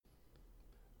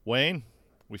Wayne,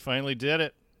 we finally did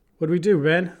it. What did we do,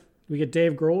 Ben? Did we get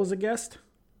Dave Grohl as a guest?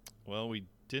 Well, we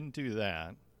didn't do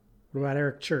that. What about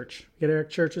Eric Church? Get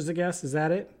Eric Church as a guest? Is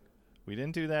that it? We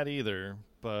didn't do that either,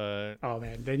 but... Oh,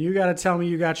 man. Then you got to tell me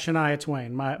you got Shania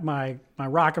Twain, my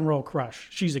rock and roll crush.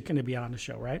 She's going to be on the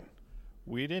show, right?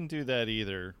 We didn't do that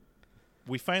either.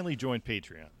 We finally joined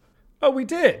Patreon. Oh, we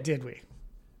did we?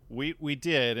 We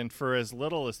did, and for as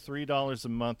little as $3 a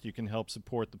month, you can help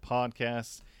support the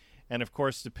podcast. And, of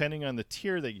course, depending on the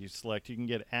tier that you select, you can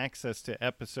get access to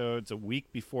episodes a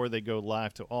week before they go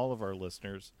live to all of our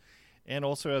listeners. And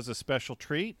also, as a special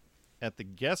treat, at the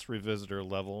guest revisitor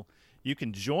level, you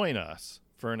can join us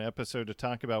for an episode to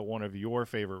talk about one of your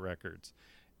favorite records.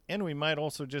 And we might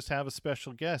also just have a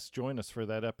special guest join us for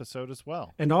that episode as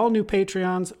well. And all new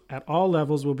Patreons at all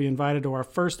levels will be invited to our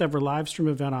first ever live stream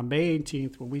event on May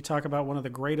 18th when we talk about one of the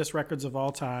greatest records of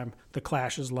all time, The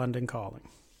Clash's London Calling.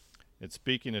 And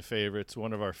speaking of favorites,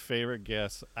 one of our favorite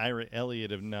guests, Ira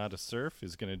Elliott of Nada Surf,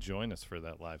 is going to join us for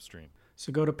that live stream.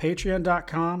 So go to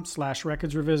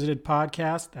patreon.com/Records Revisited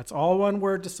Podcast. That's all one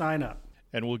word to sign up.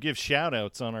 And we'll give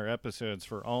shout-outs on our episodes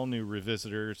for all new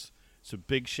revisitors. So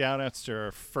big shout-outs to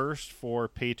our first 4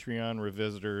 Patreon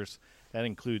revisitors. That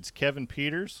includes Kevin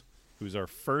Peters, who's our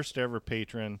first ever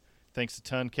patron. Thanks a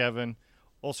ton, Kevin.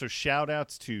 Also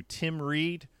shout-outs to Tim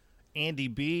Reed, Andy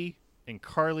B., and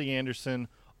Carly Anderson,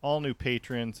 all new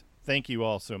patrons. Thank you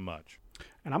all so much.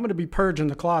 And I'm going to be purging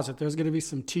the closet. There's going to be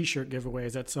some T-shirt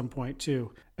giveaways at some point,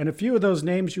 too. And a few of those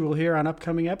names you will hear on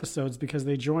upcoming episodes because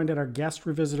they joined at our guest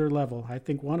revisitor level. I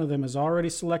think one of them has already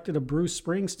selected a Bruce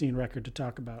Springsteen record to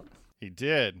talk about. He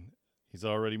did. He's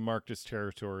already marked his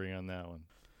territory on that one.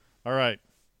 All right.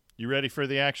 You ready for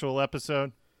the actual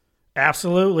episode?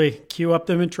 Absolutely. Cue up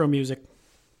the intro music.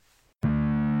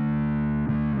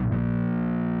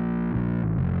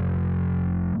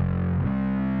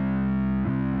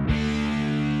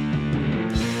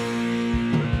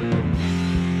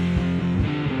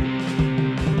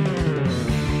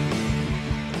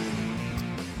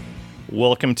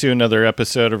 Welcome to another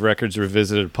episode of Records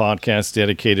Revisited podcast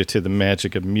dedicated to the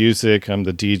magic of music. I'm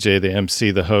the DJ, the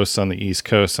MC, the host on the East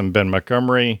Coast. I'm Ben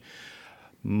Montgomery.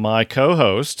 My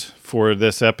co-host for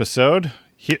this episode,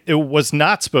 it was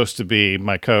not supposed to be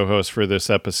my co-host for this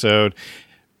episode.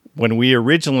 When we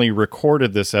originally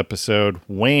recorded this episode,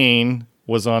 Wayne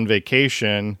was on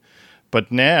vacation,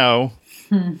 but now,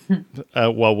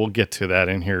 well, we'll get to that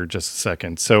in here in just a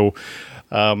second. So,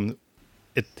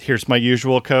 here's my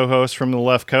usual co-host from the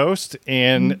left coast,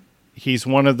 and he's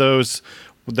one of those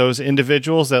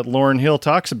individuals that Lauryn Hill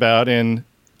talks about, and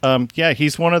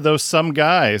he's one of those some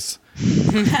guys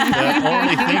that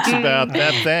only thinks about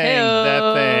that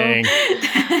thing.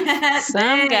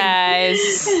 Some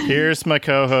guys. Here's my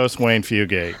co-host, Wayne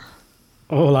Fugate.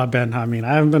 Hola, Ben. I mean,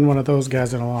 I haven't been one of those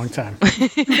guys in a long time.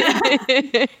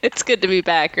 It's good to be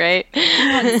back, right?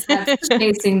 Stop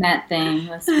chasing that thing,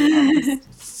 let's be honest.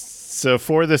 So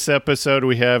for this episode,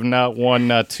 we have not one,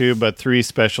 not two, but 3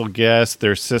 special guests.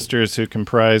 They're sisters who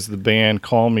comprise the band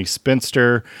Call Me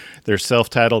Spinster. Their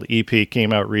self-titled EP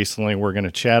came out recently. We're going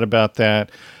to chat about that.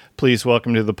 Please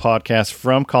welcome to the podcast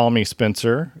from Call Me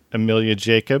Spinster, Amelia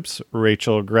Jacobs,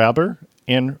 Rachel Graber,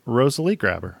 and Rosalie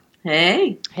Graber.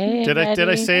 Hey. Did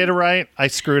I say it right? I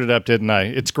screwed it up, didn't I?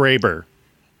 It's Graber.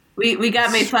 We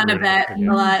got made fun of that a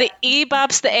lot. The E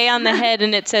bops the A on the head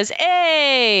and it says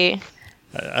A.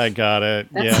 I got it.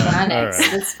 That's phonics. All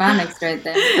right. That's phonics right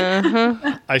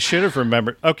there. I should have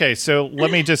remembered. Okay, so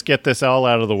let me just get this all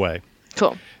out of the way.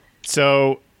 Cool.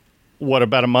 So,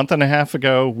 about a month and a half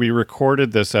ago, we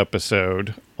recorded this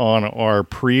episode on our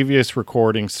previous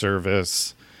recording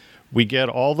service. We get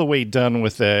all the way done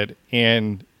with it,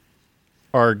 and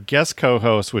our guest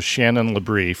co-host was Shannon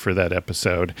Labrie for that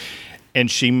episode.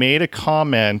 And she made a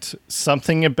comment,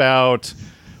 something about...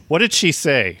 What did she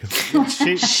say?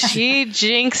 She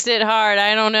jinxed it hard.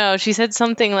 I don't know. She said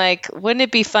something like, wouldn't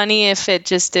it be funny if it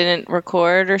just didn't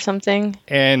record or something?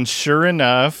 And sure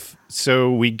enough, so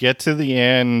we get to the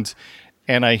end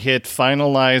and I hit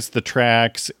finalize the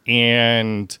tracks,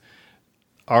 and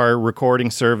our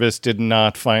recording service did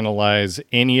not finalize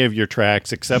any of your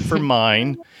tracks except for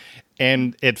mine.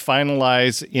 And it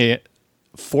finalized it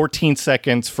 14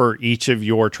 seconds for each of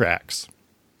your tracks.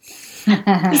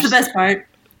 That's the best part.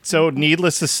 So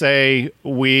needless to say,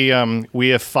 we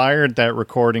have fired that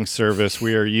recording service.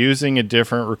 We are using a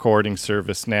different recording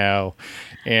service now,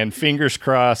 and fingers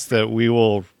crossed that we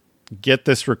will get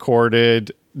this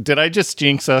recorded. Did I just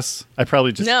jinx us? I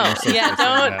probably just jinxed us. Yeah,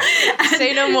 don't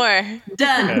say no more.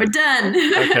 Done. Okay. We're done.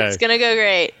 Okay. It's going to go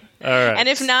great. All right. And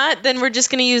if not, then we're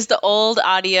just going to use the old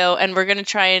audio, and we're going to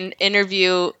try and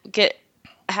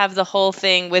have the whole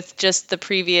thing with just the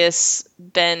previous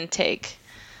Ben take.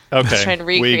 Okay. Just trying to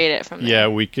recreate it from there. Yeah,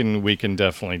 we can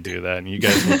definitely do that. And you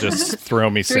guys will just throw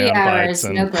me 3 sound hours, bites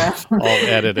and no problem. I'll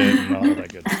edit it and all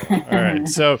that good stuff. All right.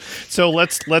 So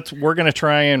let's we're gonna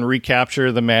try and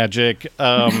recapture the magic.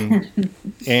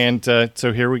 And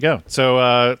so here we go.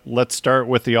 So let's start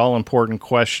with the all important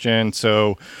question.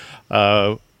 So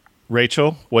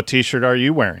Rachel, what t-shirt are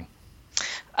you wearing?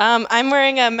 I'm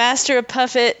wearing a Master of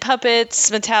Puppets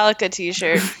Metallica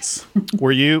t-shirt.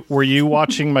 Were you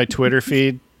watching my Twitter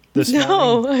feed this morning?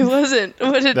 No, I wasn't.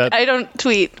 I don't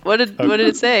tweet. What did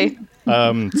it say?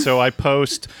 So I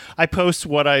post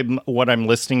what I'm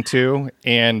listening to,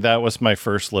 and that was my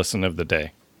first listen of the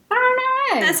day.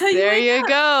 That's how you There wake you up.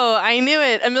 go. I knew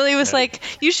it. Amelia was like,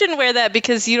 "You shouldn't wear that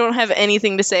because you don't have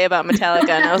anything to say about Metallica."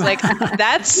 And I was like,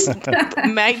 "That's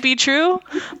might be true,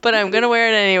 but I'm gonna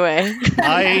wear it anyway."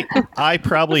 I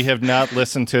probably have not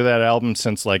listened to that album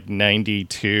since like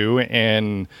 '92,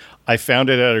 and I found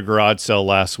it at a garage sale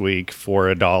last week for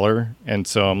 $1, and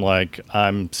so I'm like,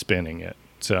 I'm spinning it.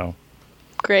 So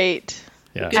Great.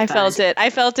 yeah, I felt it. I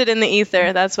felt it in the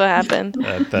ether. That's what happened.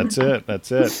 that's it.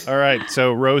 That's it. All right.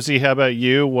 So Rosie, how about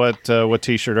you? What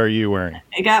t-shirt are you wearing?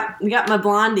 We got my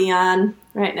Blondie on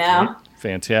right now.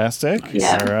 Fantastic.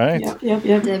 Yep. All right.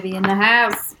 Yep. Debbie in the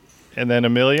house. And then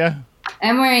Amelia.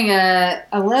 I'm wearing a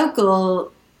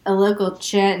local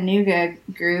Chattanooga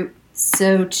group,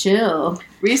 So Chill.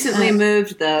 Recently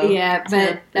moved though. Yeah,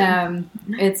 but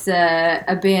it's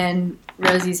a band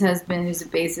Rosie's husband, who's a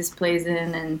bassist, plays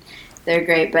in, and they're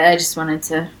great. But I just wanted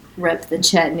to rep the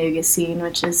Chattanooga scene,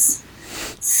 which is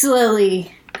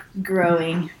slowly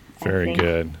growing. I Very think.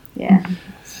 good. Yeah.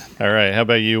 All right. How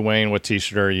about you, Wayne? What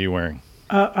t-shirt are you wearing?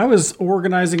 I was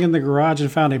organizing in the garage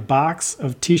and found a box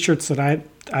of T-shirts that I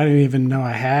didn't even know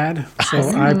I had. So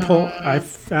I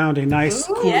found a nice,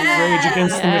 cool Rage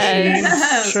Against the Machine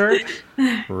shirt.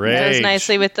 Rage. Goes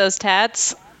nicely with those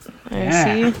tats. I Yeah.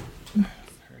 see.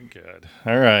 Very good.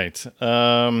 All right.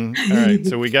 All right.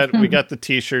 So we got the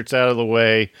t-shirts out of the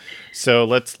way. So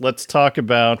let's talk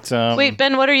about. Wait,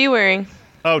 Ben, what are you wearing?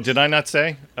 Oh, did I not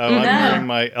say? Oh, I'm wearing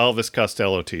my Elvis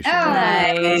Costello t-shirt.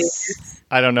 Nice.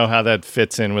 I don't know how that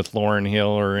fits in with Lauryn Hill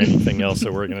or anything else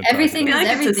that we're going to talk Everything about. is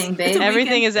Like it's a- everything, it's a babe.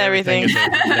 Everything is everything.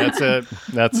 That's it.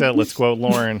 That's it. Let's quote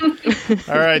Lauren.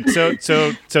 All right.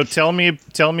 So tell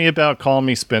me about Call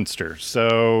Me Spinster.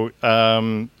 So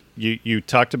you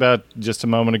talked about just a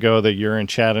moment ago that you're in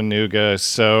Chattanooga.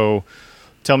 So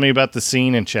tell me about the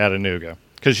scene in Chattanooga,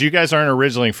 because you guys aren't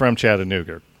originally from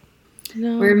Chattanooga.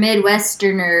 We're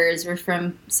Midwesterners. We're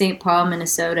from St. Paul,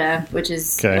 Minnesota, which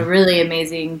is Okay. a really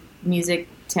amazing music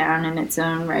town in its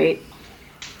own right.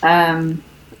 And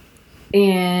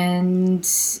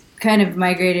kind of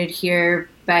migrated here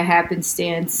by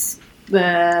happenstance.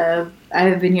 I've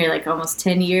been here like almost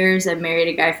 10 years. I married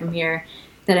a guy from here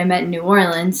that I met in New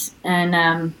Orleans.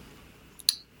 And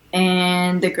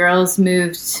the girls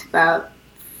moved about,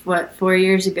 4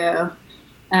 years ago.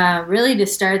 Really to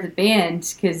start the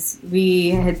band, because we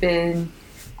had been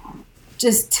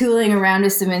just tooling around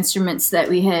with some instruments that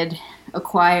we had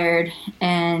acquired,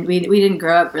 and we didn't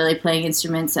grow up really playing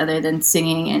instruments other than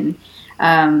singing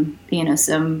and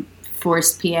some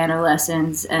forced piano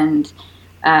lessons, and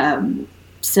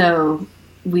so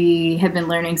we had been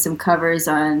learning some covers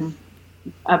on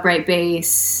upright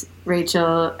bass.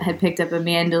 Rachel had picked up a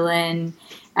mandolin.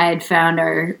 I had found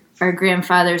our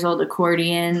grandfather's old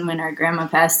accordion when our grandma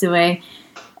passed away.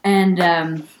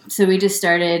 And so we just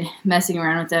started messing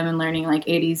around with them and learning like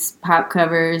 80s pop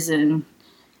covers and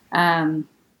kind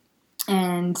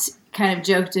of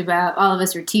joked about, all of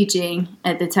us were teaching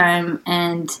at the time.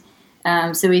 And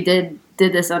so we did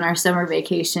this on our summer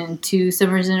vacation 2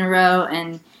 summers in a row,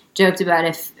 and joked about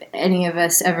if any of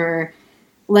us ever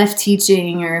left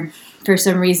teaching or for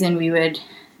some reason we would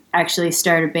actually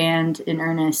start a band in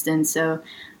earnest. And so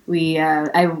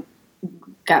I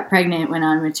got pregnant, went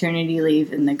on maternity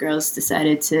leave, and the girls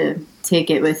decided to take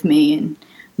it with me and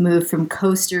move from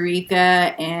Costa Rica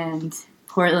and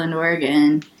Portland,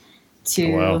 Oregon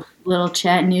to little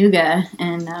Chattanooga.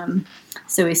 And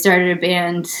so we started a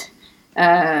band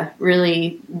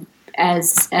really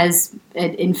as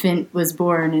an infant was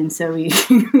born. And so we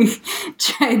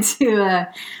tried to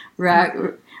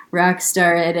rock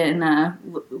star it and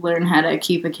learn how to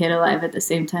keep a kid alive at the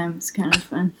same time. It's kind of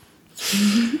fun.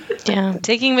 Yeah,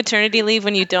 taking maternity leave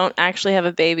when you don't actually have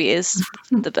a baby is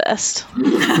the best.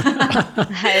 I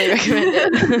highly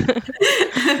recommend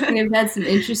it. We've had some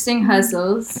interesting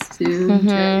hustles too.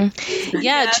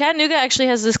 Yeah, Chattanooga actually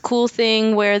has this cool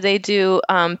thing where they do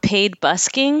paid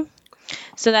busking.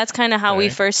 So that's kind of how we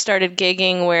Okay. first started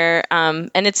gigging, where and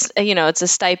it's it's a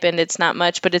stipend, it's not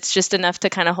much, but it's just enough to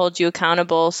kind of hold you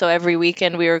accountable. So every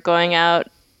weekend we were going out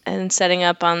and setting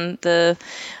up on the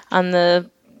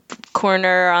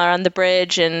corner or on the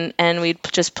bridge, and we'd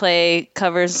just play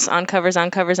covers on covers on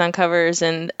covers on covers,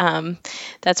 and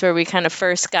that's where we kind of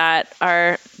first got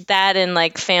that and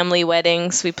like family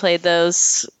weddings. We played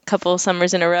those a couple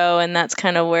summers in a row, and that's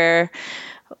kind of where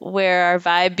our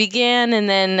vibe began, and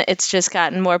then it's just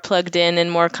gotten more plugged in and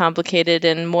more complicated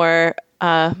and more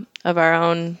of our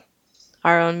own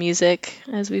music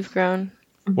as we've grown.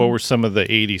 What were some of the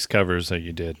 80s covers that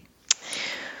you did?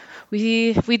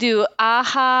 We do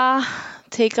Aha,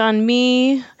 Take on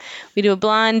Me. We do a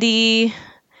Blondie.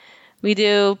 We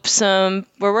do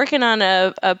we're working on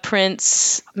a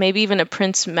Prince, maybe even a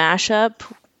Prince mashup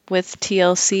with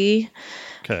TLC.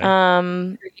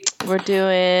 Okay. We're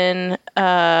doing Ooh,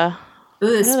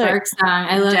 the Sparks song.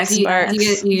 I love Jack Sparks.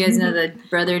 Sparks. You guys know the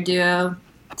brother duo,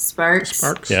 Sparks?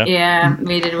 Yeah. Yeah,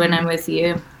 we did When I'm With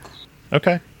You.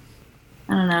 Okay.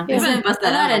 I don't know. Yeah. We haven't bust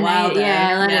that out in a while, though.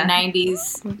 Yeah, a lot Yeah. of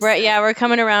 90s. Right, yeah, we're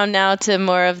coming around now to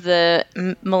more of the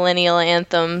millennial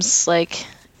anthems like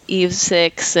Eve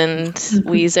 6 and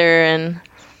Weezer,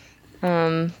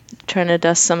 and trying to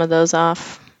dust some of those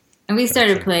off. And we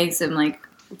started playing some like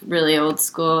really old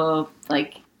school,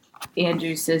 like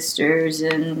Andrew Sisters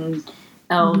and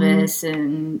Elvis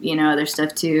and other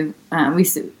stuff too.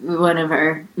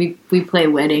 We play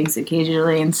weddings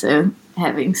occasionally, and so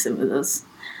having some of those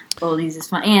oldies is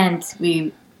fun. And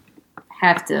we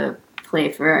have to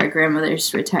play for our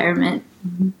grandmother's retirement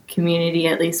community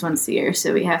at least once a year,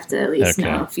 so we have to at least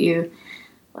know a few,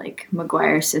 like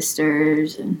McGuire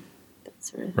Sisters and that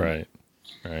sort of thing.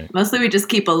 Right. Mostly we just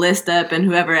keep a list up, and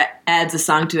whoever adds a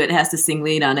song to it has to sing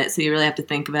lead on it, so you really have to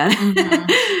think about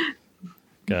it.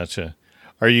 Gotcha.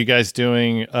 Are you guys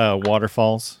doing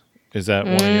Waterfalls? Is that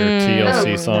one of your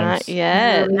TLC songs? Not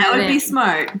yet. That would be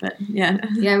smart, but yeah.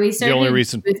 Yeah, we started. The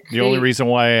only reason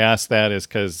with why I asked that is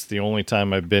because the only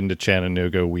time I've been to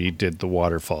Chattanooga, we did the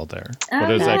waterfall there.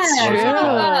 What is that? What is it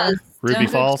called? Ruby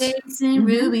Falls?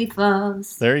 Ruby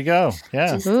Falls. There you go.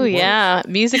 Yeah. Ooh, yeah.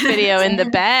 Music video in the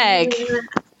bag.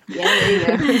 Yeah, there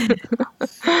you go.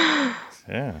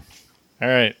 Yeah. All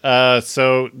right.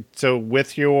 So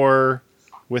with your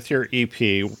EP,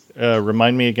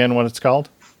 remind me again what it's called.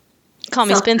 Call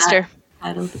me Spinster.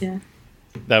 Yeah.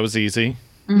 That was easy.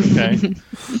 Okay.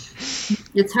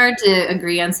 It's hard to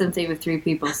agree on something with three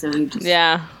people, so we just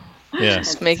Yeah. Yeah.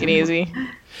 Just make it easy.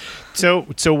 So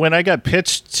when I got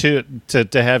pitched to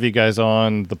have you guys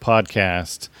on the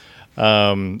podcast,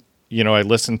 I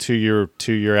listened to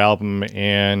your album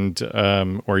and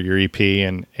or your EP,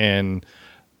 and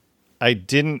I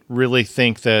didn't really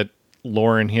think that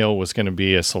Lauryn Hill was going to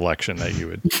be a selection that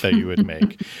you would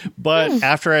make. But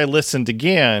after I listened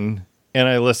again, and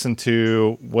I listened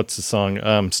to what's the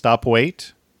song, Stop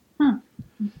Wait.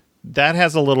 That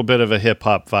has a little bit of a hip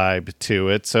hop vibe to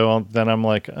it. So then I'm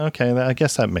like, okay, I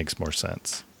guess that makes more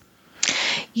sense.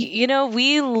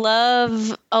 We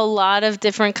love a lot of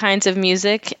different kinds of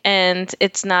music, and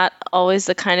it's not always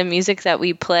the kind of music that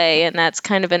we play. And that's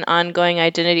kind of an ongoing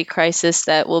identity crisis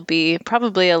that will be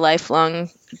probably a lifelong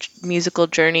musical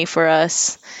journey for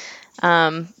us.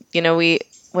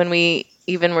 When we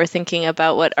even were thinking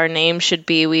about what our name should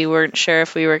be, we weren't sure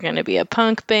if we were going to be a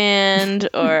punk band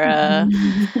or a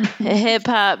hip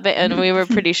hop band. We were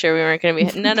pretty sure we weren't going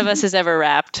to be. None of us has ever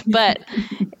rapped, but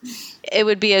it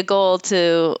would be a goal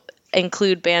to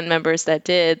include band members that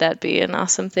did. That'd be an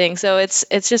awesome thing. So it's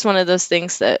just one of those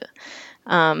things that,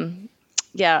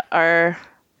 our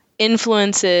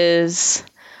influences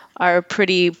are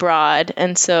pretty broad,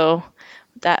 and so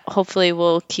that hopefully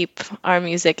will keep our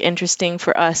music interesting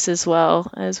for us as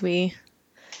well as we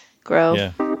grow.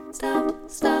 Yeah.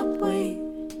 Stop, wait.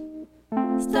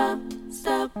 Stop,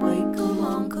 wait. Come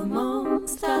on.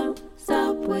 Stop,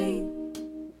 wait.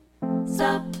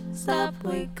 Stop,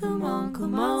 wait. Come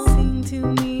on. Sing to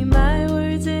me my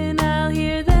words and I'll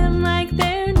hear them like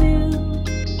they're new.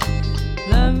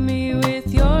 Love me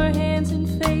with your hands and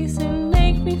face and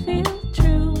make me feel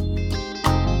true.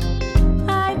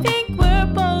 I think we're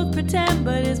both pretend,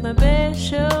 but it's my best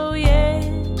show, yeah.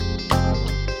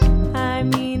 I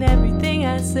mean everything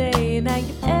I say and I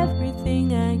get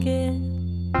everything I get.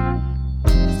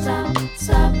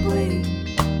 Stop, wait.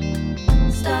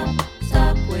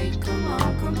 Stop, wait. Come on.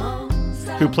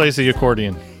 Who plays the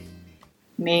accordion?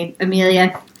 Me,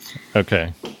 Amelia.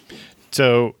 Okay.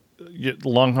 So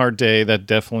Long Hard Day, that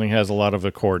definitely has a lot of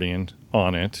accordion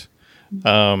on it.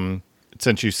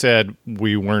 since you said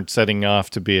we weren't setting off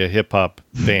to be a hip hop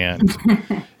band,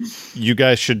 you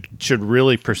guys should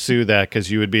really pursue that,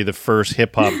 because you would be the first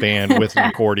hip hop band with an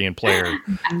accordion player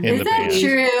in Is the that band.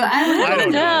 true? I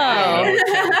don't know.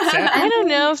 I don't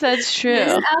know if that's true.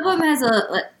 This album has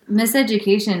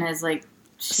Miseducation has like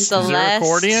Celeste,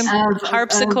 accordion?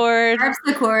 harpsichord.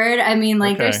 harpsichord. I mean,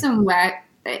 like Okay. there's some whack.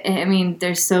 I mean,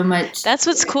 there's so much. That's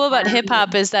what's cool about hip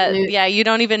hop is that you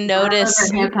don't even notice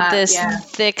hip-hop, this yeah.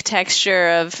 thick texture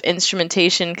of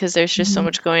instrumentation because there's just so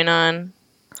much going on.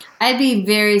 I'd be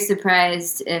very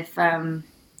surprised if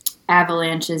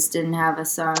Avalanches didn't have a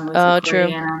song with True.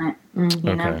 accordion on it.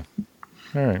 You know?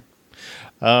 Okay.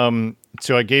 All right.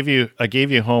 So I gave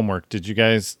you homework. Did you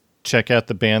guys check out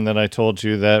the band that I told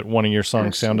you that one of your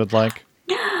songs sounded like?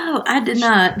 No, I did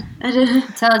not. I did.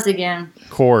 Tell us again.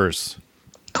 Coors.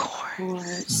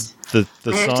 Chords. The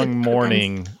song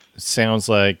Morning sounds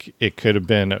like it could have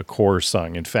been a Coors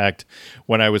song. In fact,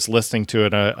 when I was listening to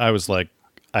it, I was like,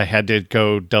 I had to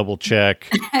go double check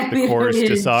the Coors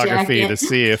discography to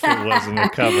see if it wasn't a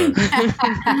cover.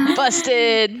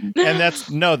 Busted. And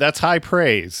that's high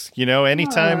praise. You know,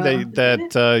 anytime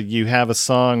that you have a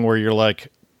song where you're like,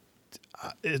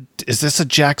 is this a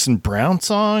Jackson Brown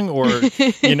song, or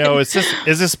is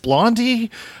this Blondie?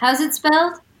 How's it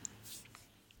spelled?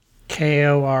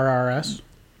 Korrs.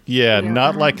 Yeah,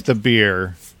 not like the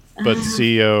beer, but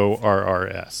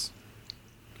Corrs.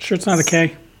 Sure, it's not a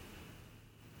K.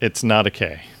 It's not a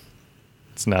K.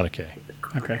 It's not a K.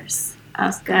 Okay.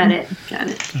 Got it.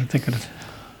 I'm thinking of.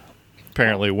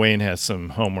 Apparently, Wayne has some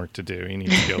homework to do. He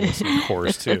needs to go listen to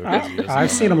Coors too. 'cause he doesn't know I've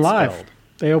seen how them it's live. spelled.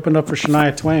 They opened up for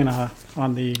Shania Twain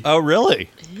on the Oh, really?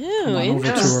 Ew,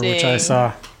 Over tour, which I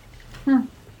saw.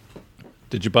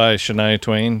 Did you buy a Shania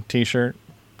Twain T-shirt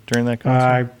during that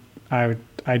concert?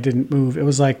 I didn't move. It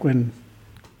was like when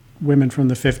women from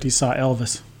the 50s saw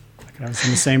Elvis. Like I was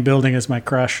in the same building as my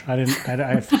crush. All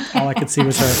I could see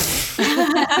was her.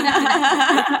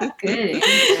 Good.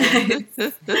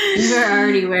 You were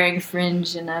already wearing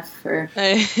fringe enough for.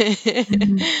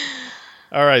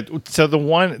 All right. So the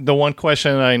one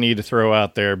question I need to throw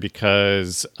out there,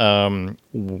 because when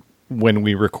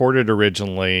we recorded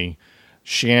originally,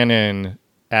 Shannon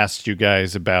asked you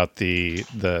guys about the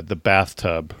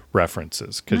bathtub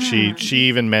references, because she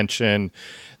even mentioned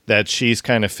that she's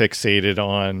kind of fixated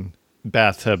on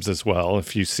bathtubs as well.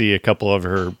 If you see a couple of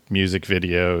her music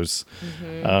videos,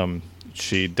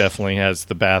 she definitely has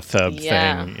the bathtub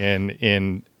thing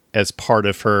in as part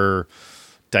of her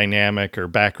dynamic or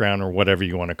background or whatever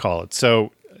you want to call it.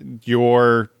 So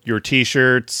your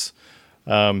T-shirts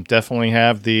definitely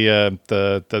have the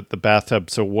bathtub.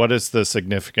 So what is the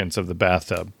significance of the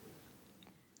bathtub?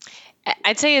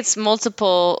 I'd say it's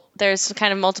multiple. There's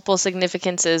kind of multiple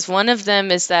significances. One of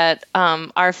them is that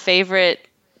our favorite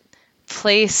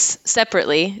place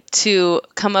separately to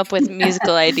come up with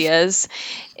musical ideas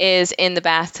is in the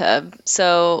bathtub.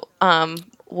 So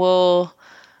we'll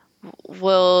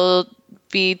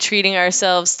be treating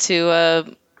ourselves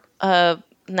to a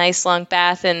nice long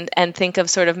bath and think of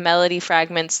sort of melody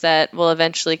fragments that will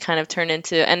eventually kind of turn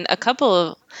into, and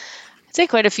I'd say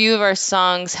quite a few of our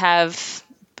songs have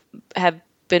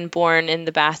been born in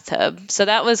the bathtub. So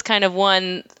that was kind of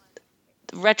one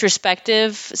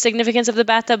retrospective significance of the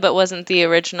bathtub, but wasn't the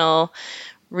original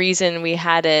reason we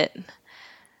had it.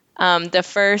 The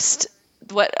first,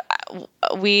 what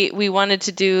we wanted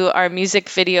to do our music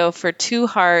video for Two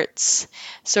Hearts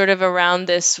sort of around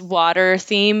this water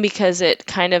theme, because it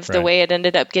kind of, the way it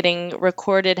ended up getting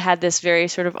recorded had this very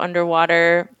sort of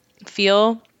underwater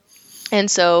feel. And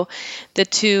so the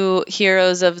two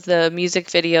heroes of the music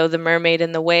video, the mermaid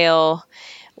and the whale,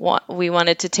 we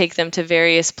wanted to take them to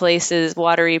various places,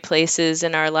 watery places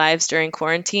in our lives during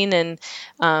quarantine, and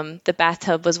the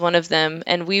bathtub was one of them.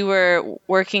 And we were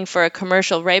working for a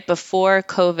commercial right before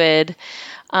COVID,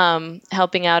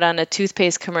 helping out on a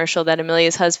toothpaste commercial that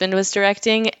Amelia's husband was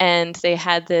directing, and they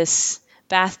had this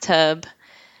bathtub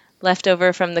left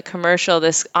over from the commercial,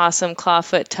 this awesome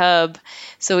clawfoot tub.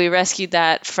 So we rescued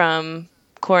that from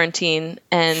quarantine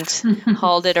and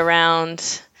hauled it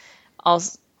around all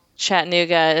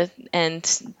Chattanooga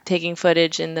and taking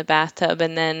footage in the bathtub.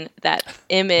 And then that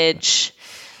image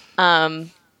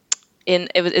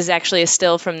is actually a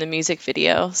still from the music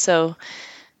video. So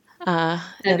that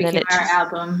became our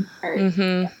album art.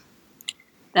 Mm-hmm.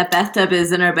 That bathtub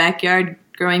is in our backyard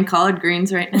growing collard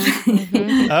greens right now.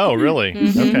 Oh, really?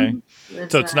 Mm-hmm. Okay.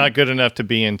 So it's not good enough to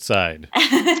be inside.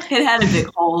 It had a big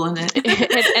hole in it.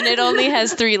 And it only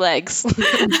has 3 legs.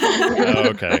 Oh,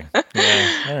 okay.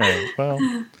 Yeah. All right.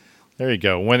 Well, there you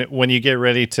go. When you get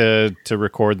ready to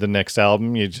record the next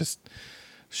album, you just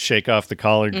shake off the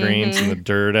collard greens and the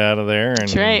dirt out of there. And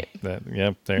That's right.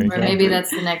 Yep, there you Or go. maybe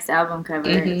that's the next album cover.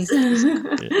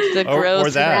 The Or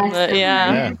growth. that. and the-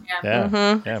 yeah.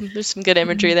 Yeah. There's some good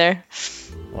imagery there.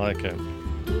 I like it.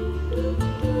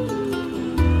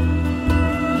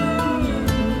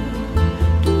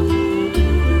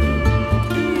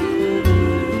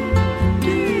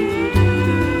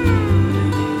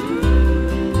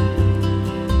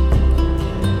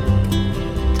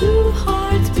 Two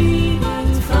hearts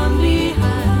beating from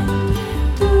behind.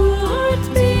 Two hearts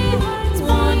beating,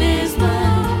 one is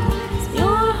mine.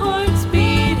 Your heart's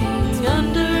beating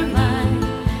under mine.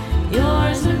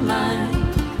 Yours and mine.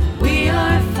 We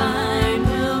are fine.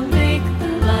 We'll make the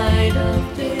light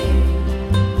of day.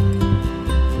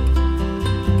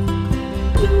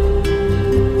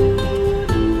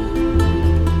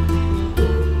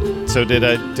 So did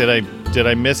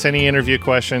I miss any interview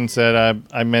questions that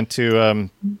I meant to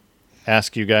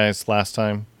ask you guys last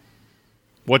time?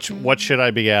 What should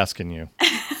I be asking you?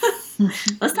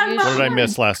 Let's talk What about did I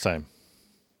miss last time?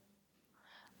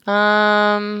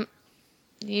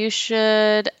 You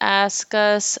should ask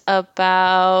us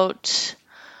about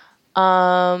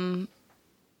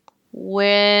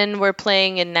when we're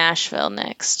playing in Nashville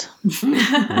next.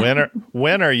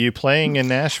 When are you playing in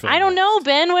Nashville? I don't know,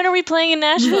 Ben. When are we playing in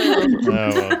Nashville?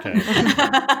 Oh, okay.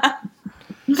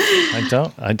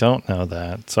 I don't know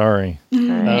that. Sorry. All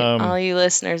right, all you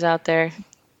listeners out there,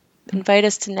 invite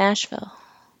us to Nashville.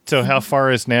 So how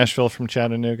far is Nashville from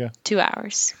Chattanooga? 2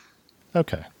 hours.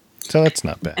 Okay. So that's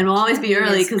not bad. And we'll always be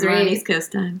early That's because we're on great. East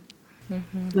Coast time.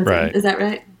 Right. Is that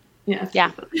right? Yeah.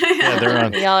 Yeah. Yeah, they're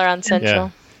on. Y'all are on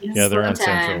Central. Yeah, they're on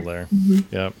Sometime. Central there.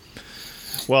 Yep.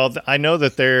 Well, I know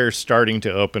that they're starting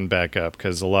to open back up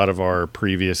because a lot of our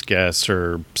previous guests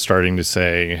are starting to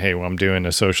say, "Hey, well, I'm doing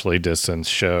a socially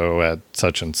distanced show at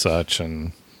such and such,"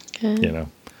 and you know.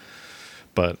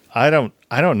 But I don't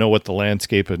know what the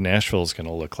landscape of Nashville is going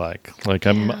to look like. Like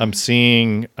I'm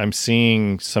seeing some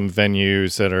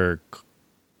venues that are,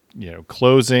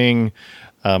 closing.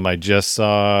 I just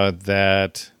saw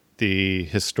that the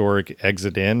historic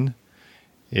Exit Inn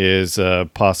is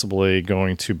possibly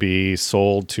going to be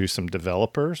sold to some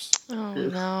developers. Oh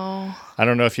no. I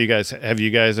don't know if you guys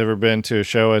ever been to a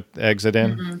show at Exit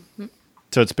Inn?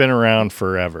 So it's been around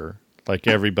forever. Like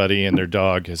everybody and their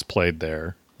dog has played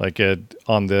there. Like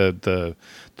on the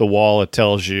wall, it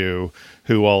tells you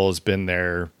who all has been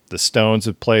there. The Stones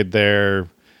have played there.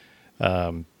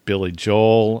 Billy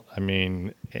Joel. I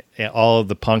mean, all of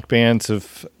the punk bands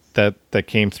that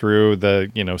came through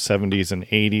the 70s and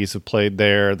 80s have played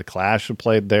there. The Clash have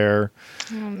played there.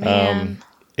 Oh man.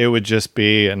 It would just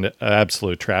be an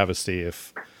absolute travesty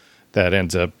if that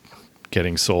ends up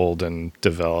getting sold and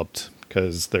developed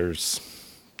because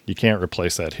you can't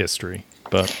replace that history.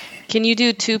 But Can you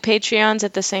do 2 Patreons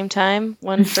at the same time?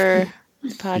 One for the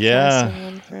podcast Yeah. and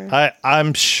one for...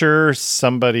 I'm sure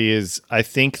somebody is. I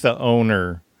think the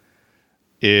owner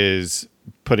is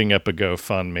putting up a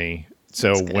GoFundMe. So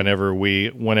That's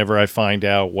good. whenever I find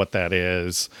out what that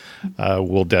is,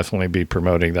 we'll definitely be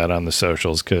promoting that on the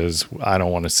socials because I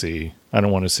don't want to see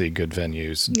good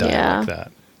venues die Yeah. like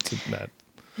that.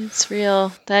 It's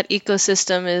real. That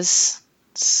ecosystem is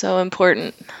so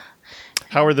important.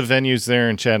 How are the venues there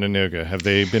in Chattanooga? Have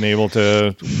they been able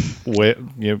to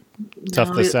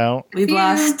tough this out? We've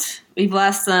lost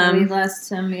some. We've lost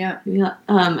some, yeah. I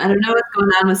don't know what's going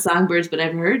on with Songbirds, but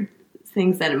I've heard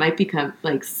things that it might become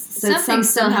like Something's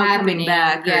still somehow happening, coming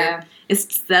back. yeah. Or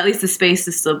it's at least the space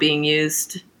is still being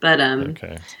used. But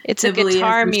Okay. It's a Tivoli has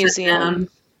guitar been shut museum. down.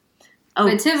 Oh,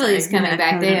 But Tivoli's sorry. coming Yeah,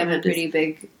 back. They have a just- pretty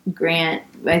big grant,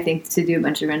 I think, to do a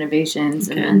bunch of renovations.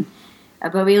 Okay. And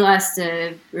then, but we lost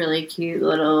a really cute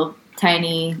little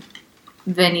tiny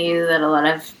venue that a lot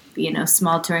of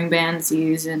small touring bands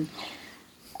use. And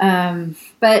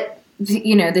but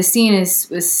the scene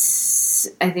was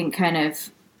I think kind of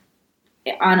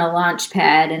on a launch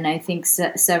pad, and I think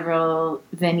several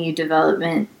venue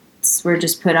developments were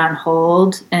just put on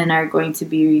hold and are going to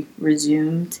be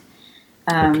resumed.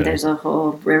 Okay. There's a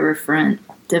whole riverfront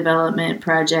development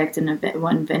project, and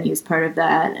one venue is part of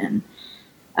that.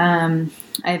 And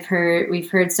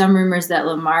we've heard some rumors that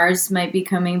Lamar's might be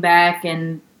coming back.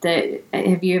 And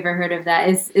have you ever heard of that?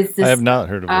 It's this I have not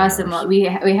heard of awesome. Lamar's.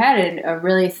 We had a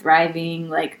really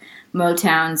thriving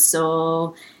Motown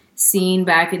soul scene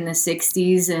back in the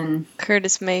 '60s, and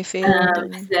Curtis Mayfield.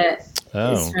 that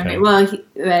Oh, is from okay. well,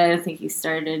 I don't think he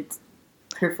started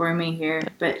performing here,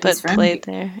 but but he's from played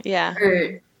here. there.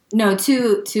 Yeah. No,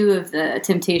 two of the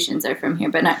Temptations are from here,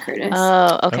 but not Curtis.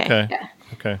 Oh, okay. Okay. Yeah.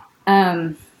 Okay.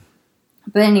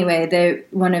 But anyway, they're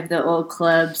one of the old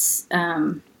clubs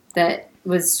that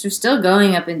was still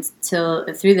going up until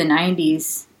through the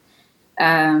 90s,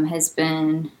 has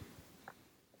been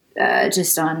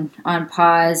just on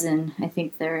pause, and I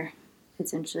think they're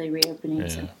potentially reopening. Yeah.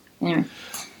 So anyway,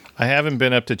 I haven't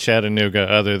been up to Chattanooga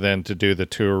other than to do the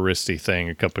touristy thing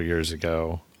a couple years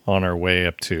ago on our way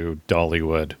up to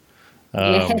Dollywood.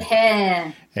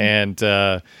 Yeah.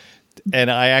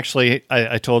 And I actually,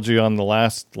 I told you on the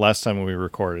last time we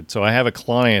recorded. So I have a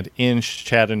client in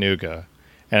Chattanooga,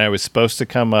 and I was supposed to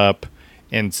come up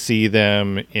and see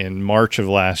them in March of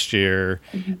last year.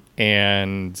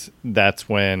 And that's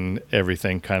when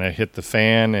everything kind of hit the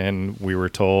fan, and we were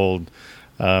told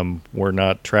we're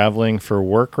not traveling for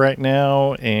work right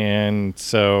now. And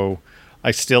so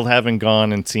I still haven't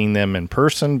gone and seen them in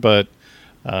person, but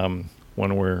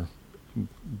when we're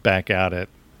back at it,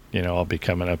 I'll be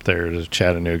coming up there to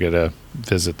Chattanooga to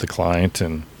visit the client,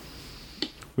 and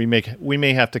we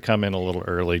may have to come in a little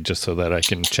early just so that I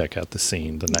can check out the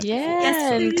scene the night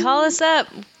Yeah, and call us up.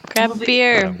 Grab a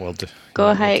beer. before. We'll Go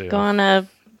we'll hike. do. Go on a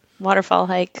waterfall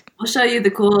hike. We'll show you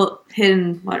the cool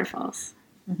hidden waterfalls.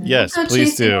 Yes, Go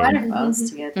please chasing do.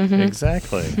 waterfalls together.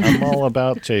 Exactly. I'm all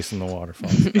about chasing the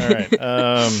waterfalls.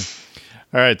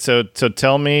 All right. So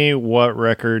tell me what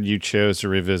record you chose to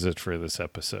revisit for this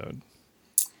episode.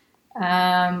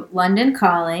 London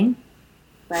Calling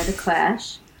by The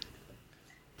Clash.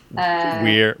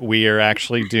 We are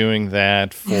actually doing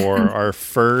that for our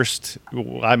first.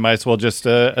 I might as well just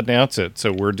announce it.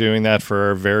 So we're doing that for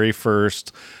our very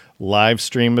first live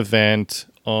stream event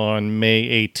on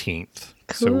May 18th.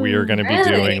 So we are going to be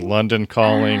Really? doing London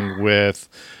Calling with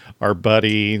our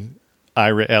buddy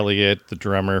Ira Elliott, the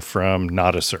drummer from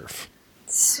Nada Surf.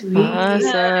 Sweet.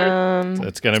 Awesome.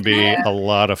 It's going to be a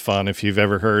lot of fun. If you've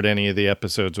ever heard any of the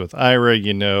episodes with Ira,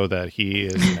 you know that he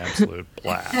is an absolute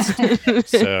blast.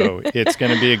 So it's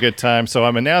going to be a good time. So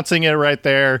I'm announcing it right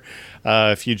there.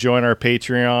 If you join our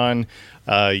Patreon,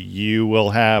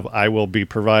 I will be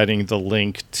providing the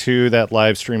link to that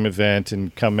live stream event,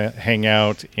 and come hang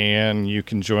out, and you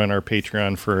can join our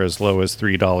Patreon for as low as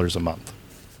 $3 a month.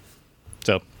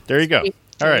 So there you go. All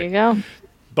There right. you go.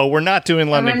 But we're not doing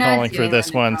London not Calling for doing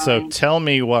this London one. So Calling. tell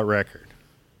me what record.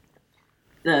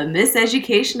 The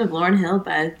Miseducation of Lauryn Hill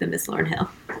by the Miss Lauryn Hill.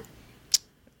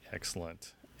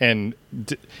 Excellent. And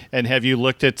have you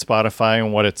looked at Spotify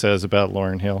and what it says about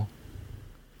Lauryn Hill?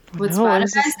 What No, what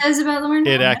is Spotify says about Lauren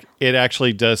Hill? It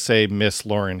actually does say Miss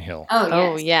Lauryn Hill. Oh, yes.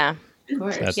 Oh, yeah. Of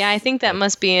course. That's- Yeah, I think that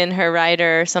must be in her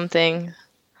rider or something.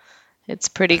 It's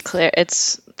pretty clear.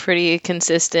 It's pretty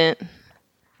consistent.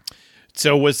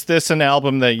 So was this an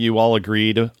album that you all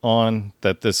agreed on,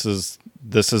 that this is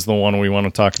the one we want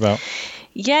to talk about?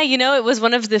 Yeah, it was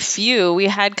one of the few. We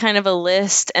had kind of a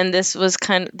list, and this was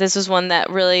one that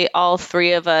really all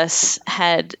three of us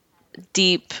had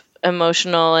deep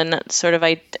emotional and sort of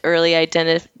early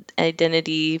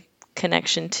identity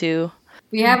connection to.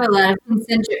 We have a lot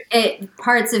of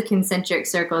parts of concentric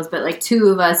circles, but like two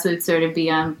of us would sort of be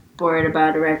on board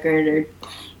about a record, or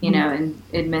and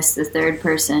it'd miss the third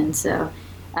person. So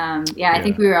I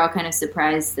think we were all kind of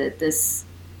surprised that this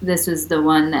was the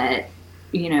one that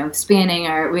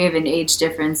spanning we have an age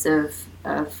difference of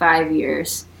 5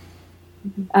 years,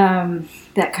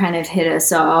 that kind of hit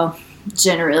us all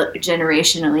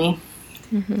generationally.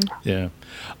 Yeah.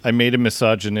 I made a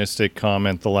misogynistic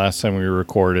comment the last time we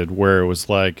recorded where it was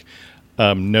like,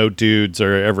 no dudes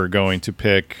are ever going to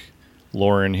pick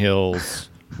Lauryn Hill's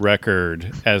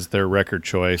record as their record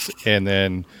choice. And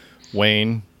then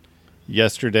Wayne,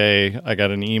 yesterday I got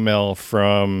an email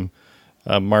from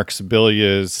Mark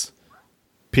Sibilia's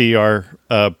PR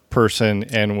person,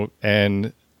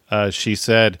 and she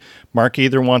said Mark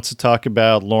either wants to talk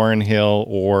about Lauryn Hill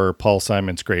or Paul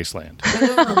Simon's Graceland.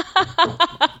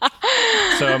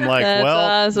 So I'm like,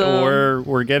 That's awesome.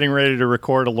 we're getting ready to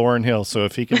record a Lauryn Hill, so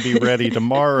if he can be ready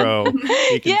tomorrow,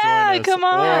 he can Yeah, join us. come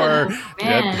on. Or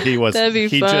Man. That'd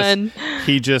be fun.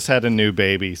 He just had a new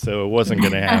baby, so it wasn't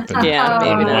going to happen Yeah, on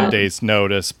maybe one not. day's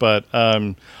notice. But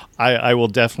I will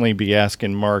definitely be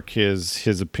asking Mark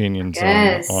his opinions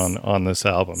Yes. on this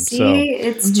album. See, So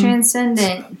it's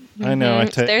transcendent. I know I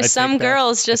There's some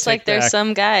girls just like there's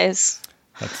some guys.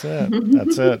 That's it.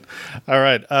 That's it. All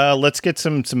right. Let's get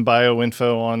some bio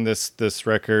info on this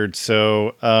record.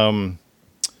 So,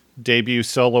 debut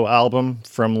solo album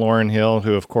from Lauryn Hill,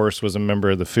 who of course was a member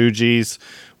of the Fugees,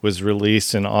 was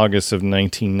released in August of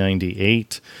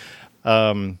 1998.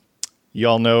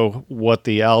 Y'all know what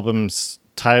the album's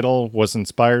title was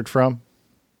inspired from?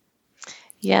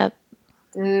 Yeah.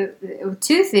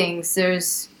 Two things.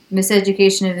 There's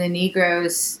Miseducation of the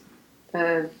Negroes,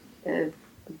 a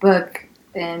book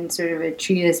and sort of a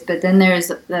treatise, but then there's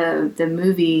the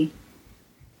movie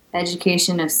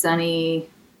Education of Sonny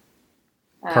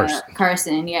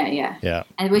Carson. Yeah.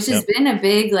 And which has been a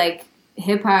big like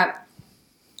hip hop.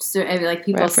 So like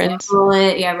people Reference. sample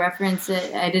it, reference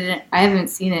it. I haven't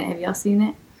seen it. Have y'all seen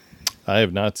it? I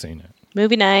have not seen it.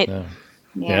 Movie night. No.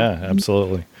 Yeah,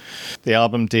 absolutely. The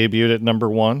album debuted at number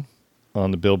 1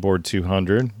 on the Billboard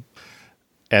 200.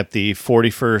 At the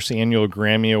 41st Annual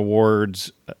Grammy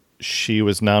Awards, she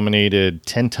was nominated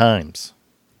 10 times.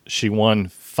 She won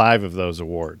 5 of those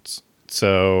awards.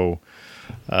 So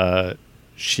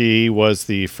she was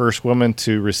the first woman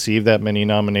to receive that many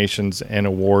nominations and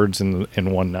awards in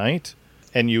one night.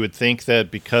 And you would think that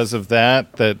because of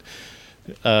that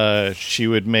she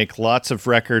would make lots of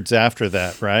records after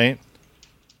that, right?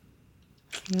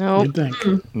 Nope. You'd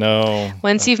think. No.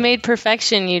 Once you've made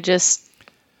perfection, you just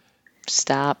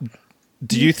stop.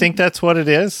 Do you think that's what it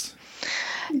is?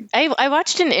 I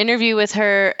watched an interview with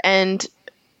her, and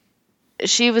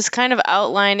she was kind of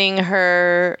outlining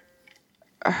her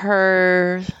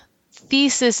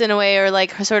thesis in a way, or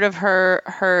like sort of her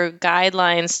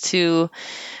guidelines to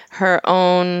her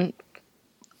own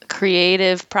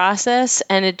creative process,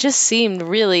 and it just seemed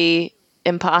really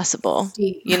impossible.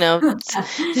 Steep.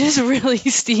 Just really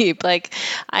steep. Like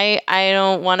I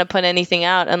don't want to put anything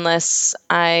out unless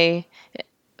I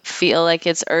feel like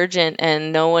it's urgent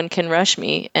and no one can rush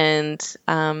me, and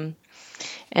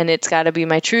it's got to be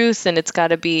my truth, and it's got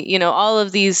to be all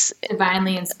of these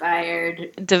Divinely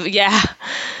inspired.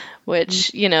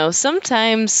 Which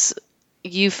sometimes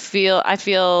I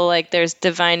feel like there's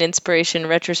divine inspiration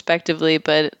retrospectively,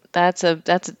 but that's a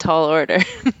tall order.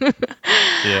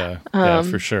 Yeah,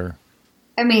 for sure.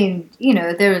 I mean,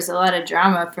 there was a lot of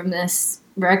drama from this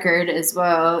record as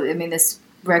well. I mean, this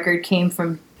record came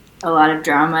from a lot of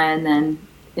drama and then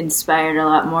inspired a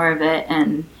lot more of it.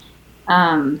 And,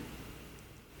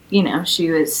 she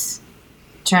was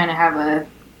trying to have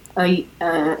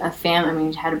a family. I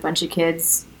mean, had a bunch of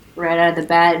kids right out of the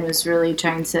bat and was really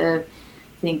trying to, I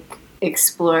think,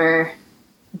 explore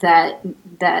that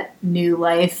new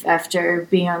life after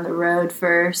being on the road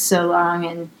for so long.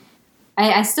 And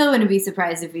I still wouldn't be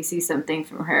surprised if we see something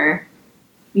from her,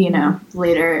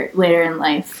 later in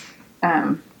life.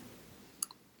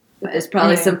 There's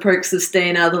probably some perks of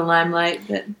staying out of the limelight.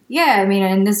 But yeah, I mean,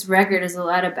 and this record is a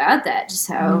lot about that, just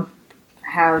how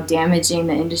damaging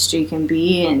the industry can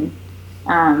be, and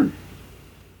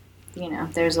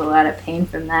there's a lot of pain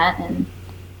from that, and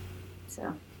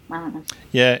so I don't know.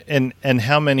 Yeah, and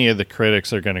how many of the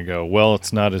critics are going to go, well,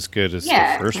 it's not as good as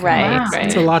the first one? Right.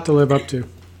 It's a lot to live up to.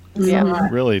 Yeah.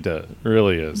 Really does.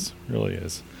 Really is.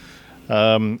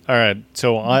 All right.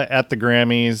 So at the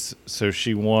Grammys, so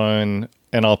she won,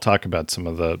 and I'll talk about some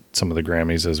of the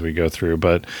Grammys as we go through,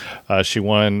 but she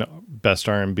won Best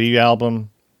R&B Album.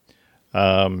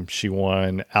 She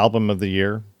won Album of the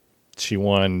Year. She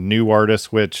won New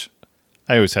Artist, which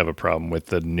I always have a problem with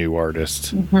the new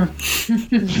artist.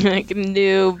 Like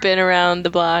new, been around the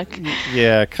block.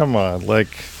 Yeah, come on. Like,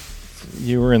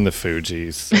 you were in the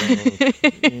Fugees. So,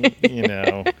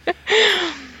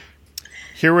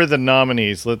 Here were the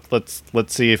nominees. Let's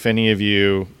see if any of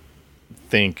you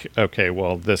think, okay,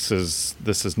 well, this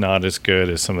is not as good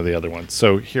as some of the other ones.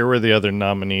 So here were the other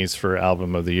nominees for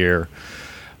Album of the Year.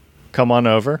 Come On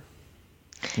Over,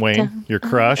 Wayne, Your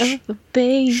Crush,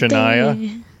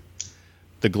 Shania,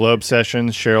 The Globe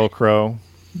Sessions, Sheryl Crow,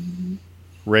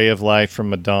 Ray of Light from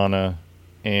Madonna,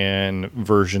 and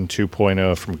Version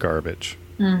 2.0 from Garbage.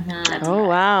 Oh,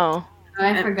 wow. Oh,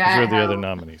 I forgot. These are the other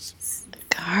nominees.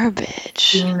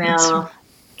 Garbage. Female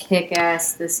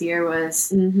kick-ass this year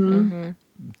was.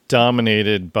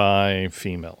 Dominated by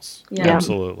females. Yeah.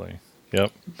 Absolutely.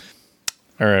 Yep.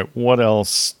 All right. What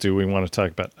else do we want to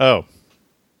talk about? Oh,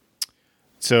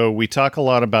 so we talk a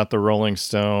lot about the Rolling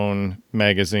Stone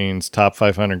magazine's top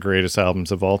 500 greatest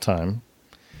albums of all time.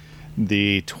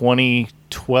 The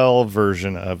 2012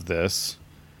 version of this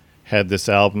had this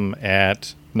album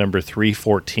at number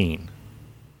 314.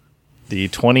 The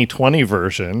 2020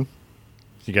 version,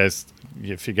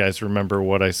 if you guys remember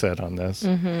what I said on this,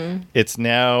 it's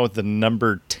now the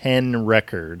number 10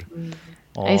 record.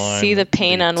 I see the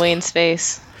pain on Wayne's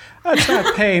face. It's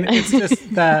not pain. It's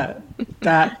just that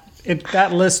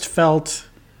list felt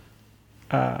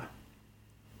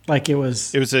like it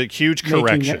was. It was a huge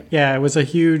correction. It was a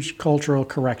huge cultural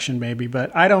correction, maybe.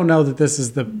 But I don't know that this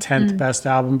is the 10th best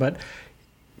album. But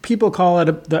people call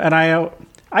it and I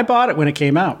bought it when it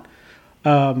came out.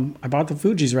 I bought the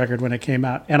Fugees record when it came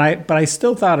out, but I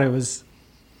still thought it was.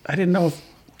 I didn't know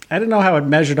how it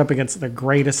measured up against the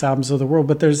greatest albums of the world.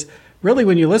 But there's really,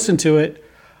 when you listen to it,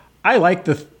 I like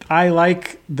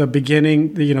the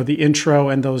beginning, the intro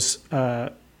and those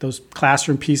those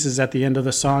classroom pieces at the end of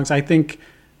the songs. I think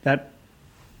that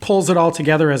pulls it all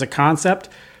together as a concept,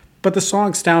 but the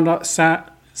songs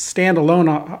stand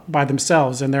alone by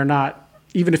themselves, and they're not,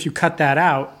 even if you cut that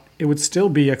out, it would still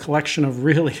be a collection of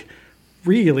really,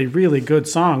 really, really good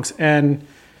songs. And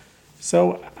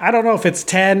so I don't know if it's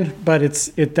 10, but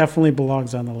it definitely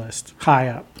belongs on the list, high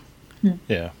up.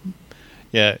 Yeah.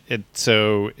 Yeah.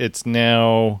 So it's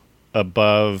now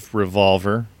above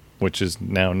Revolver, which is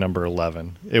now number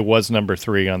 11. It was number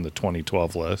 3 on the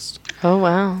 2012 list. Oh,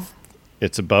 wow.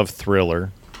 It's above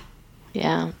Thriller.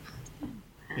 Yeah.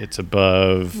 It's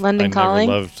above London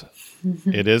Calling?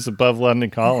 It is above London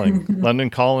Calling.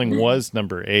 London Calling was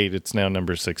number 8. It's now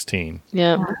number 16.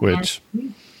 Yeah. Which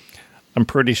I'm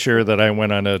pretty sure that I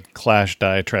went on a Clash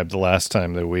diatribe the last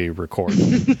time that we recorded.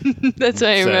 That's what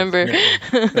I remember.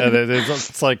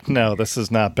 It's like, no, this is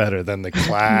not better than the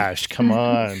Clash. Come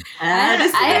on.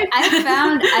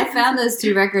 I found those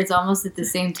two records almost at the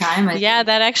same time.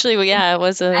 It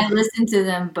was I listened to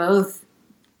them both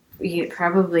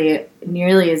probably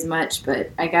nearly as much,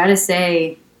 but I gotta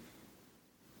say,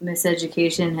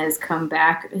 Miseducation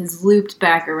has looped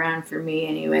back around for me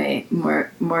anyway,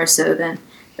 more so than,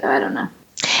 I don't know.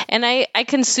 And I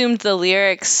consumed the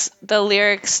lyrics. The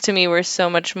lyrics to me were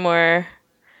so much more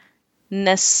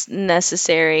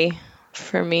necessary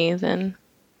for me than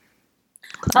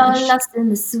Clash. All lost in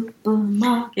the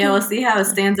supermarket. Yeah, we'll see how it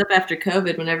stands up after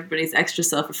COVID when everybody's extra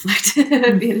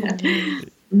self-reflective.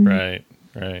 Right.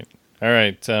 All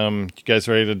right. You guys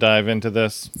ready to dive into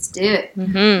this? Let's do it.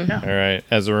 Mm-hmm. Yeah. All right.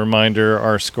 As a reminder,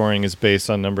 our scoring is based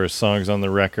on number of songs on the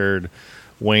record.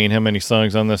 Wayne, how many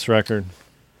songs on this record?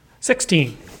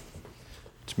 16.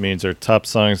 Which means our top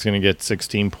song is going to get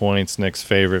 16 points. Next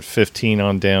favorite, 15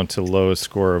 on down to lowest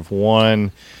score of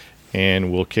 1.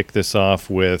 And we'll kick this off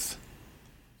with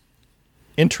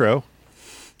intro.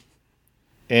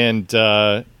 And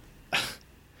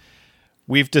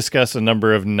we've discussed a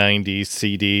number of 90s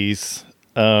CDs.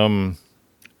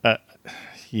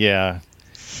 Yeah.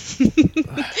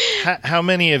 How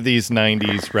many of these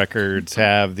 90s records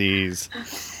have these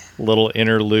little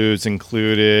interludes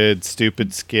included,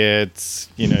 stupid skits?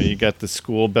 You got the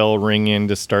school bell ringing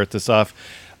to start this off.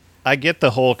 I get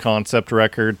the whole concept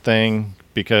record thing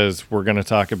because we're going to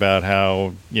talk about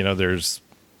how, there's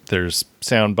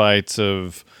sound bites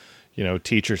of,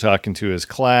 teacher talking to his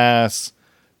class.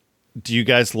 Do you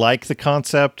guys like the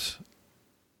concept?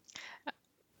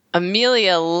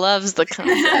 Amelia loves the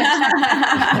concept.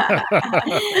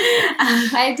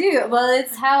 I do. Well,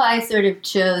 it's how I sort of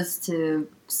chose to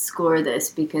score this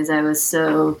because I was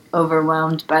so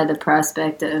overwhelmed by the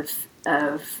prospect of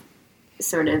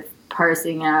sort of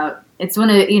parsing out. It's one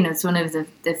of the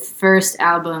first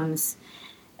albums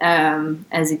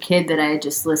as a kid that I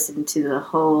just listened to the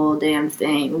whole damn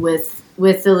thing with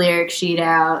the lyric sheet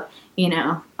out,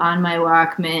 on my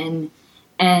Walkman,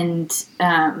 and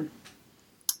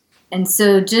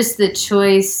so just the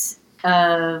choice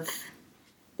of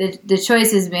the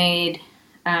choice is made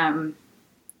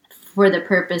for the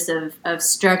purpose of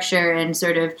structure and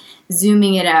sort of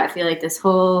zooming it out. I feel like this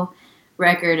whole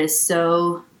record is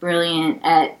so brilliant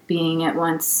at being at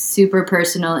once super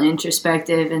personal and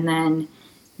introspective and then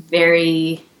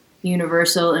very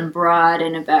universal and broad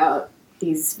and about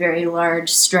these very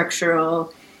large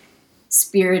structural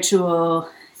spiritual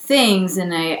things.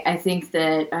 And I think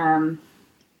that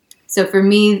so for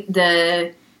me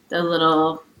the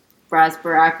little Ras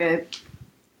Baraka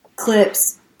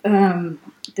clips,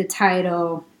 the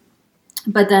title,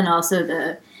 but then also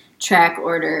the track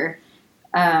order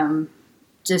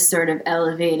just sort of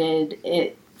elevated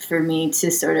it for me to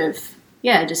sort of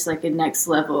just like a next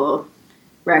level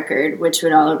record, which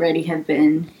would already have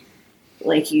been,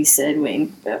 like you said,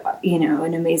 Wayne,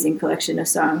 an amazing collection of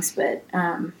songs. But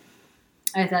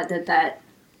I thought that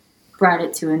brought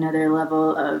it to another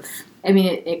level of,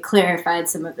 it clarified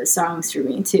some of the songs for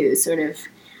me too, sort of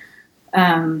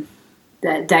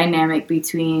that dynamic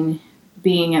between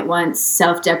being at once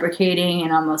self-deprecating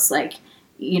and almost like,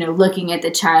 looking at the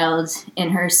child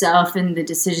in herself and the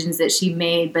decisions that she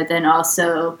made, but then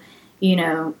also,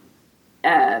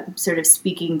 sort of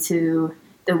speaking to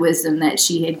the wisdom that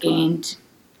she had gained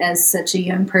as such a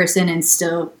young person and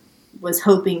still was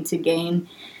hoping to gain,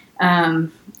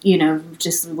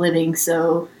 just living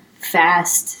so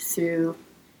fast through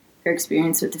her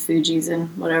experience with the Fugees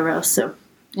and whatever else. So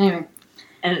anyway,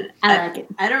 and I like it.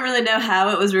 I don't really know how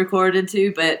it was recorded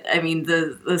too, but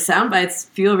the sound bites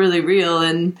feel really real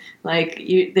and like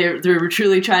they're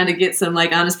truly trying to get some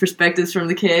like honest perspectives from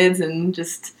the kids and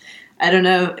just, I don't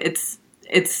know, it's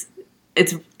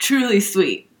truly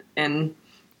sweet and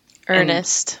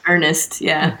Earnest. Earnest,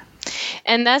 yeah.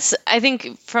 And that's, I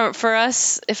think, for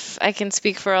us, if I can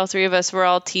speak for all three of us, we're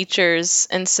all teachers,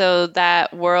 and so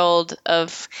that world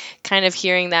of kind of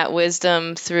hearing that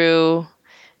wisdom through,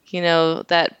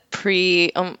 that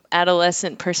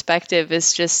pre-adolescent perspective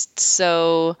is just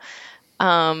so,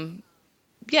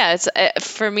 yeah, it's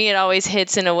for me, it always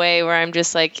hits in a way where I'm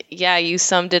just like, yeah, you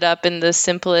summed it up in the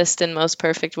simplest and most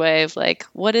perfect way of like,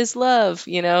 what is love?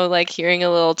 Like hearing a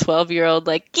little 12-year-old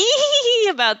like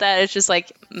about that. It's just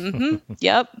like,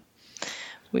 yep,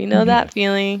 we know that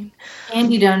feeling.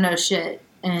 And you don't know shit.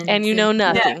 And you know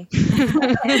nothing.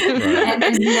 And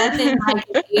there's nothing like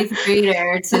an 8th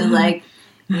grader to like,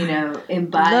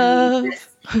 embody Love. this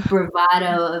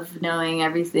bravado of knowing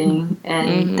everything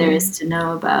and there is to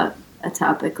know about a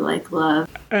topic like love.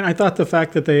 And I thought the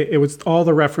fact that it was all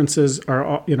the references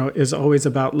are, is always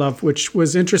about love, which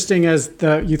was interesting as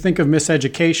you think of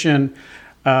miseducation,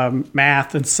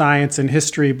 math and science and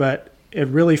history, but it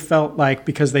really felt like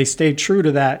because they stayed true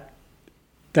to that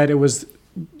it was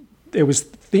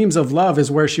themes of love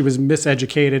is where she was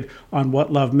miseducated on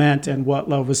what love meant and what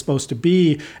love was supposed to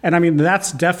be. And I mean,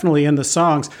 that's definitely in the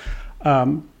songs.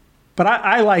 But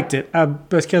I liked it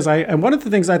because and one of the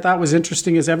things I thought was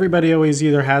interesting is everybody always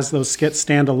either has those skits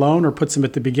stand alone or puts them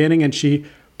at the beginning, and she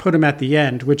put them at the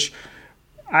end, which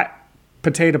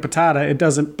potato, it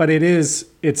doesn't, but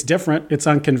it's different. It's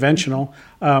unconventional.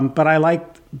 But I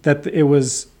liked that it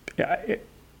was,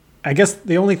 I guess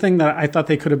the only thing that I thought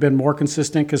they could have been more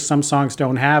consistent because some songs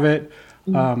don't have it.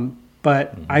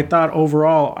 But I thought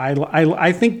overall,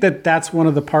 I think that's one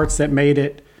of the parts that made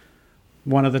it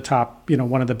one of the top,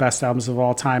 one of the best albums of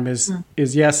all time is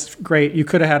yes, great. You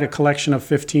could have had a collection of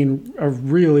 15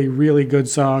 of really, really good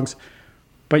songs,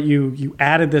 but you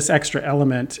added this extra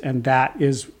element, and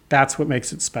that's what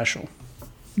makes it special.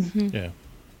 Yeah.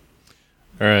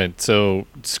 All right. So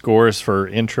scores for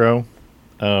intro.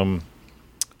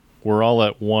 We're all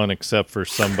at 1 except for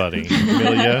somebody.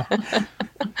 Amelia?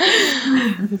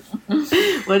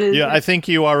 What is it? I think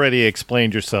you already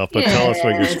explained yourself, but tell us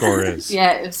what your score is.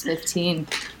 Yeah, it was 15.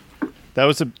 That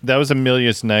was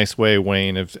Amelia's nice way,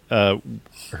 Wayne, of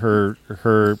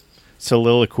her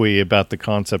soliloquy about the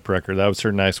concept record. That was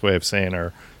her nice way of saying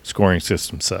our scoring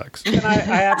system sucks. And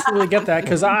I absolutely get that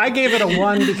because I gave it a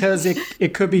 1 because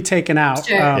it could be taken out.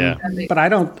 Sure. But I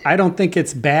don't think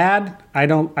it's bad.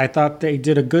 I thought they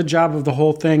did a good job of the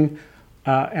whole thing,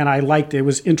 and I liked it. It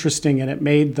was interesting, and it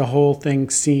made the whole thing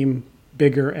seem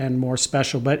bigger and more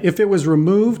special. But if it was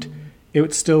removed,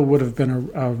 it still would have been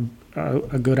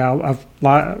a good album,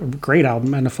 a great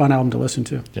album, and a fun album to listen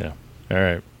to. Yeah. All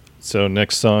right. So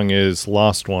next song is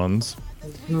Lost Ones.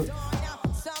 Some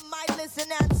might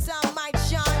listen and some might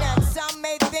shine, and some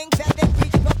may think that they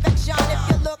reach perfection. If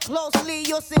you look closely,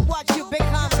 you'll see what you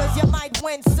become. Cause you might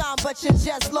win some, but you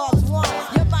just lost one.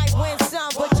 You might win some,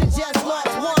 but you just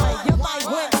lost one. You might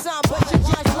win some, but you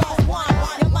just lost one.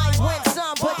 You might win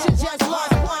some, but you just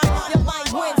lost one. You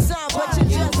might win some, but you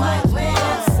just lost one. You might win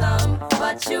some,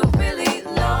 but you really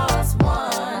lost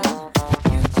one.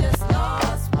 You just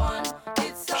lost one.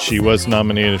 She was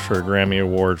nominated for a Grammy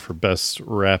Award for Best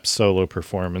Rap Solo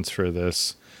Performance for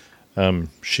this.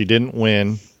 She didn't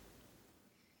win.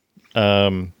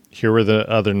 Here were the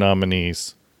other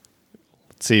nominees.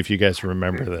 Let's see if you guys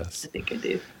remember this. I think I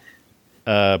do.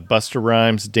 Busta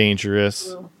Rhymes,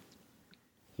 Dangerous.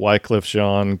 Wyclef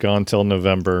Jean, Gone Till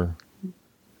November.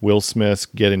 Will Smith,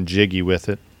 Getting Jiggy With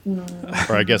It.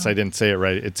 Or I guess I didn't say it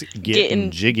right. It's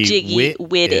Getting Jiggy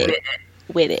with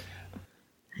it.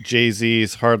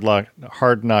 Jay-Z's Hard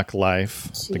Knock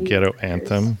Life, the ghetto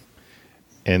anthem.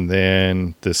 And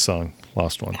then this song,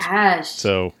 Lost Ones. Gosh.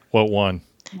 So what won?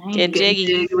 Get jiggy.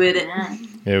 Jig with it.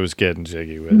 It was Getting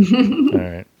Jiggy With It. All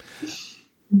right.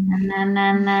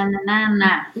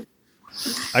 Na.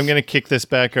 I'm going to kick this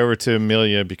back over to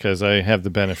Amelia because I have the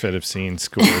benefit of seeing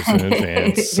scores in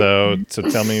advance. So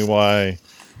tell me why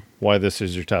this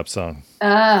is your top song.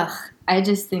 I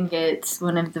just think it's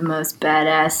one of the most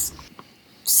badass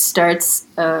starts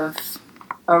of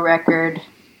a record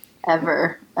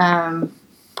ever.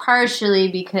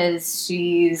 Partially because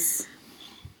she's,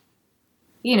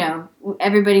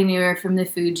 everybody knew her from the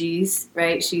Fugees,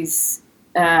 right? She's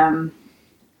an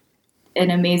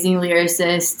amazing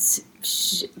lyricist.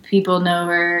 People know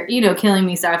her. Killing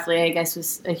Me Softly, I guess,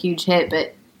 was a huge hit,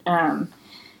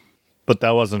 but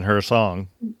that wasn't her song.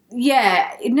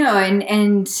 Yeah, no,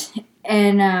 and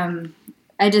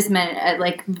I just meant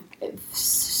like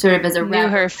sort of as a Knew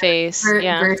her face,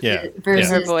 versus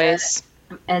her voice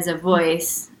as a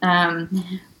voice.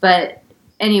 But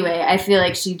anyway, I feel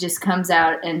like she just comes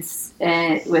out and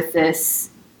with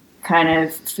this kind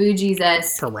of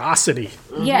Fugees-esque. Ferocity.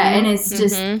 Yeah, and it's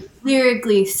just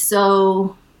lyrically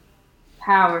so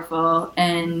powerful,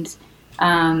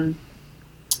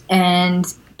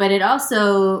 but it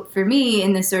also, for me,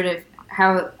 in the sort of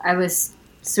how I was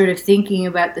sort of thinking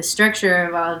about the structure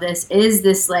of all of this, is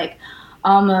this like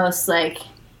almost like,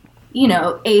 you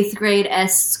know, 8th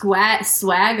grade-esque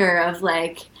swagger of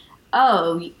like,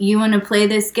 oh, you want to play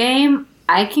this game?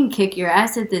 I can kick your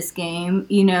ass at this game,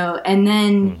 you know, and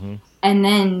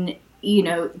then, you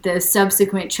know, the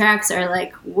subsequent tracks are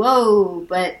like, whoa,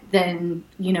 but then,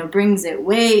 you know, brings it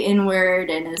way inward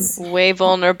and is way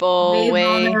vulnerable.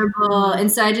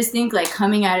 And so I just think like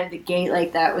coming out of the gate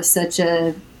like that was such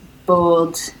a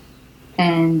bold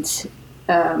and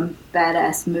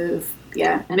badass move.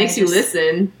 Yeah. It makes you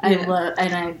listen. I love,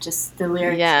 and I just, the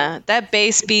lyrics. Yeah, that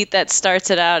bass beat that starts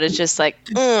it out is just like,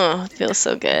 it feels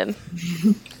so good.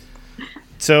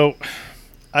 So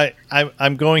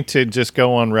I'm going to just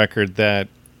go on record that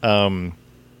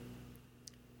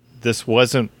this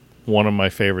wasn't one of my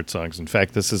favorite songs. In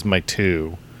fact, this is my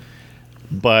 2.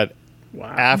 But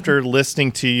after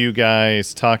listening to you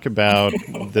guys talk about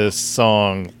this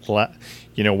song,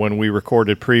 you know, when we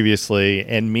recorded previously,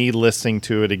 and me listening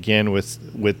to it again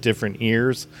with different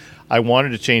ears, I wanted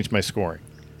to change my scoring.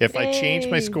 If I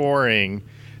changed my scoring,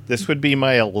 this would be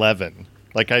my 11.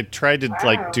 Like I tried to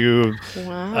like do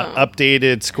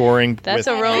updated scoring. That's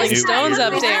a Rolling Stones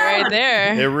update right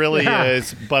there. It really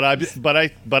is. But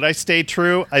I stayed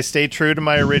true. I stayed true to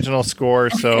my original score.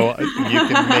 So you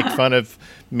can make fun of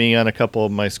me on a couple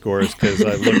of my scores because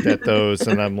I looked at those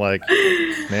and I'm like,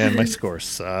 man, my score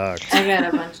sucks. I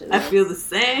got a bunch of those. I feel the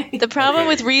same. The problem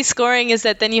with rescoring is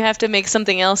that then you have to make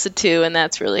something else a 2, and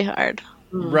that's really hard.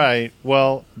 Right.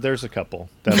 Well, there's a couple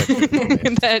that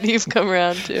That you've come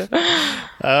around to.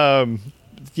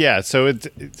 Yeah. So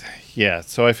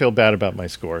So I feel bad about my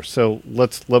score. So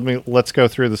let's go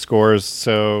through the scores.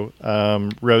 So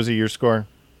Rosie, your score.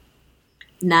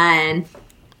 9.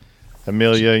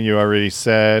 Amelia, you already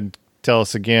said. Tell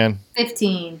us again.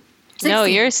 15. 16. No,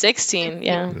 you're 16.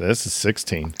 Yeah. This is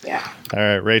 16. Yeah. All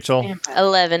right, Rachel.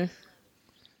 11.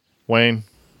 Wayne.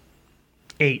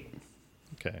 8.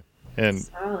 Okay.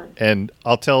 Solid. And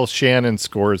I'll tell Shannon's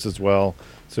scores as well.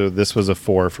 So this was a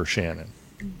 4 for Shannon.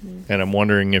 And I'm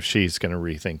wondering if she's going to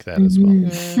rethink that as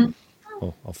well.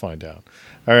 Well, I'll find out.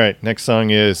 All right, next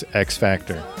song is X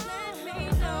Factor.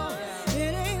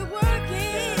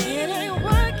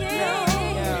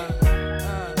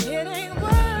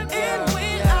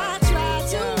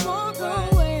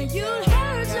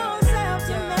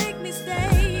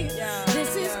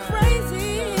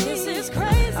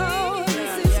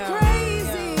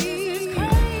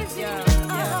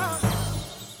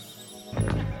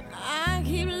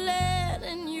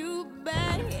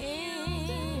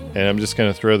 And I'm just going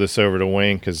to throw this over to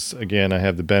Wayne because, again, I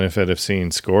have the benefit of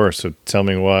seeing score. So tell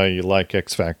me why you like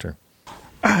X Factor.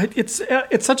 It's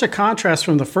such a contrast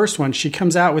from the first one. She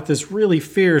comes out with this really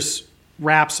fierce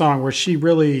rap song where she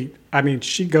really,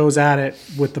 she goes at it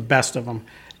with the best of them.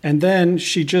 And then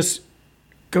she just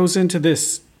goes into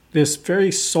this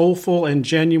very soulful and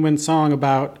genuine song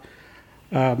about,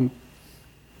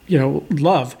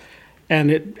 love.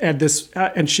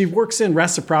 And she works in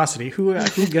reciprocity. Who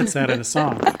gets that in a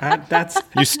song?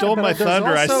 You stole my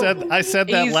thunder. I said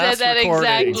that last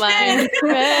recording. Exact line.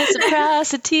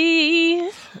 Reciprocity.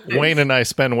 Wayne and I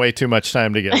spend way too much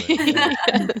time together.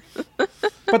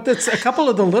 But it's a couple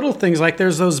of the little things, like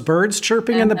there's those birds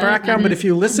chirping in the background. But if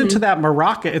you listen to that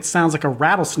maraca, it sounds like a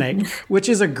rattlesnake, which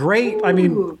is a great. When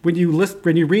you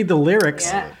read the lyrics.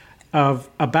 Yeah.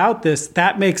 About this,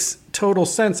 that makes total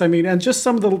sense. And just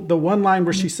some of the one line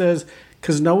where she says,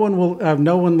 "Because no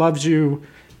one loves you."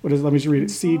 Let me just read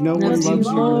it. See, no one loves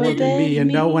you more than me,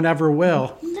 and no one ever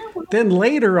will. Then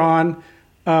later on,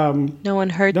 no one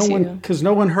hurts you. Because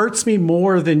no one hurts me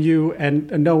more than you, and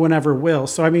no one ever will.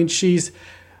 So she's,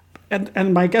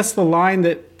 and I guess the line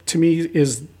that to me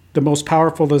is the most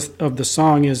powerful of the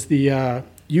song is the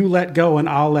 "You let go and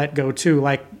I'll let go too."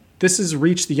 Like, this has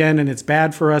reached the end and it's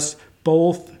bad for us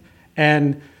both.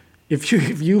 And if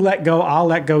you let go, I'll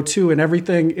let go too, and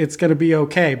everything, it's going to be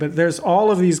okay. But there's all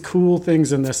of these cool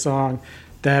things in this song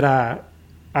that I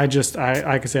can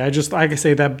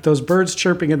say that those birds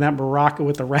chirping in that maraca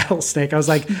with the rattlesnake, I was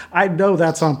like, I know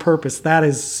that's on purpose. That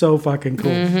is so fucking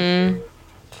cool. Mm-hmm.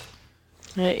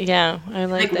 Yeah, I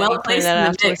like that you play that. I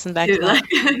have to listen back to that.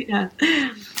 Yeah.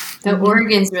 The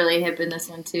organ's really hip in this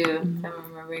one too, if I'm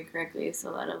remembering correctly. It's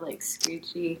a lot of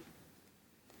screechy.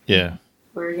 Yeah.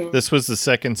 Organ. This was the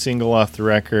second single off the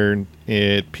record.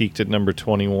 It peaked at number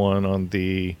 21 on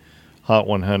the Hot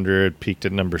 100, peaked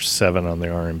at number 7 on the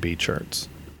R&B charts.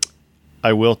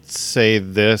 I will say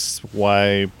this: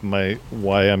 why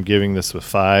I'm giving this a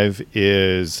 5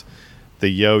 is the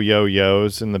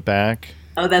yo-yo-yos in the back.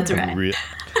 Oh, that's right.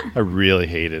 I really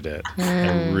hated it.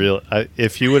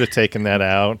 If you would have taken that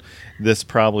out, this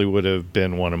probably would have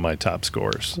been one of my top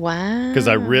scores. Wow. Because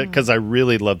I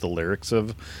really love the lyrics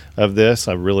of this.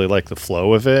 I really like the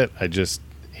flow of it. I just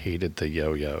hated the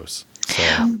yo-yos.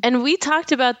 So. And we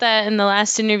talked about that in the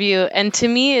last interview. And to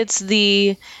me, it's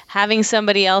the having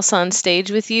somebody else on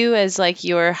stage with you as like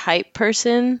your hype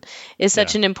person is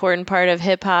such an important part of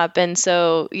hip hop. And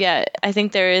so, yeah, I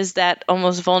think there is that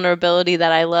almost vulnerability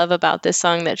that I love about this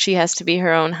song, that she has to be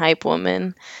her own hype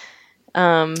woman.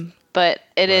 But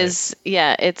it is,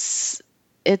 it's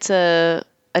a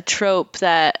trope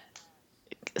that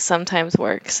sometimes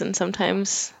works and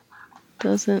sometimes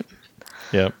doesn't.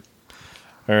 Yep.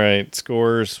 All right,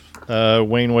 scores.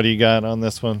 Wayne, what do you got on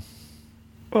this one?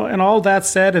 Well, and all that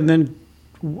said, and then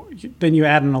you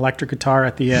add an electric guitar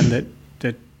at the end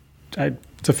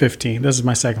it's a 15. This is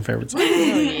my second favorite song.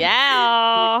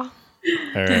 Yeah.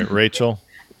 All right, Rachel.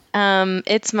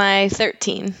 It's my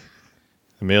 13.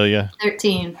 Amelia.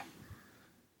 13.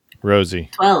 Rosie.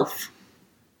 12.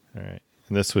 All right,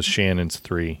 and this was Shannon's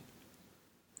 3.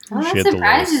 Oh, She that had the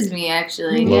surprises me,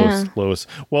 actually. Lowest.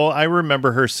 Well, I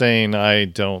remember her saying, "I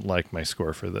don't like my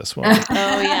score for this one."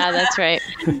 Oh yeah, that's right.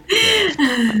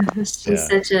 She's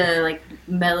such a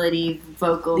melody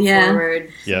vocal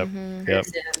forward. Yep. Yep.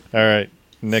 All right.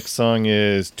 Next song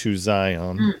is To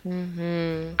Zion.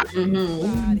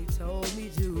 Somebody told me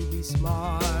to be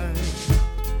smart.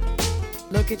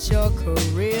 Look at your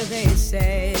career, they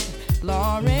said.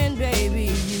 Lauren, baby,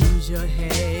 use your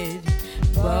head.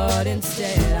 But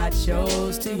instead I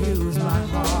chose to use my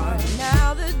heart.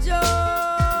 Now the joy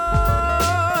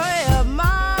of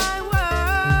my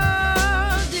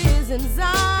world is in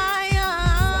Zion.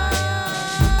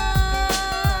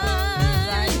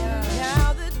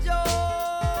 Now the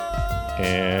joy.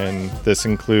 And this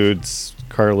includes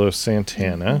Carlos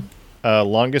Santana.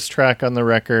 Longest track on the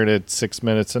record at 6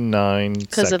 minutes and 9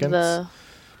 seconds.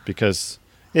 Because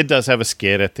it does have a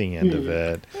skit at the end of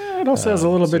it. It also has a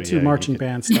little bit too marching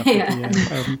band stuff at the end.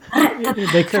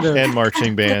 They could have, and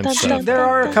marching band stuff. There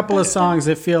are a couple of songs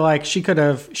that feel like she could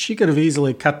have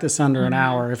easily cut this under an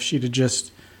hour if she'd have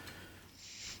just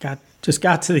got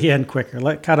to the end quicker.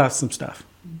 Cut off some stuff.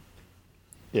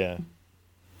 Yeah.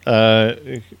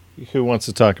 Who wants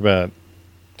to talk about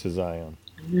To Zion?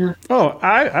 Oh,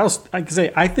 I can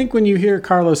say I think when you hear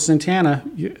Carlos Santana,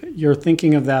 you're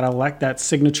thinking of that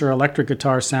signature electric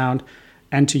guitar sound,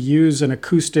 and to use an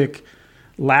acoustic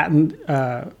Latin,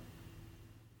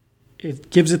 it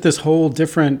gives it this whole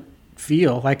different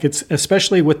feel. Like it's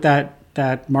especially with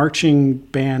that marching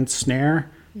band snare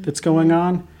that's going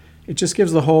on. It just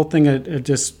gives the whole thing a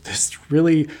just this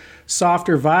really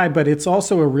softer vibe, but it's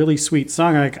also a really sweet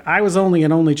song. Like I was only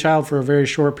an only child for a very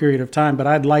short period of time, but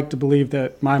I'd like to believe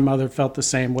that my mother felt the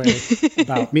same way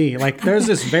about me. Like this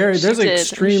is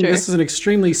an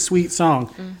extremely sweet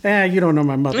song. You don't know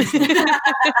my mother.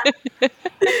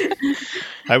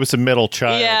 I was a middle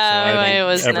child. Yeah, so I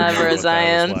was never a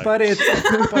Zion. Like.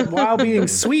 But while being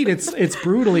sweet, it's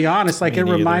brutally honest. Like it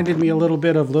reminded me a little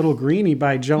bit of Little Greenie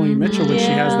by Joni Mitchell when she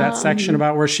has that section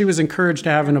about where she was encouraged to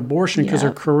have an abortion because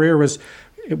her career was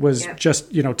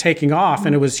just taking off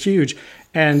and it was huge.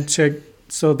 And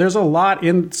so there's a lot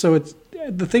in. So it's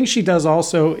the thing she does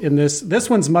also in this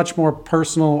one's much more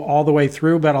personal all the way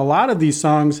through. But a lot of these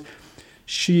songs,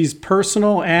 she's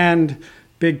personal and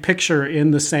big picture in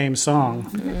the same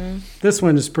song. This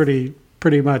one is pretty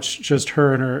much just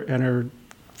her and her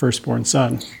firstborn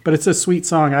son. But it's a sweet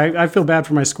song. I feel bad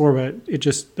for my score, but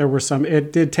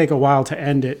it did take a while to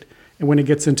end it. And when it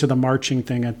gets into the marching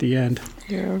thing at the end.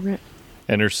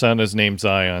 And her son is named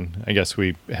Zion. I guess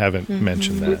we haven't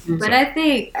mentioned that. But I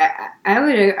think I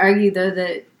would argue though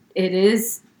that it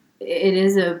is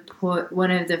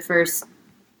one of the first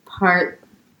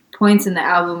points in the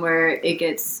album where it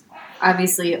gets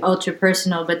obviously ultra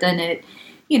personal, but then it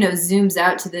zooms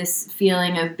out to this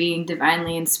feeling of being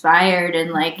divinely inspired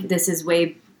and like this is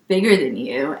way bigger than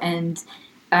you, and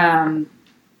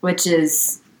which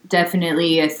is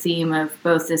definitely a theme of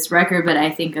both this record, but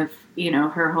I think of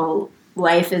her whole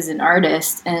life as an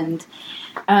artist, and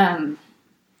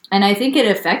I think it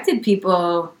affected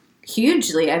people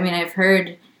hugely. I mean, I've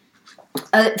heard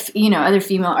other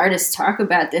female artists talk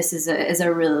about this as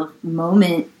a real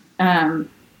moment, coming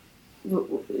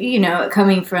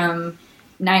from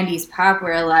 90s pop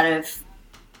where a lot of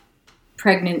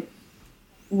pregnant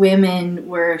women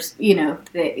were,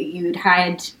 that you'd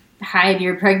hide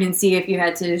your pregnancy if you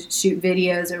had to shoot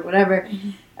videos or whatever.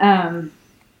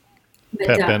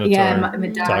 Pat Benatar yeah,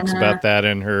 Madonna. talks about that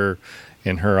in her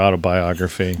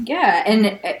autobiography. Yeah, and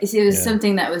it was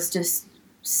something that was just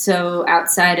so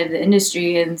outside of the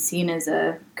industry and seen as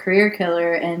a career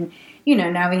killer. And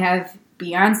now we have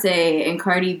Beyonce and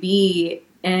Cardi B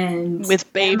and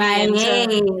With Baby and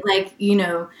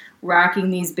MIA,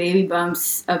 rocking these baby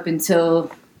bumps up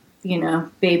until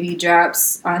Baby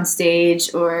drops on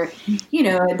stage, or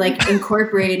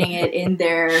incorporating it in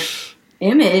their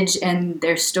image and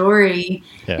their story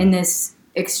in this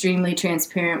extremely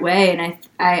transparent way. And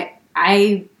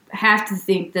I have to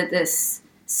think that this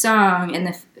song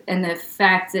and the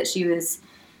fact that she was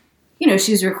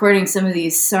recording some of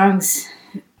these songs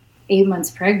 8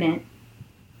 months pregnant,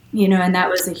 and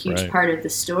that was a huge part of the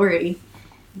story.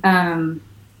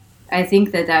 I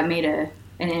think that made an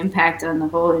impact on the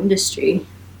whole industry.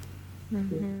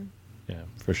 Mm-hmm. Yeah,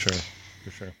 for sure.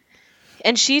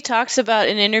 And she talks about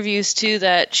in interviews too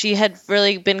that she had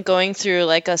really been going through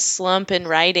like a slump in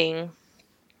writing,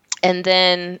 and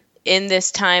then in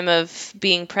this time of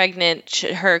being pregnant,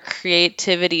 her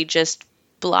creativity just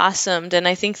blossomed. And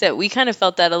I think that we kind of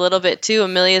felt that a little bit too.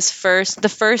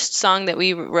 The first song that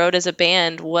we wrote as a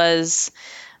band was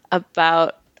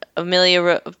about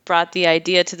Amelia brought the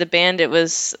idea to the band. It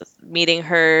was meeting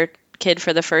her kid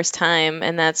for the first time,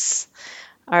 and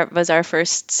was our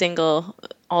first single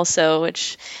also,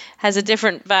 which has a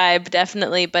different vibe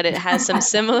definitely, but it has some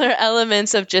similar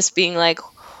elements of just being like,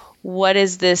 what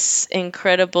is this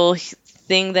incredible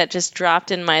thing that just dropped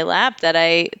in my lap that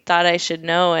I thought I should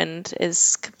know and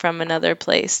is from another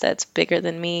place that's bigger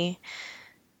than me.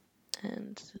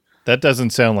 And that doesn't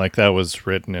sound like that was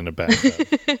written in a bathtub.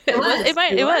 It was.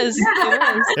 It was?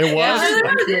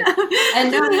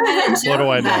 And no, we had a joke What do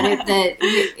I about know?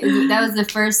 it that was the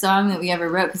first song that we ever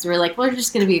wrote, because we were like, we're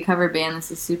just going to be a cover band. This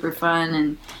is super fun,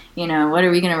 and what are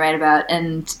we going to write about?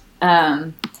 And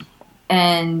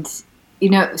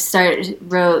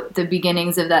wrote the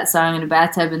beginnings of that song in a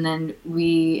bathtub, and then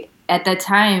we at that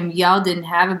time y'all didn't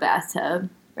have a bathtub.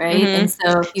 Right, Mm-hmm. and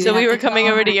so we were coming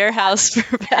over to your house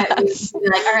for baths. We'd be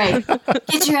like, all right,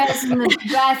 get your ass in the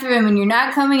bathroom, and you're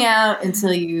not coming out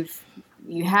until you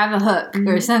have a hook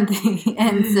or something.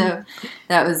 And so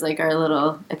that was like our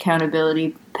little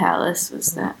accountability palace.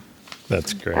 Was that?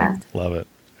 That's great. Love it.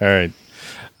 All right,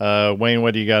 Wayne,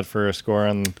 what do you got for a score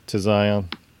on To Zion?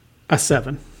 A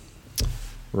 7.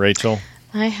 Rachel,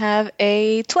 I have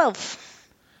a 12.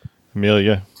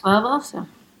 Amelia, 12 also.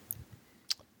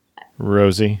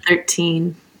 Rosie.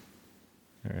 13.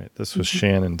 All right, this was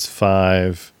Shannon's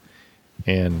 5,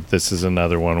 and this is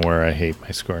another one where I hate my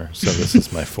score, so this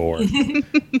is my 4. All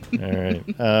right.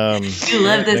 You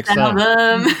love this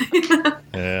album.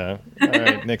 Yeah. All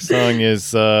right, next song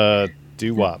is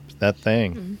Doo Wop, That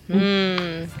Thing.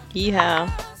 Yeah.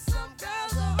 Some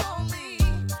girls are only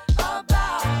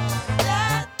about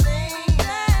that thing,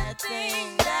 that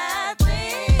thing, that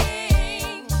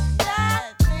thing,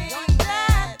 that thing,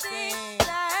 that thing,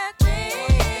 that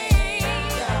thing.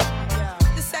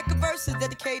 The second verse is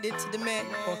dedicated to the man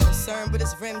more concerned with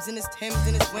his rims and his Timbs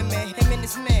and his women. Him and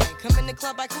his man come in the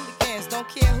club like hooligans. Don't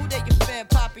care who they your fan,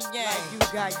 poppin' yang. Like you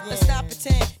got yang. Let's stop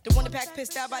pretend. The one that pack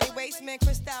pissed out by the waist, man.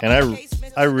 And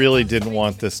I really didn't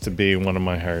want this to be one of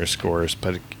my higher scores,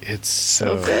 but it's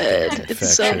so good.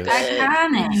 It's so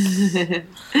infectious. good. Iconic.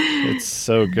 It's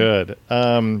so good.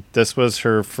 This was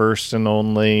her first and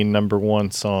only number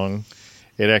 1 song.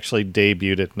 It actually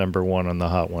debuted at number 1 on the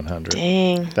Hot 100.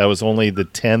 Dang. That was only the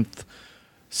 10th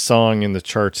song in the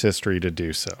charts history to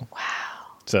do so. Wow.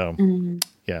 So,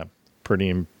 yeah, pretty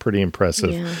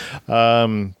impressive.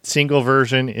 Yeah. Single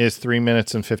version is 3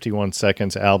 minutes and 51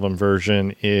 seconds. Album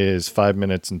version is 5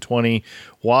 minutes and 20.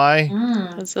 Why?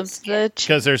 Because of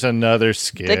Because there's another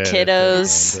skit. the at the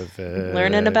kiddos end of it.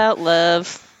 learning about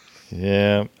love.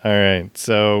 Yeah. All right.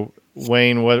 So,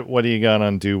 Wayne, what do you got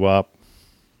on Doo Wop?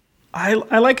 I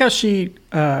like how she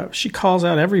calls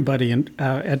out everybody,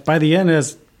 and by the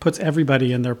end puts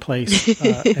everybody in their place,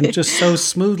 and just so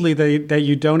smoothly that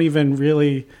you don't even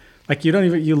really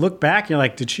you look back and you're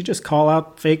like, did she just call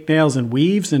out fake nails and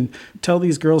weaves and tell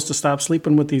these girls to stop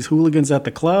sleeping with these hooligans at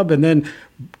the club, and then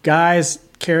guys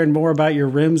caring more about your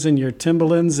rims and your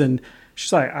Timberlands, and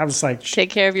I was like,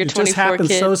 Take care of your it 24 just happens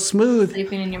kids. so smooth.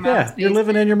 Sleeping in your mom's Yeah, basement. you're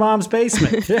living in your mom's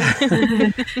basement. Yeah.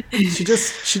 she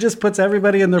just puts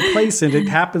everybody in their place, and it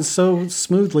happens so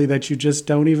smoothly that you just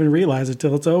don't even realize it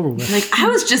till it's over with. Like, I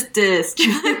was just dissed.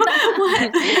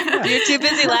 What? You're too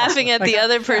busy laughing at the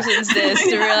other person's diss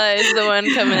to realize the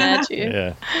one coming at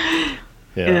you.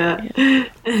 Yeah.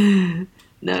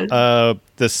 No.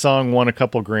 The song won a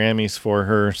couple Grammys for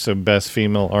her, so Best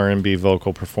Female R&B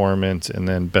Vocal Performance and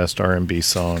then Best R&B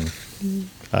Song.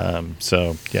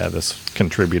 So yeah, this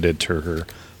contributed to her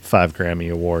 5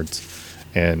 Grammy Awards,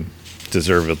 and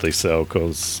deservedly so,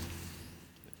 because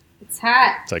It's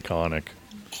hot. it's iconic.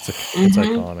 It's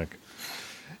iconic.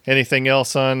 Anything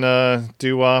else on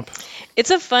Doo-Wop?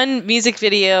 It's a fun music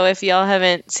video if y'all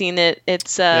haven't seen it.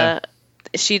 It's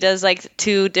she does like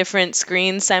 2 different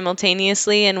screens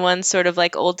simultaneously, and one's sort of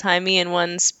like old-timey and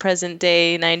one's present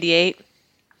day 98.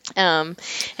 And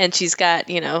she's got,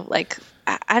 like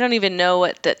I don't even know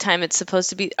what that time it's supposed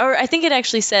to be, or I think it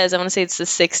actually says, I want to say it's the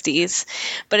 60s,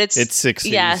 but it's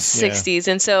 60s. Yeah, 60s.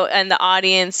 And so, and the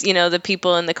audience, the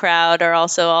people in the crowd are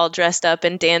also all dressed up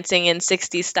and dancing in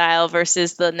 60s style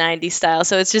versus the 90s style.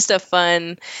 So it's just a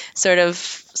fun sort of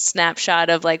snapshot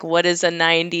of like, what does a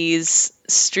 90s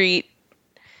street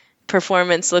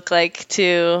performance look like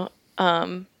to,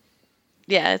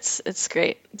 it's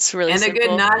great. It's really And simple. a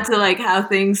good nod to like how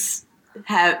things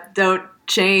don't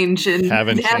change and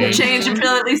Haven't changed and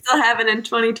feel like they still haven't in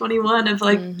 2021 of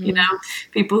like,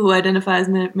 people who identify as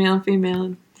male and female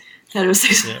and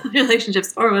heterosexual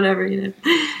relationships or whatever,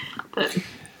 But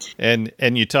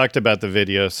And you talked about the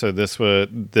video, so this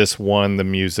won the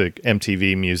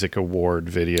MTV Music Award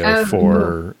video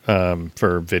for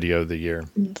Video of the Year.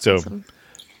 That's so awesome.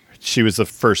 She was the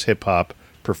first hip hop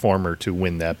performer to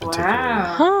win that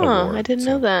particular award. I didn't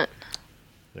know that.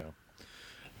 Yeah.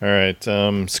 All right.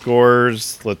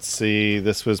 Scores. Let's see.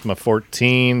 This was my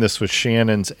 14. This was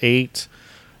Shannon's 8.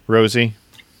 Rosie.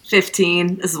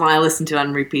 15. This is one I listened to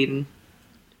on repeat in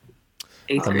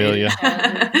 8th grade. Amelia.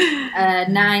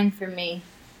 9 for me.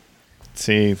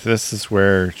 See, this is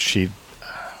where she.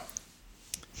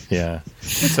 Yeah.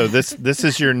 So this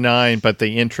is your 9, but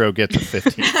the intro gets a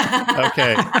 15.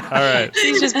 Okay. All right.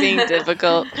 She's just being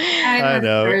difficult. I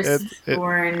know.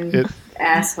 Firstborn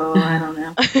asshole. I don't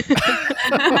know.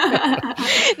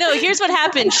 No, here's what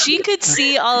happened. She could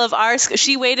see all of our.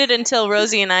 She waited until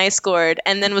Rosie and I scored,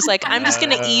 and then was like, "I'm just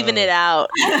gonna even it out.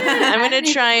 I'm gonna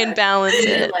try and balance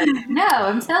it." No,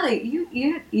 I'm telling you,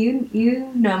 you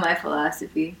know my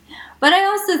philosophy. But I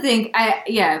also think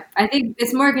I think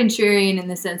it's more contrarian in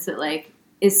the sense that like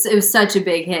it was such a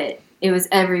big hit. It was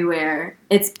everywhere.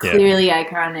 It's clearly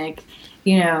iconic.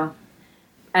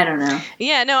 I don't know.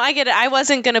 Yeah, no, I get it. I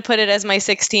wasn't going to put it as my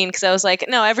 16 because I was like,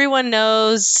 no, everyone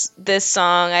knows this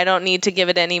song. I don't need to give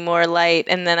it any more light.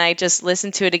 And then I just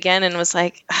listened to it again and was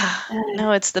like,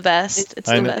 no, it's the best. It's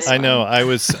the best. I know. I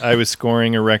was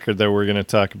scoring a record that we're going to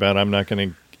talk about. I'm not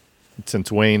going to,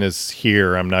 since Wayne is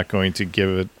here, I'm not going to give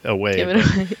it away.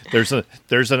 There's an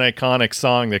iconic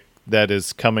song that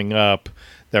is coming up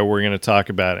that we're going to talk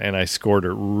about, and I scored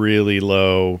it really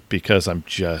low because I'm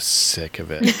just sick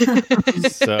of it.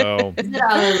 So, and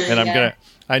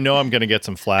I know I'm gonna get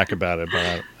some flack about it,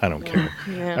 but I don't care.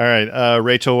 Yeah. All right,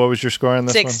 Rachel, what was your score on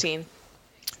this 16. one?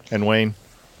 And Wayne?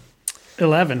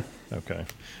 11. Okay.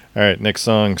 All right, next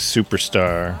song,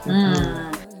 Superstar.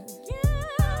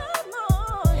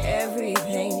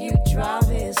 Everything you drop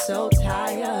is so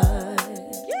tired.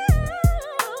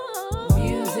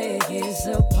 Music is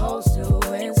supposed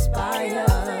to inspire.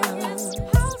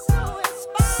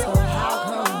 So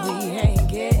how come we ain't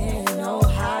getting no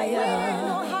higher?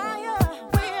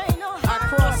 I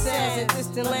cross sands and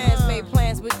distant lands, made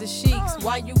plans with the sheiks.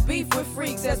 Why you beef with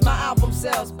freaks as my album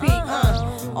sells peak,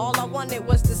 All I wanted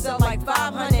was to sell like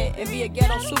 500 and be a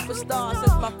ghetto superstar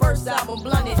since my first album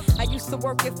blunted. I used to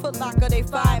work at Foot Locker, they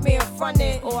fired me in front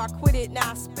it, or I quit it,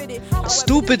 now I spit it.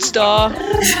 Stupid star.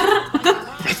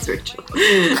 That's Rachel.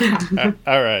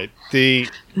 All right.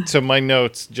 So my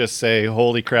notes just say,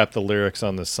 "Holy crap!" The lyrics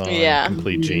on this song,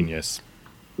 complete genius.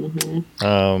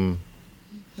 Fun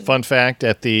fact: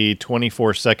 at the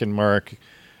 24-second mark,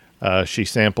 she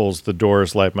samples "The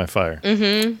Doors" "Light My Fire."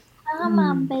 Come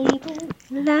on, baby.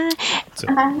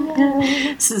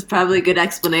 This is probably a good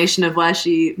explanation of why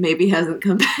she maybe hasn't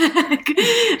come back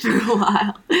for a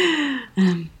while.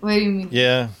 What do you mean?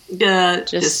 Yeah.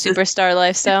 Just superstar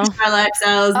lifestyle. Our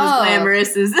lifestyle is as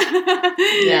glamorous as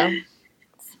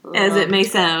as it may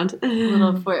sound. And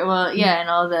all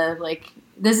the like.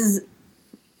 This is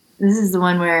the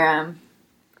one where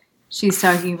she's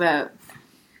talking about.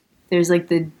 There's like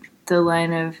the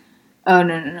line of. Oh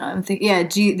no! I'm thinking.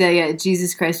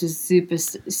 Jesus Christ was a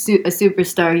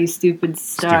superstar. You stupid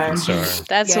star.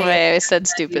 That's why I said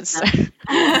stupid star.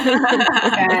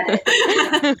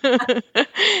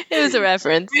 It was a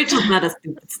reference. Rachel's not a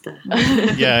stupid star.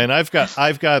 Yeah, and I've got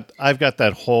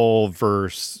that whole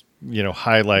verse,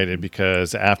 highlighted,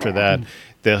 because after that,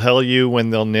 they'll hell you when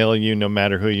they'll nail you, no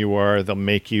matter who you are. They'll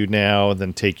make you now,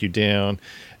 then take you down,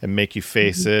 and make you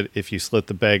face it. If you slit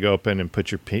the bag open and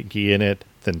put your pinky in it,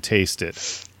 then taste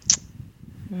it.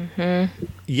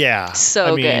 Yeah.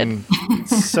 So good.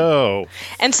 So.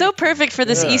 And so perfect for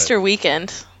this Good. Easter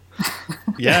weekend.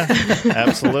 Yeah,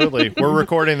 absolutely. We're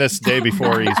recording this day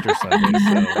before Easter Sunday,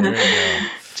 so there you go.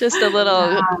 Just a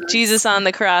little Jesus on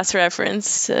the cross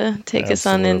reference to take us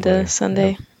on into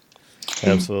Sunday.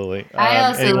 Absolutely. I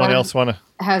also Anyone love else want to?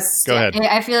 Go ahead.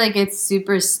 I feel like it's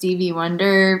super Stevie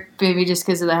Wonder, maybe just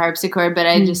because of the harpsichord, but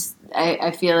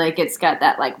I feel like it's got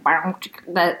that like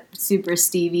that super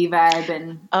Stevie vibe.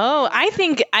 And I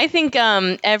think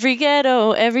every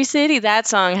ghetto, every city, that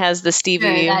song has the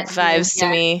Stevie vibes to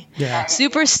me. Yeah.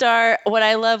 Superstar. What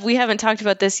I love, we haven't talked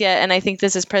about this yet, and I think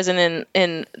this is present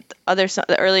in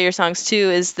the earlier songs too.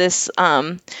 Is this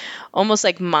almost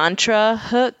like mantra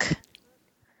hook?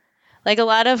 Like a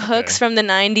lot of hooks from the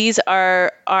 90s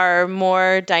are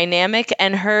more dynamic,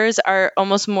 and hers are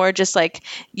almost more just like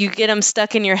you get them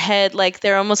stuck in your head, like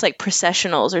they're almost like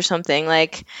processionals or something,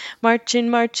 like marching,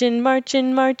 marching,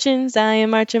 marching, marching, Zion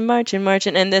marching, marching,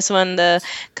 marching. And this one, the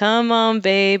come on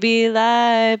baby,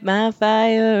 light my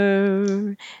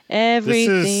fire,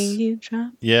 everything you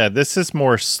drop. Yeah, this is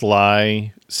more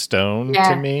Sly Stone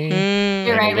to me.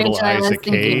 You're right, Rachel. I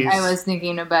was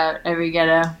thinking about Every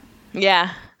Ghetto.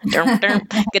 Yeah. I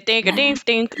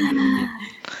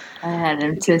had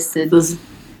him twisted.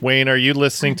 Wayne, are you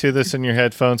listening to this in your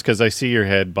headphones? Because I see your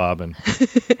head bobbing.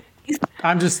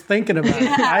 I'm just thinking about it.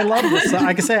 I love this.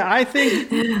 Like I say, I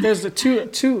think there's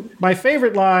two. My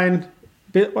favorite line,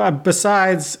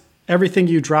 besides everything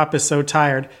you drop is so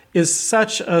tired, is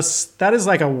that is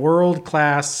like a world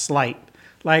class slight.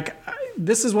 Like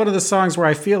this is one of the songs where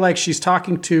I feel like she's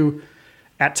talking to,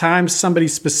 at times, somebody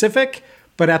specific,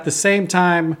 but at the same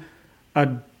time,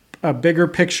 a bigger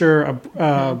picture.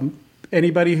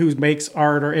 Anybody who makes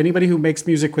art or anybody who makes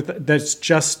music that's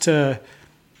just to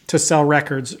sell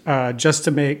records, just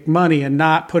to make money and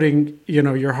not putting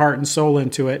your heart and soul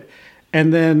into it.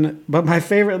 And then, but my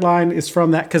favorite line is from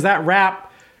that, because that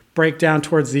rap breakdown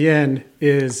towards the end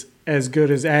is as good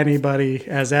as anybody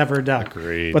has ever done.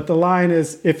 Agreed. But the line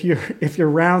is, if your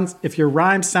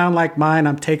rhymes sound like mine,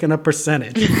 I'm taking a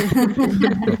percentage.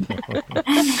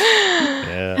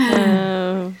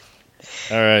 Yeah.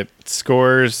 All right,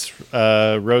 scores.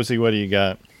 Rosie, what do you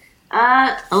got?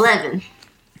 11.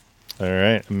 All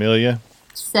right, Amelia.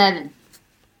 7.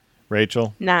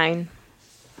 Rachel. 9.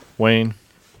 Wayne.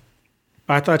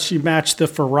 I thought she matched the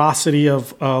ferocity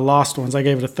of Lost Ones. I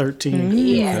gave it a 13.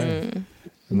 Yeah. Okay.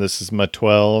 And this is my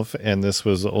 12, and this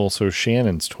was also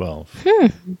Shannon's 12.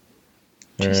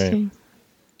 All right.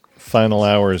 Final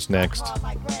hours next.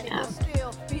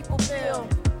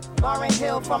 Lauren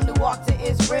Hill from Newark to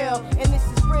Israel, and this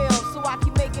is real. So I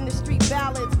keep making the street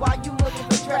ballads while you looking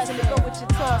for dressing to go with your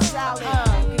tough salad.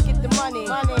 You can get the money, you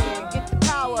get the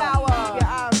power. Keep your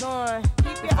eyes on,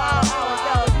 keep your eyes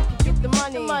on. You can get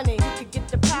the money, you can get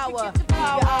the power. Keep your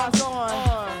eyes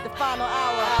on the final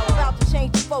hour. About to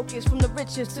change the focus from the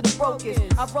richest to the brokest.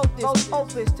 I wrote this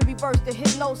opus to reverse the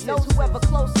hypnosis. Whoever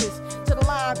closest to the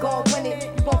line gon' win it.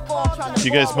 You gon' fall trying to. Do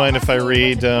you guys mind if I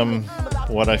read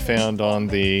what I found on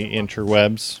the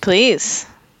interwebs? Please.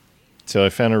 So I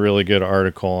found a really good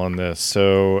article on this.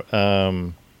 So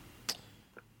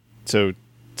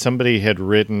somebody had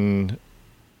written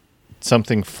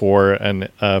something for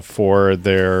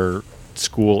their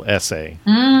school essay.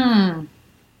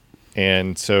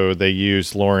 And so they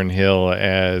used Lauryn Hill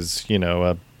as,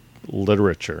 a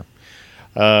literature.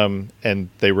 And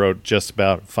they wrote just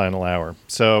about Final Hour.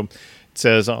 So it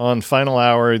says, on Final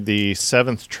Hour, the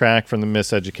 7th track from the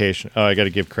Miseducation. Oh, I got to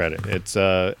give credit. It's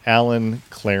Alan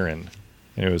Claren.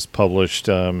 And it was published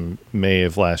May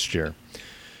of last year.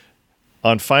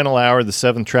 On Final Hour, the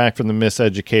 7th track from the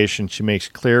Miseducation, she makes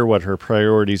clear what her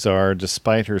priorities are,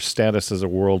 despite her status as a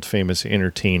world-famous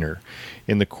entertainer.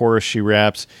 In the chorus, she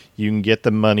raps, "You can get the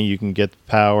money, you can get the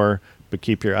power, but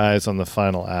keep your eyes on the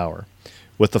final hour."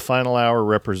 With the final hour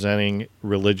representing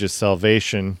religious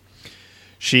salvation,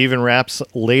 she even raps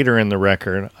later in the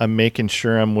record, "I'm making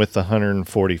sure I'm with the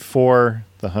 144.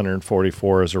 The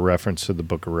 144 is a reference to the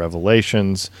book of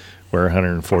Revelations, where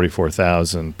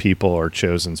 144,000 people are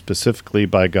chosen specifically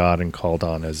by God and called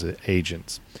on as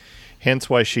agents.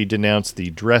 Hence why she denounced the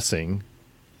dressing,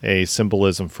 a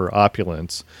symbolism for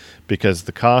opulence, because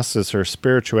the cost is her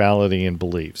spirituality and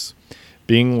beliefs.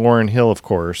 Being Lauryn Hill, of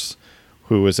course,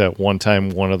 who was at one time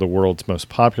one of the world's most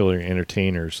popular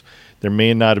entertainers, there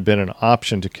may not have been an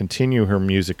option to continue her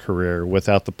music career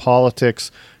without the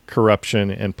politics, corruption,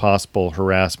 and possible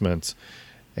harassments.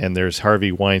 And there's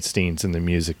Harvey Weinsteins in the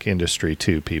music industry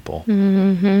too, people.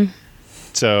 Mm-hmm.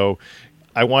 So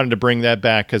I wanted to bring that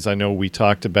back because I know we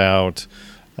talked about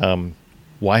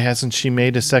why hasn't she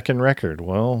made a second record?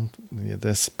 Well,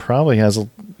 this probably has.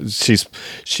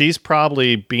 She's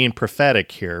probably being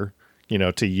prophetic here,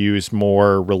 to use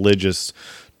more religious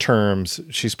terms.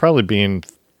 She's probably being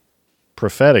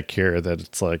prophetic here that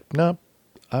it's like, no,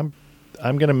 I'm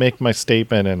going to make my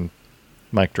statement and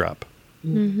mic drop.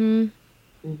 Mm-hmm.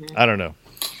 I don't know.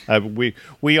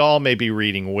 We all may be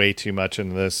reading way too much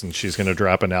into this, and she's going to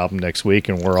drop an album next week,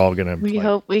 and we're all going to. We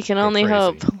hope. We can only crazy.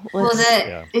 hope. Well,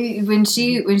 when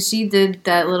she did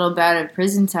that little bout of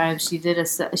prison time, she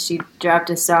dropped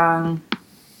a song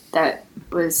that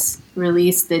was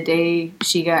released the day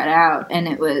she got out, and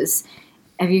it was.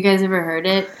 Have you guys ever heard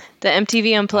it? The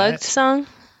MTV Unplugged song?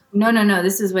 No.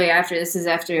 This is way after. This is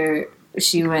after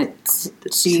she went.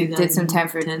 She did some time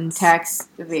for 2010s. tax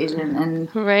evasion,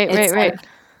 and Right.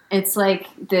 It's like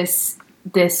this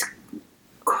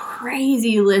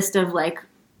crazy list of like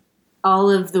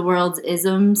all of the world's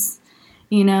isms,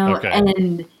 Okay.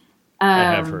 and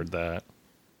I have heard that.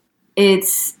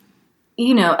 it's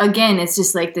again, it's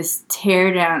just like this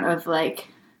tear down of like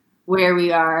where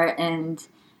we are, and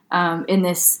in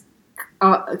this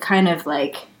kind of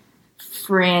like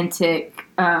frantic.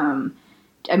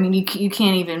 I mean, you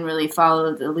can't even really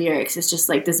follow the lyrics. It's just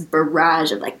like this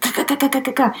barrage of like,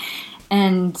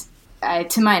 and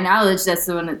to my knowledge, that's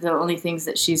the only things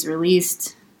that she's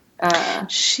released.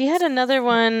 She had another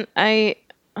one. Let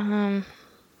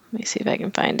me see if I can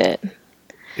find it.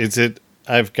 Is it?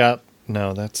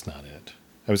 No, that's not it.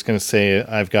 I was going to say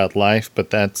I've Got Life, but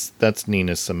that's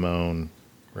Nina Simone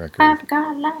record. I've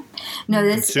got life. No,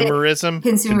 this Consumerism.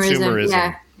 Consumerism.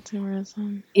 Yeah.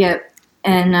 Consumerism. Yep.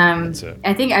 And That's it.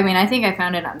 I think I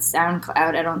found it on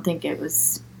SoundCloud. I don't think it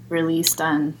was released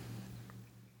on.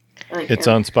 It's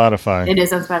on Spotify. It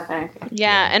is on Spotify. Okay.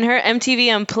 Yeah, and her MTV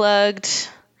Unplugged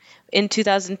in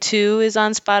 2002 is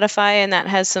on Spotify, and that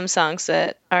has some songs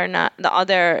that are not.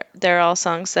 They're all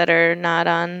songs that are not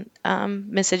on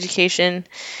Miseducation.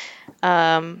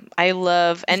 I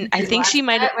love, and I think she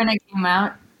might have when it came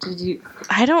out. Did you?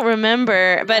 I don't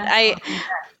remember, but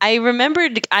I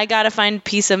remembered I Gotta Find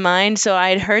Peace of Mind, so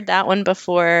I'd heard that one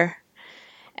before.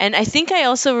 And I think I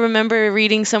also remember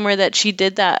reading somewhere that she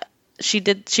did that.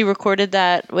 She recorded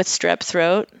that with Strep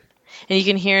Throat, and you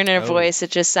can hear in her voice,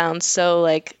 it just sounds so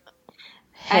like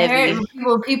heavy. I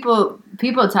heard people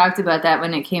talked about that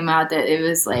when it came out, that it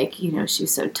was like,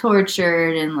 she's so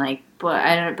tortured and like,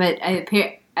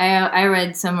 I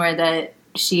read somewhere that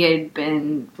she had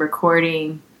been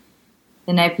recording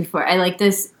the night before.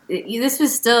 This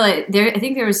was still there. I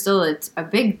think there was still a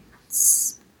big.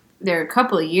 There were a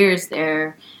couple of years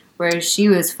there where she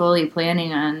was fully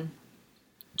planning on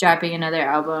dropping another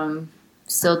album,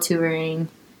 still touring,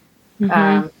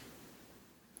 and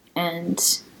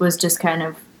was just kind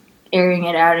of airing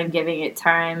it out and giving it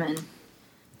time,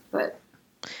 but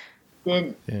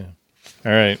didn't. Yeah.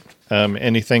 All right.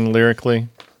 Anything lyrically,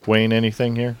 Wayne?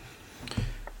 Anything here?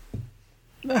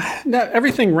 No,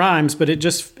 everything rhymes, but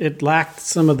it lacked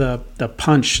some of the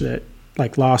punch that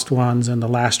like Lost Ones and the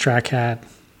last track had.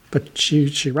 But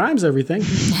she rhymes everything.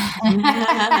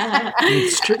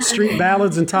 Street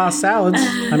ballads and tossed salads.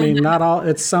 I mean, not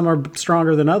all. Some are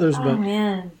stronger than others, but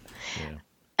Man.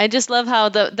 I just love how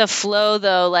the flow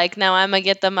though, like now I'm gonna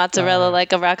get the mozzarella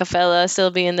like a Rockefeller,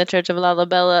 still be in the Church of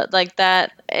Lalabella, like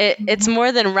that. It's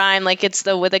more than rhyme, like it's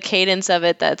with the cadence of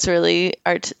it that's really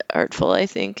artful. I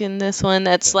think in this one,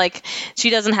 that's like she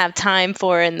doesn't have time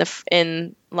for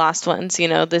in Lost Ones.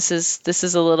 This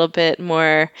is a little bit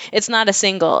more. It's not a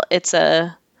single. It's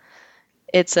a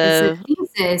thesis.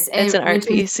 It's an art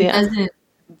piece. It Yeah. doesn't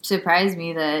surprise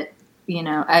me that.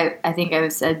 I think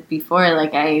I've said before,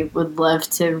 like I would love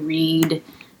to read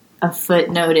a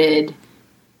footnoted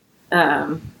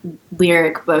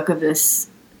lyric book of this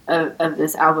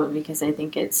album, because I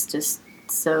think it's just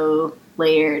so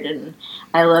layered, and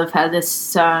I love how this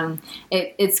song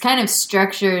it's kind of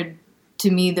structured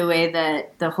to me the way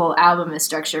that the whole album is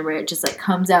structured, where it just like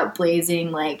comes out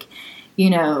blazing, like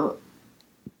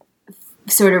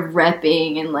sort of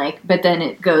repping, and like, but then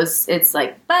it's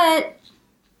like, but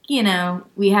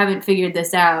we haven't figured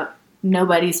this out.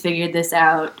 Nobody's figured this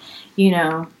out,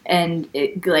 and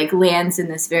it like lands in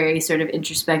this very sort of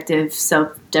introspective,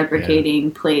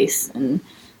 self-deprecating place. And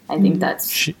I think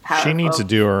that's powerful. She needs to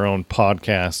do her own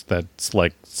podcast that's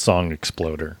like Song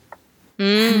Exploder.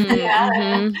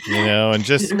 Mm-hmm. And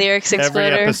just Lyrics every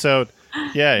Exploder. episode.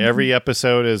 Yeah, every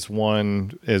episode is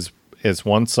one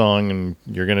song, and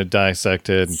you're gonna dissect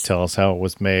it and tell us how it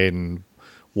was made and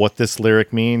what this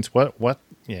lyric means. What?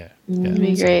 Yeah. It'd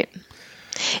be great.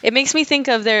 It makes me think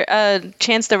of their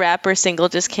Chance the Rapper single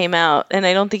just came out, and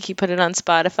I don't think he put it on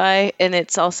Spotify. And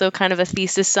it's also kind of a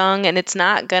thesis song, and it's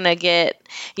not gonna get,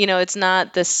 it's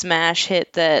not the smash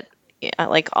hit that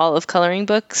like all of Coloring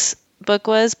book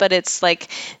was, but it's like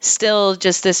still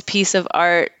just this piece of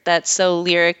art that's so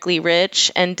lyrically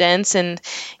rich and dense, and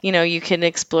you can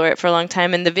explore it for a long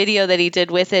time. And the video that he did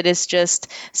with it is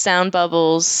just sound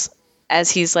bubbles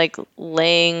as he's like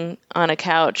laying on a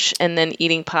couch and then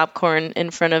eating popcorn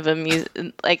in front of a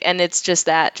music, and it's just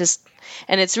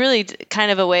and it's really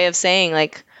kind of a way of saying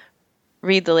like,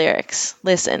 read the lyrics,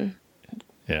 listen.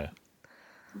 Yeah.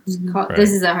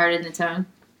 This is a Heart in the Tongue.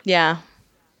 Yeah.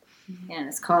 Yeah,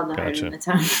 it's called the Heart Gotcha. in the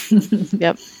Tongue.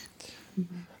 Yep.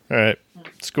 All right.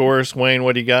 Scores. Wayne,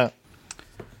 what do you got?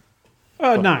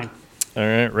 9. All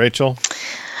right. Rachel.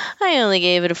 I only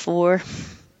gave it a 4.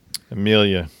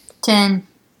 Amelia. 10.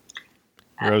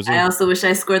 Rosie. I also wish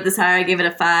I scored this higher. I gave it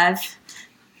a 5.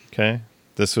 Okay.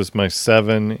 This was my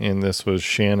 7, and this was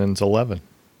Shannon's 11.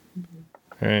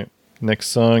 All right. Next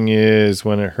song is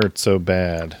When It Hurts So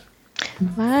Bad.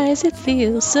 Why does it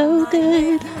feel so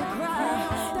good?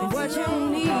 What you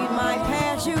need might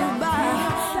pass you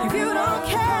by if you don't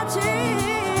catch it.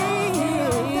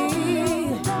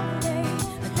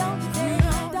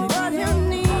 What you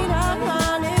need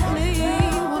ironically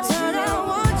will turn out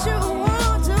what you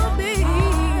want to be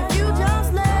if you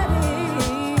just let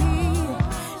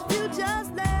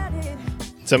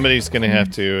it. Somebody's going to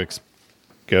have to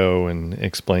go and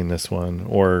explain this one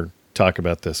or talk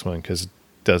about this one because it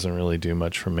doesn't really do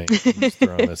much for me. I'm just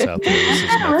throwing this out there. This is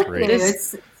my 3.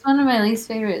 It's one of my least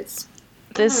favorites.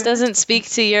 This doesn't speak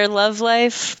to your love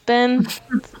life, Ben?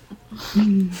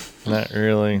 Not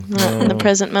really. Not in the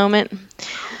present moment.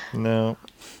 No.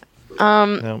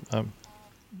 Um, No.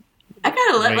 I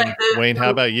kind of like the Wayne, how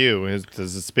about you?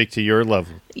 Does it speak to your love?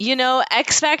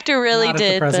 X Factor really Not at the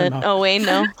did, present but moment. Wayne,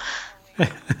 no.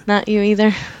 Not you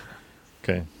either.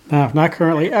 Okay. No, not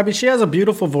currently. I mean, she has a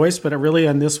beautiful voice, but it really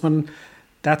on this one,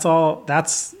 that's all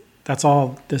this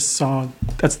song.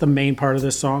 That's the main part of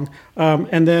this song.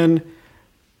 And then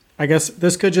I guess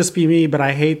this could just be me, but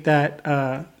I hate that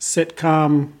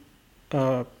sitcom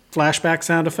flashback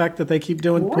sound effect that they keep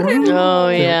doing. Oh,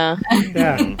 yeah.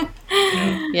 Yeah.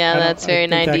 Yeah, that's very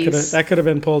I think 90s. That could have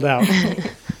been pulled out.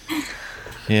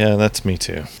 Yeah, that's me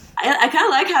too. I kind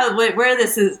of like how where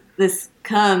this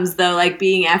comes though, like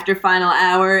being after final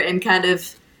hour and kind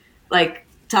of like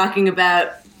talking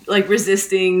about like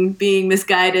resisting being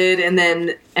misguided and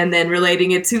then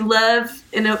relating it to love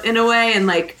in a way, and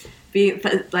like being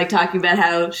like talking about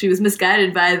how she was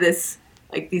misguided by this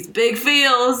like these big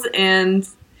feels, and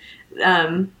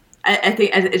I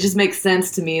think it just makes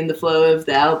sense to me in the flow of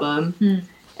the album,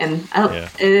 and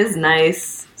it is a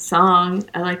nice song.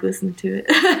 I like listening to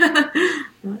it.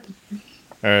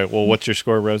 All right. Well, what's your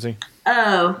score, Rosie?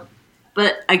 Oh,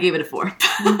 but I gave it a 4. Okay.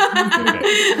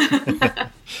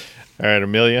 All right,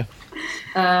 Amelia.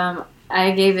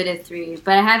 I gave it a 3,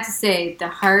 but I have to say the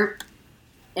harp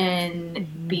and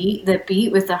the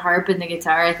beat with the harp and the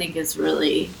guitar, I think is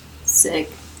really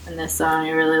sick in this song.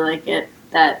 I really like it.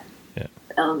 That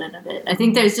element of it. I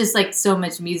think there's just like so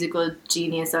much musical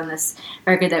genius on this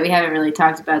record that we haven't really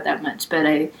talked about that much, but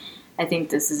I think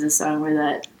this is a song where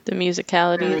that The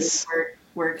musicality really is...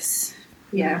 works.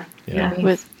 Yeah. Yeah.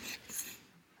 With,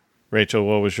 Rachel,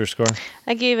 what was your score?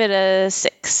 I gave it a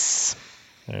 6.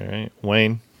 All right.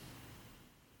 Wayne?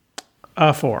 4.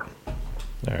 All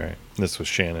right. This was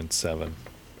Shannon, 7.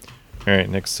 All right.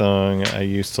 Next song, I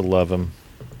Used to Love Him.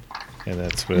 And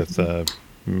that's with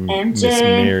Miss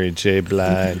Mary J.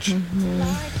 Blige.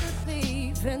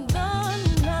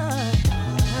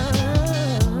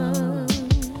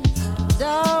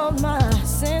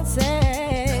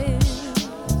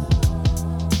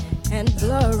 And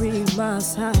blurry my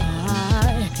side,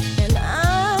 and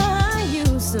I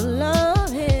used to love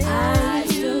him. I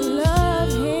used to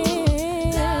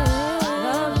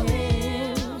love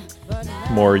him.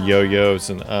 More yo-yos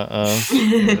and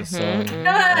this song. Come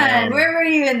on, where were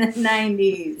you in the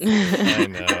 90s? I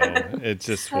know. It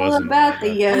just All wasn't about the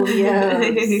yo-yo.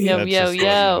 Yo, yo,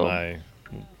 yo.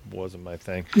 Wasn't my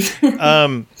thing.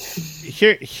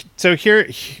 Here,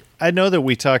 I know that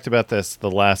we talked about this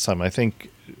the last time. I think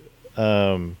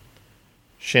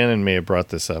Shannon may have brought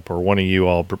this up, or one of you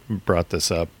all brought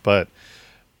this up, but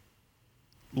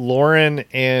Lauren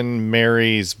and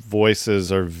Mary's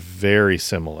voices are very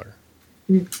similar.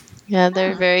 Yeah,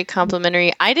 they're very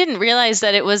complimentary. I didn't realize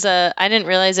it was a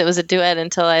duet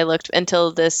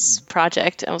until this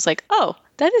project. I was like, oh,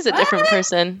 that is a different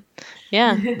person.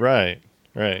 Yeah. Right.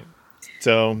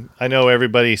 So I know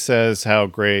everybody says how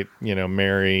great,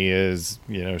 Mary is,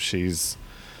 she's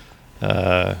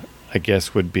I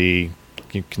guess would be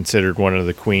considered one of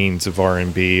the queens of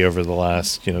R&B over the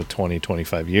last 20,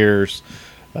 25 years.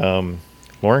 Lauren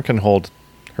can hold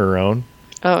her own.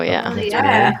 Oh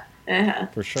yeah. Yeah.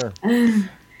 For sure.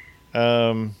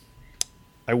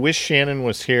 I wish Shannon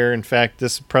was here. In fact,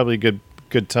 this is probably a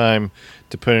good time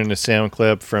to put in a sound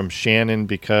clip from Shannon,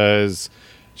 because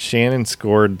Shannon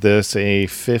scored this a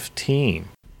 15.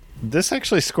 This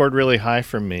actually scored really high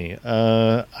for me.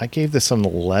 I gave this an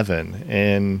 11,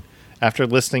 and after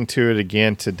listening to it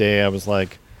again today, I was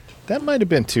like, that might have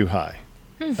been too high.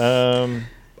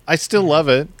 I still love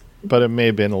it, but it may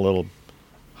have been a little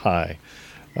high.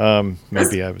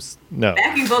 Maybe I was no.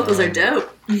 Backing vocals are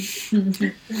dope.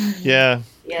 Yeah.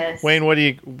 Yes. Wayne, what do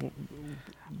you?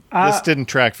 This didn't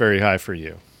track very high for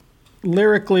you.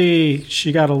 Lyrically,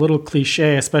 she got a little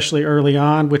cliche, especially early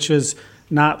on, which is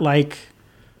not like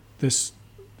this.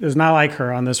 Is not like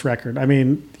her on this record. I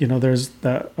mean, there's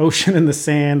the ocean in the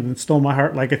sand and stole my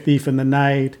heart like a thief in the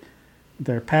night.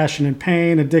 Their passion and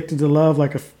pain, addicted to love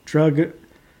like a drug.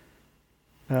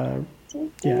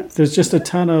 There's just a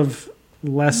ton of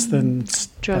less than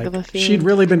Drug of a fiend. She'd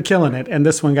really been killing it, and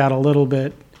this one got a little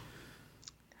bit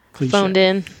cliche. Phoned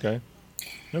in. Okay.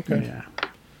 Yeah.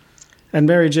 And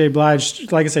Mary J.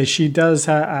 Blige, like I say, she does.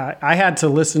 I had to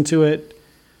listen to it,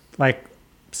 like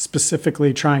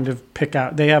specifically trying to pick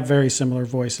out. They have very similar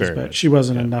voices, Very but much, she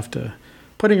wasn't enough to.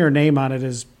 Putting her name on it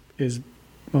is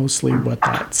mostly what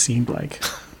that seemed like.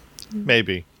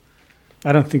 Maybe.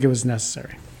 I don't think it was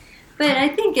necessary. But I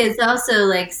think it's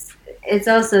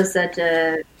also such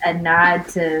a nod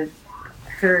to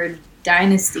her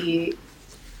dynasty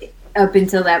up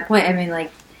until that point. I mean,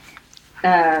 like,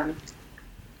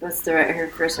 what's her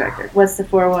first record? What's the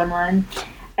 411?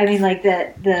 I mean, like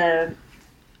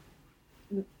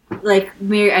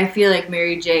Mary. I feel like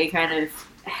Mary J. kind of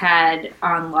had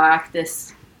on lock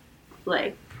this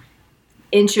like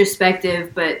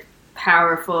introspective but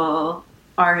powerful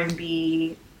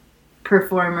R&B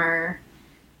performer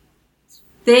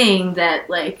thing that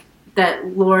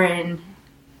Lauren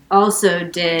also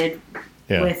did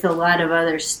with a lot of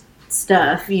other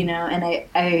stuff, and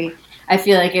I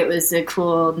feel like it was a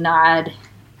cool nod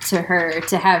to her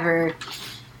to have her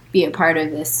be a part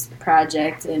of this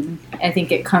project, and I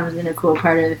think it comes in a cool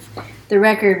part of the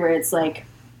record where it's like,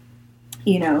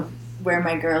 where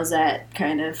my girl's at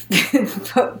kind of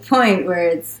point where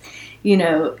it's,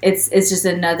 it's just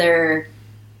another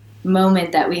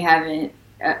moment that we haven't,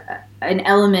 an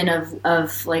element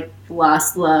of like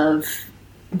lost love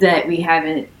that we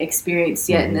haven't experienced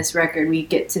yet in this record. We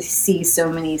get to see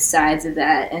so many sides of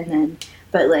that, and then,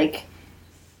 but like,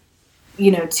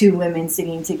 two women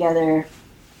singing together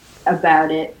about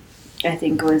it, I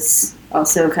think was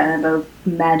also kind of a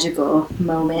magical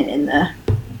moment in the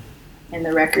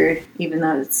record, even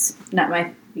though it's not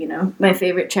my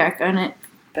favorite track on it.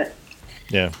 But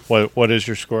yeah, what is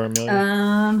your score,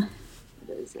 Amelia?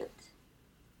 What is it?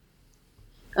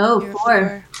 Oh,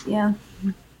 4. Yeah.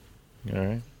 All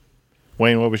right.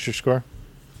 Wayne, what was your score?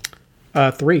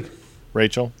 3.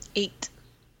 Rachel? 8.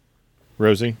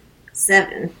 Rosie?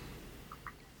 7.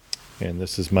 And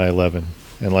this is my 11.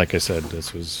 And like I said,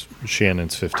 this was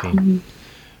Shannon's 15.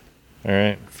 All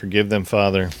right. Forgive Them,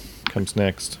 Father comes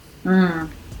next.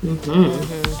 Motives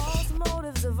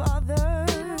of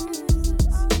others.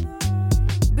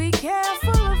 Be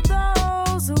careful of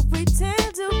those who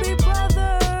pretend to be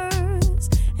brothers,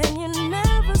 and you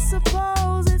never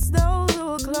suppose it's those who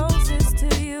are closest to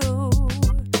you.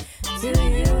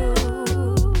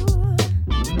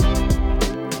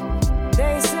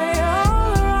 They say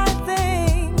all the right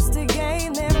things to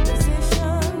gain their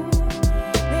position.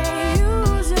 They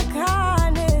use your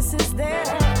kindness as their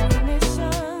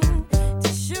ammunition to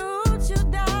shoot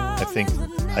you down.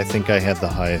 I think I had the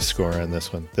highest score on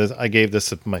this one. I gave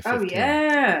this my 15. Oh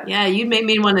yeah. Yeah, you made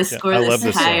me want to score I love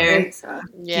this this higher. song.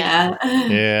 Yeah.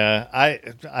 Yeah,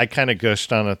 I kind of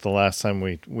gushed on it the last time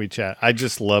we chat. I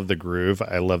just love the groove.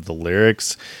 I love the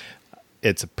lyrics.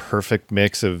 It's a perfect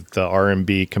mix of the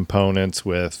R&B components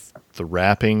with the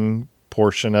rapping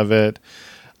portion of it.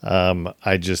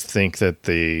 I just think that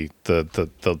the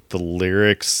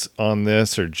lyrics on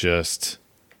this are just,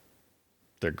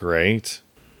 they're great.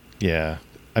 Yeah.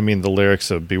 I mean, the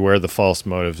lyrics of beware the false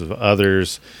motives of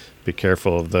others, be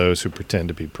careful of those who pretend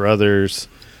to be brothers.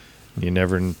 You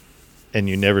never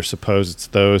suppose it's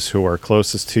those who are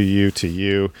closest to you.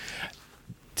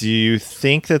 Do you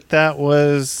think that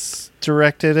was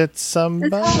directed at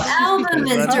somebody? This whole album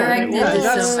is directed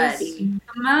to somebody.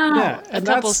 Come on. Yeah, and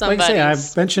couple that's, like I say,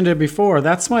 I've mentioned it before.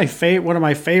 That's my one of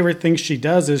my favorite things she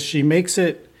does is she makes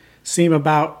it seem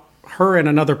about her and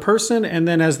another person, and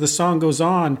then as the song goes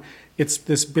on, it's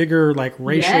this bigger like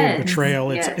racial Yes,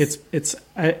 betrayal. yes. It's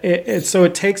so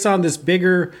it takes on this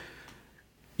bigger,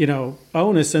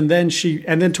 onus, and then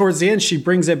towards the end she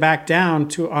brings it back down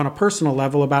to on a personal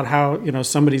level about how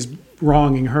somebody's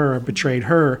wronging her or betrayed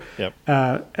her. Yep.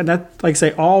 And that, like I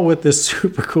say, all with this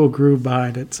super cool groove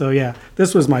behind it. So yeah,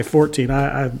 this was my 14.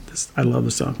 I love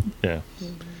the song. Yeah.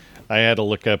 I had to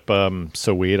look up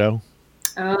Soweto.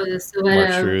 Oh, the March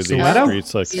Soweto. through these Soweto?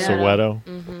 streets like Yeah. Soweto.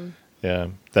 Yeah,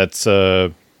 that's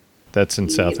in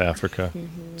South Africa.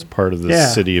 It's part of the Yeah.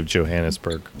 city of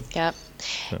Johannesburg. Yep.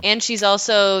 And she's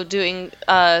also doing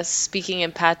speaking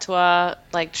in patois,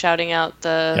 like shouting out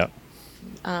the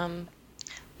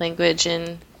language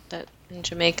in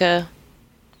Jamaica.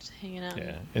 Just hanging out.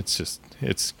 Yeah, it's just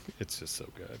so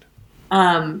good.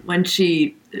 When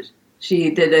she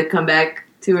did a comeback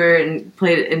tour and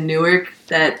played it in Newark,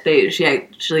 she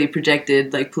actually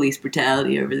projected like police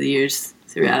brutality over the years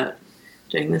throughout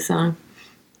during the song.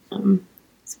 I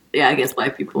guess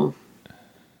black people.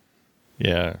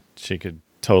 Yeah, she could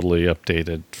totally update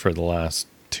it for the last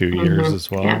 2 years as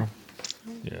well.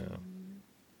 Yeah.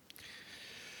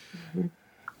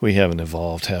 We haven't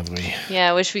evolved, have we? Yeah,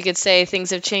 I wish we could say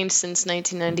things have changed since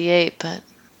 1998, but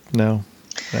No.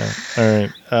 All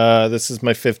right. This is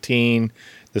my 15.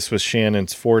 This was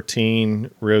Shannon's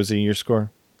 14. Rosie, your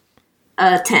score?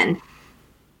 10.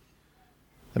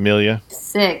 Amelia?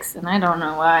 6, and I don't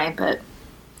know why, but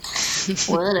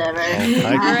whatever.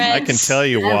 I can tell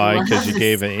you why, because you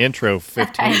gave an intro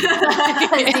 15.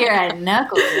 You're a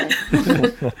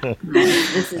knucklehead.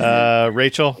 This is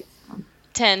Rachel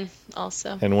 10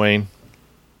 also. and Wayne?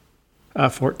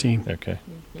 14. Okay.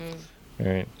 All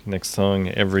right. Next song,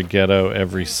 Every Ghetto,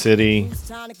 Every City.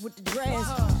 Tonic with the dreads,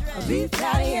 a beef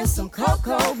patty and some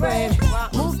cocoa bread.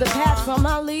 Move the patch from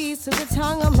my leaves to the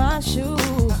tongue of my shoe.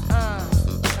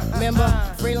 Remember,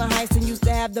 Freeland Heiston used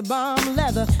to have the bomb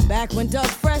leather. Back when Doug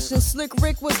Fresh and Slick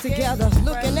Rick was together.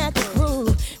 Looking at the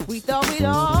crew, we thought we'd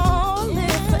all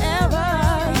live forever.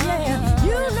 Yeah,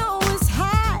 you know it's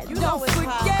hot. Don't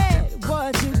forget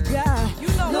what you got.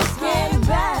 Looking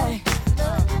back,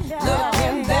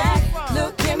 looking back,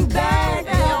 looking back,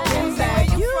 looking back.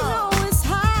 You know it's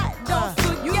hot. Don't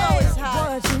forget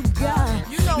what you got.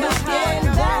 Looking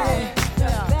back,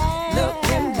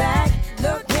 looking back,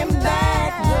 looking back,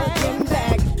 looking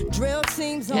back. Drill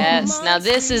teams on Yes, now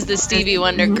this is the Stevie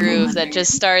Wonder groove that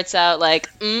just starts out like,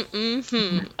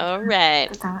 all right.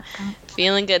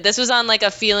 Feeling good. This was on like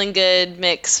a feeling good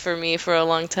mix for me for a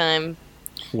long time.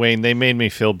 Wayne, they made me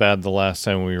feel bad the last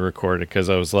time we recorded because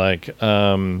I was like,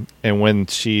 and when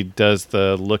she does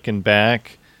the looking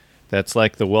back, that's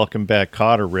like the Welcome Back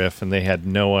Kotter riff, and they had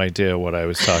no idea what I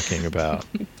was talking about.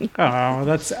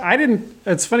 Oh,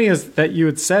 it's funny as that you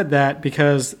had said that,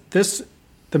 because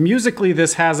musically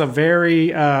this has a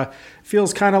very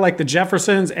feels kind of like the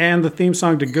Jeffersons and the theme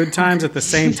song to Good Times at the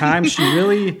same time. She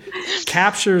really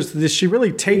captures this. She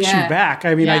really takes you back.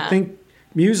 I mean, I think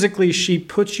musically she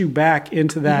puts you back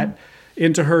into that,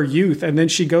 into her youth. And then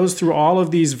she goes through all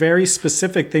of these very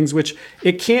specific things, which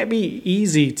it can't be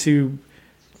easy to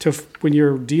when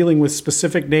you're dealing with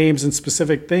specific names and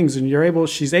specific things, and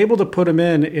she's able to put them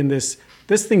in this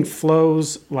thing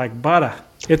flows like butter.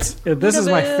 This is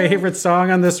my favorite song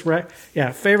on this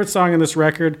favorite song on this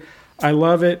record. I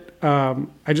love it.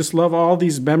 I just love all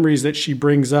these memories that she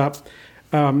brings up.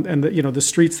 And the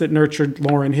streets that nurtured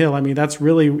Lauryn Hill. I mean, that's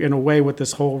really in a way what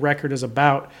this whole record is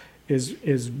about,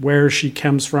 is where she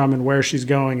comes from and where she's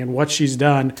going and what she's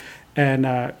done. And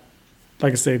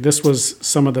like I say, this was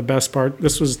some of the best part.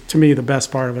 This was, to me, the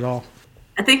best part of it all.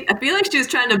 I feel like she was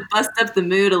trying to bust up the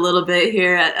mood a little bit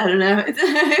here. I don't know.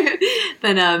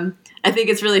 But I think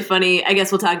it's really funny. I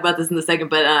guess we'll talk about this in a second,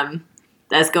 but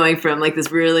that's going from like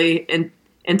this really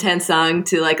intense song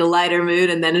to like a lighter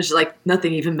mood, and then it's just like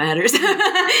nothing even matters.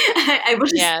 I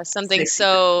wish something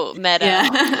so meta.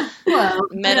 Yeah. Well,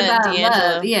 Meta about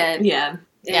D'Angelo. love, yeah.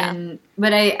 Yeah.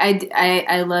 But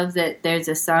I love that there's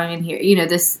a song in here. You know,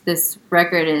 this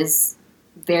record is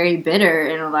very bitter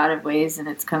in a lot of ways, and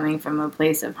it's coming from a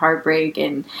place of heartbreak.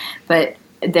 But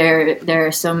there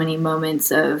are so many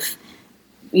moments of,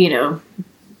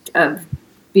 of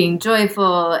being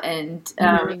joyful and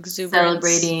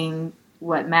celebrating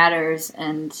what matters.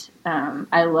 And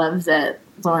I love that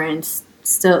Lauren's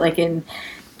still, like, in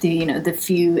the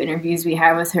few interviews we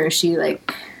have with her, she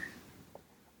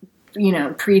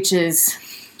preaches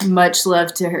much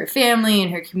love to her family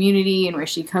and her community and where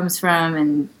she comes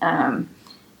from,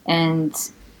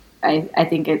 and I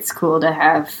think it's cool to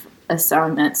have a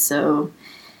song that's so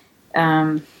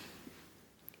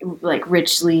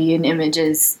richly in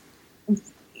images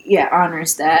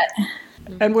honors that.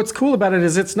 And what's cool about it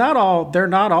is they're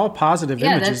not all positive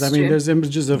Yeah, images. that's I mean, true. there's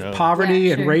images of poverty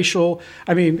Yeah, and sure. racial,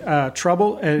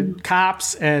 trouble and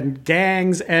cops and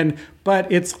gangs,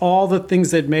 but it's all the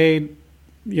things that made,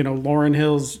 Lauryn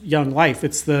Hill's young life.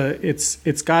 It's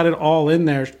got it all in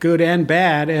there, good and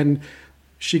bad. And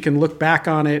she can look back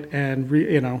on it and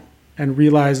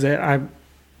realize that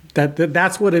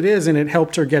that's what it is. And it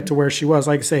helped her get to where she was.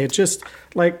 Like I say, it's just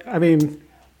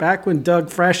back when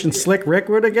Doug Fresh and Slick Rick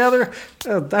were together,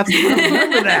 I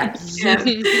remember that.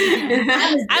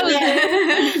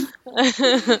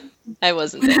 I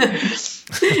wasn't there.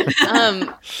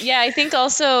 I think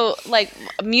also like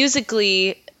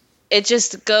musically, it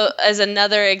just as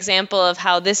another example of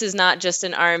how this is not just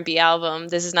an R&B album.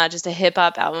 This is not just a hip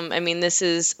hop album. I mean, this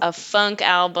is a funk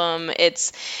album.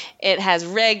 It has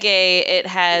reggae, it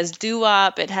has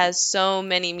doo-wop, it has so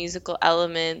many musical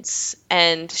elements,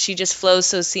 and she just flows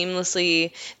so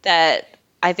seamlessly that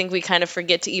I think we kind of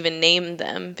forget to even name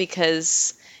them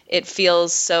because it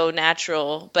feels so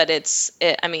natural. But it's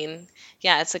a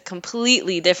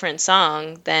completely different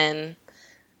song than.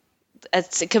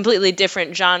 It's a completely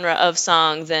different genre of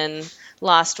song than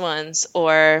Lost Ones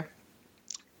or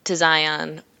To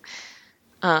Zion.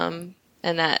 And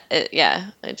that,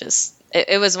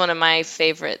 it was one of my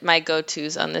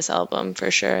go-tos on this album for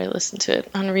sure. I listened to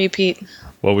it on repeat.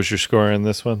 What was your score on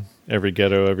this one? Every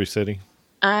Ghetto, Every City?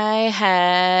 I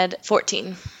had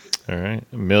 14. All right.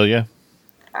 Amelia?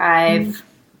 5.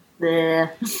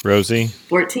 Rosie?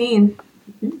 14.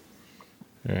 All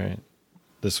right.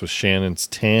 This was Shannon's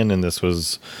 10, and this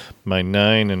was my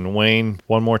 9. And Wayne,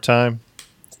 one more time.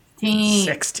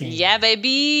 16. Yeah,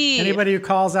 baby. Anybody who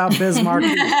calls out Bismarck.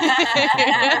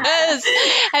 Yes.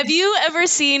 Have you ever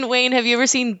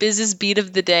seen Biz's Beat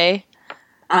of the Day?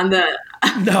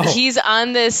 No. He's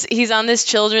on this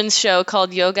children's show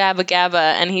called Yo Gabba Gabba,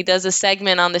 and he does a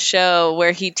segment on the show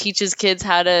where he teaches kids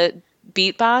how to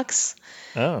beatbox.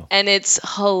 Oh. And it's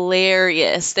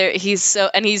hilarious. He's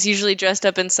usually dressed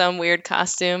up in some weird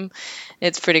costume.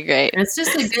 It's pretty great. It's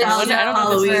just a good I don't know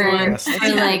Halloween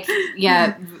for like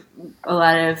a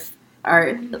lot of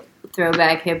art,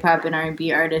 throwback hip hop and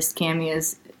R&B artist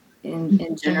cameos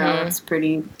in general. Mhm. It's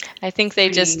pretty. I think they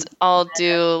just all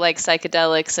do like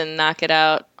psychedelics and knock it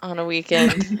out on a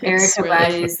weekend. It's Erica really-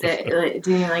 Badu's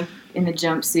doing like in a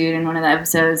jumpsuit in one of the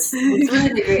episodes. It's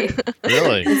really great.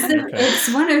 Really?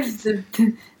 It's one of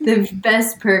the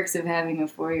best perks of having a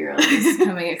 4-year-old is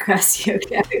coming across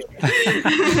yoga.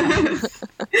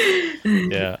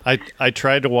 Yeah, I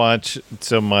tried to watch.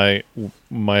 So my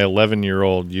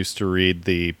 11-year-old used to read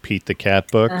the Pete the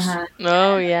Cat books,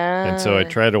 Oh yeah. and so I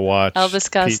tried to watch Elvis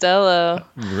Costello.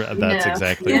 That's No.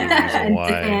 exactly the reason why.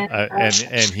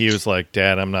 And he was like,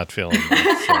 "Dad, I'm not feeling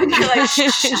this." So You're like,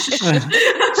 shh.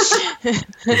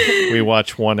 we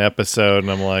watched one episode,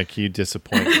 and I'm like, "You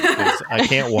disappoint me. 'Cause I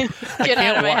can't Get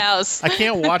out of my house. I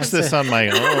can't watch this on my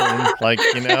own. Like,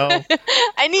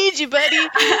 I need you, buddy.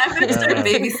 I'm going to start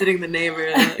babysitting the neighbor.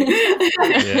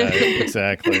 Yeah,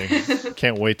 exactly.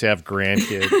 Can't wait to have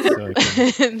grandkids. So I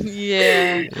can-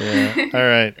 Yeah. Yeah. All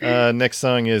right. Next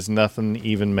song is Nothing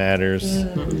Even Matters.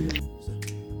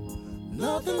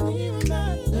 Nothing even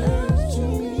matters to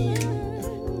me.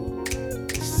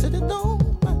 Sit it down,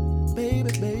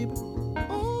 baby, baby.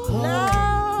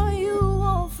 Now you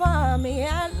won't find me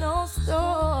at no store.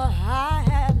 I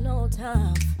have no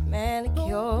time for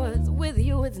manicures. With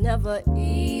you, it's never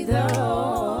either.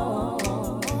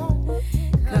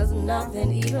 Cause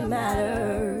nothing even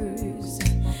matters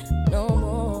no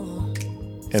more.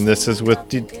 And this is with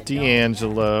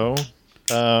D'Angelo.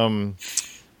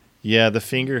 Yeah, the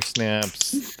finger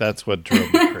snaps. That's what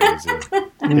drove me crazy.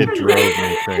 It drove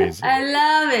me crazy. I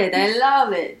love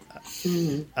it.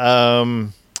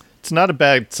 It's not a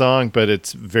bad song, but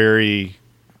it's very.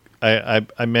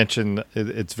 I mentioned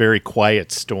it's very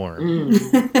Quiet Storm.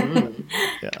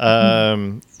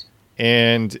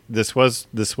 And this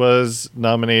was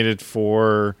nominated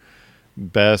for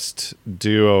Best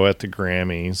Duo at the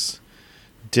Grammys.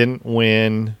 Didn't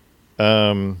win.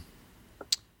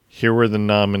 Here were the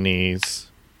nominees.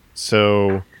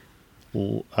 So,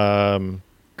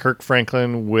 Kirk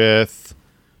Franklin with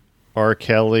R.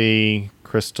 Kelly,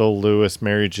 Crystal Lewis,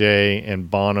 Mary J., and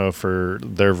Bono for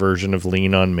their version of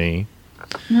Lean on Me.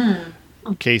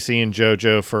 Casey and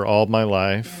JoJo for All My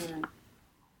Life.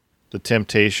 The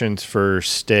Temptations for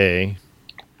Stay.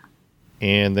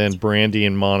 And then Brandy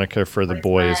and Monica for The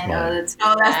Boy Is Mine. That's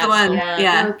Oh, that's the one.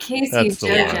 Yeah. Oh, Casey That's the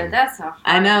JoJo. one. That's a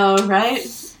I know, right?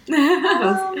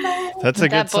 That's a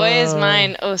good That song. Boy Is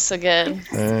Mine. Oh, so good.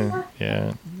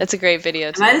 Yeah. That's a great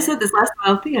video too. I might have said this last time. I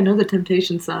don't think I know the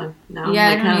Temptation song. No, Yeah,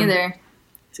 I like, don't either.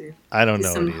 to I don't do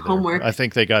know some it either. homework. I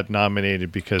think they got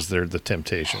nominated because they're the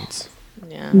Temptations.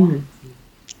 Yeah.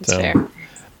 It's So, fair.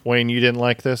 Wayne, you didn't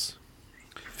like this?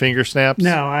 Finger snaps?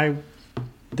 No,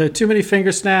 the too many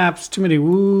finger snaps, too many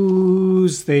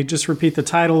woos. They just repeat the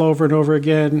title over and over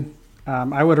again.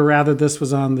 I would have rather this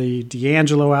was on the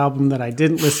D'Angelo album that I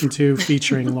didn't listen to,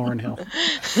 featuring Lauryn Hill.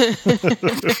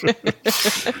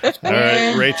 All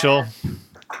right, Rachel.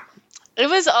 It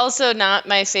was also not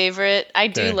my favorite. I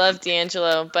do Okay. love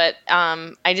D'Angelo, but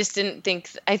I just didn't think.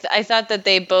 I thought that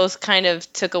they both kind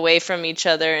of took away from each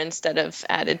other instead of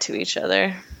added to each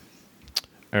other.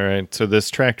 All right, so this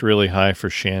tracked really high for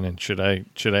Shannon. Should I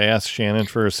ask Shannon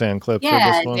for a sound clip for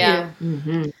Yeah, this one? Yeah.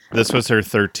 This was her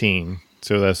 13,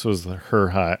 so this was her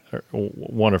high,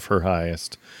 one of her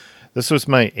highest. This was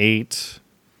my 8,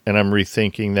 and I'm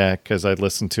rethinking that because I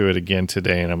listened to it again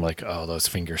today, and I'm like, oh, those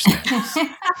finger snaps.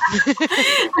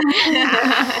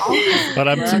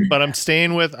 but I'm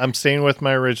staying with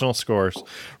my original scores.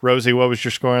 Rosie, what was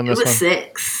your score on It this was one?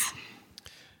 6.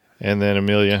 And then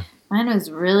Amelia. Mine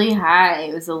was really high.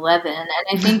 It was 11, and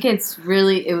I think it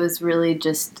was really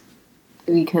just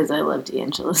because I love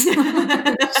D'Angelo so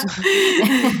much.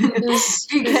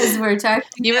 Because we're talking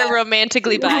You were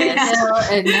romantically biased. D'Angelo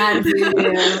and not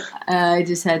Voodoo. I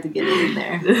just had to get it in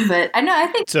there. But I know, I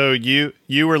think So you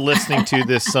were listening to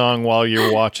this song while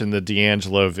you're watching the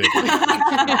D'Angelo video.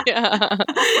 Yeah.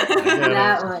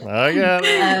 that one. I got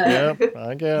it. Yep,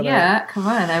 I got it. Yeah, come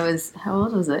on. How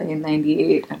old was I in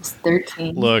 98? I was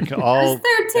 13. Look, all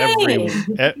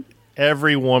 13.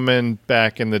 every woman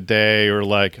back in the day were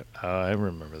like, oh, I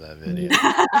remember that video.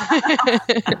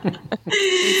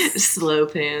 Slow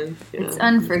pan. Yeah. It's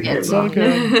unforgettable.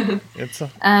 It's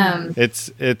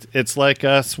okay. It's like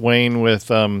us, Wayne, with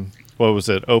what was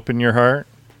it? Open Your Heart,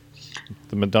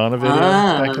 the Madonna video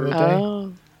back in the day.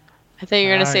 Oh. I thought you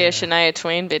were going to say a Shania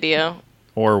Twain video.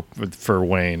 Or for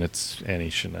Wayne, it's any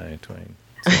Shania Twain.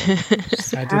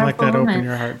 I do like that Open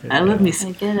Your Heart video. I love me I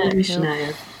some get it.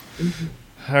 Shania.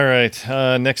 All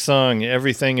right, next song,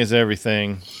 Everything is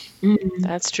Everything.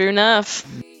 That's true enough.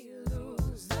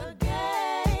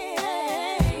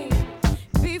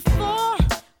 Before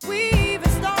we even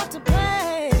start to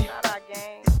play,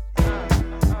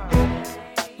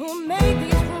 who made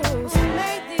these rules?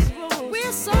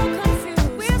 We're so confused.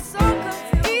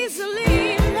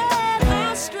 Easily led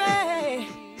astray.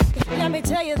 Let me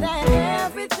tell you that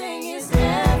everything is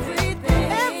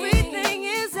everything. Everything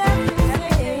is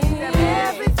everything.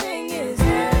 Everything is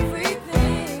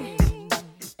everything.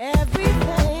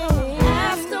 Everything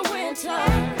after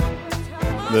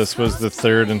winter. This was the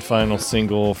third and final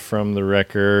single from the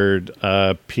record.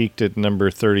 Peaked at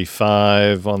number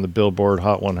 35 on the Billboard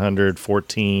Hot 100,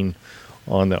 14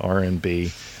 on the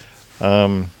R&B.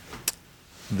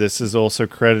 This is also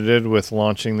credited with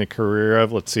launching the career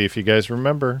of, let's see if you guys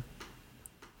remember,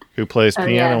 who plays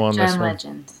piano on this John one.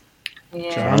 Legend.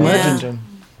 Yeah. John Legend.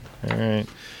 All right.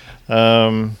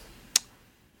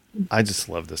 I just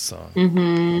love this song.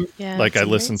 Yeah. Like, it's I a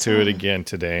great listened to it song. again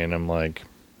today, and I'm like,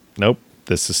 nope,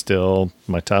 this is still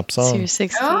my top So song. you're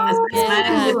 16. Oh,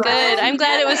 Yeah, good. I'm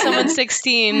glad it was someone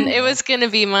 16. It was going to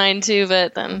be mine too,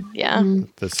 but then, yeah.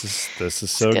 This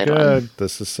is so good good. one.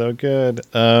 This is so good.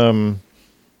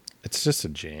 It's just a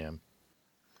jam.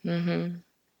 And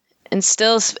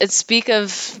still, speak of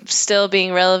still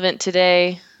being relevant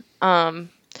today. The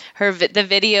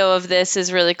video of this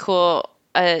is really cool.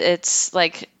 It's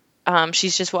like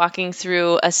she's just walking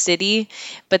through a city,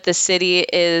 but the city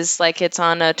is like it's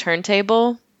on a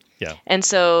turntable. Yeah. And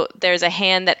so there's a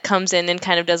hand that comes in and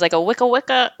kind of does like a wicka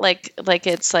wicka, like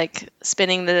it's like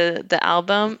spinning the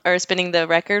album or spinning the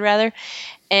record rather.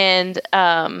 And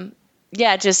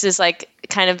yeah, just is like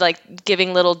kind of like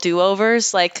giving little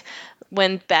do-overs, like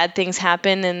when bad things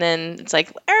happen and then it's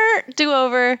like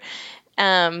do-over.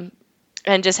 And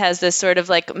just has this sort of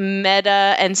like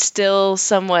meta and still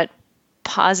somewhat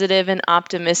positive and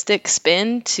optimistic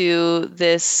spin to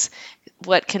this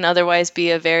what can otherwise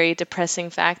be a very depressing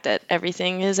fact that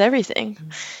everything is everything.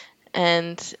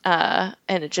 And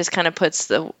it just kind of puts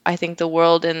I think the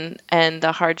world and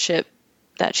the hardship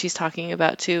that she's talking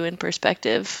about too in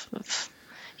perspective of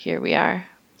here we are.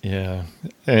 Yeah.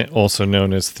 Also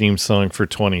known as theme song for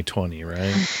 2020, right?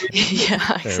 Yeah,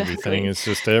 exactly. Everything is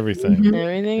just everything.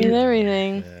 Everything is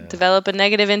everything. Develop a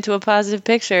negative into a positive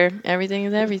picture. Everything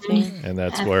is everything. And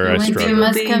that's After where I winter struggle.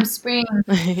 must come spring.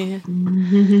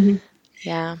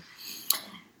 Yeah.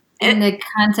 In the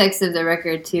context of the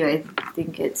record, too, I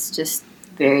think it's just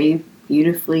very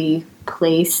beautifully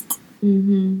placed.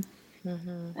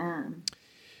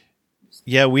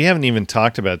 Yeah, we haven't even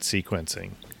talked about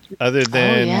sequencing. Other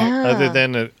than yeah. other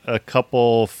than a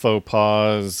couple faux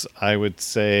pas, I would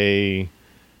say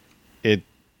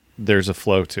there's a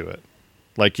flow to it.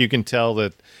 Like you can tell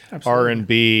that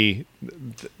R&B,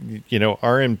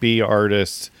 R&B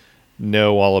artists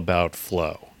know all about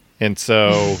flow. And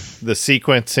so the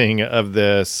sequencing of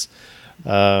this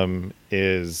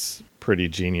is pretty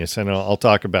genius. And I'll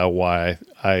talk about why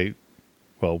I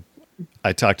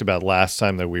talked about last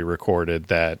time that we recorded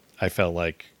that I felt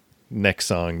like next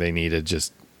song they need to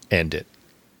just end it.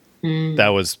 That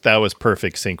was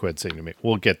perfect sequencing to me.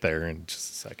 We'll get there in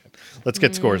just a second. Let's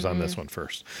get scores on this one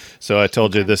first. So I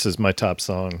told you this is my top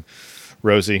song.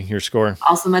 Rosie, your score?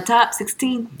 Also my top,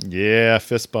 16. Yeah,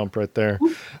 fist bump right there. All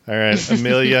right,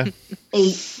 Amelia.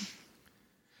 8.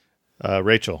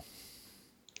 Rachel.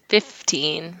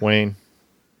 15. Wayne.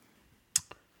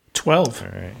 12. All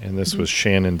right, and this was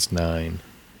Shannon's 9.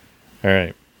 All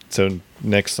right, so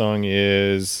next song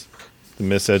is The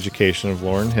Miseducation of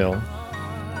Lauryn Hill.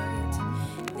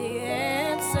 The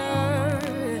answer,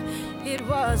 it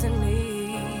wasn't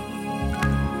me.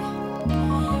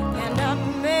 And I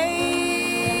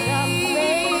made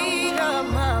up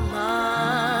my mind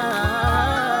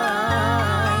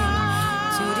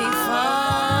to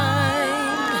define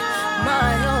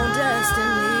my own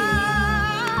destiny.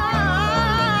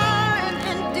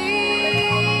 And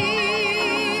deep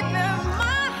in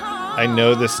my heart, I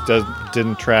know this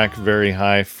didn't track very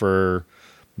high for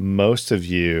most of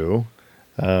you,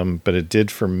 but it did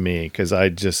for me because I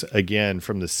just, again,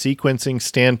 from the sequencing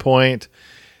standpoint,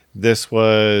 this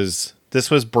was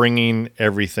bringing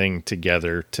everything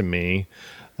together to me.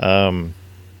 I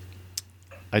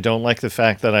don't like the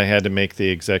fact that I had to make the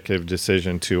executive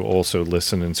decision to also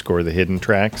listen and score the hidden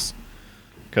tracks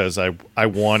because I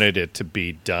wanted it to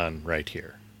be done right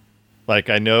here. Like,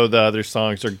 I know the other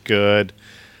songs are good,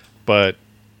 but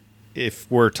if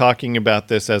we're talking about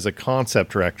this as a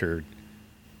concept record,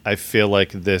 I feel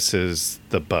like this is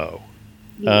the bow.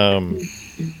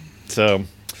 So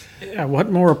Yeah, what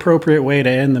more appropriate way to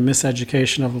end the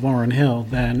Miseducation of Lauryn Hill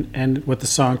than end with the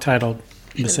song titled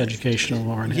Miseducation of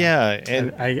Lauryn Hill? yeah,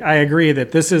 and I agree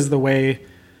that this is the way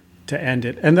to end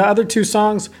it. And the other two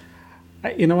songs,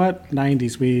 you know what?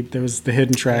 90s, there was the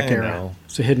hidden track I era. know.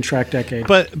 It's a hidden track decade.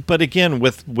 but again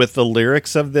with the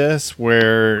lyrics of this,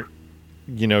 where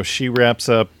she wraps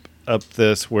up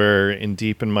this where in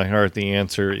deep in my heart the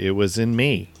answer, it was in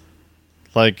me.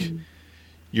 Like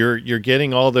you're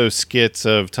getting all those skits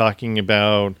of talking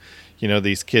about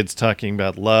these kids talking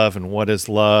about love and what is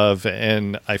love,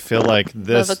 and I feel like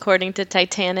this Love According to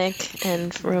Titanic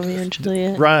and Romeo and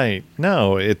Juliet. right.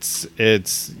 No, it's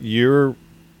you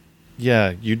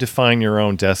define your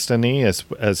own destiny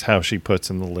as how she puts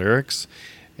in the lyrics,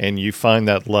 and you find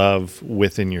that love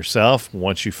within yourself.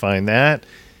 Once you find that,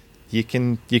 you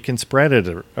can spread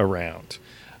it around,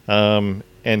 and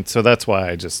so that's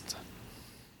why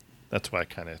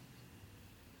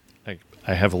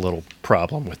I have a little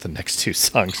problem with the next two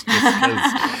songs.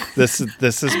 Just 'cause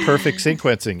this is perfect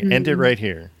sequencing. End it right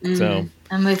here. So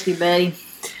I'm with you, buddy.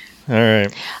 all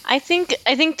right. I think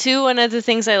too, one of the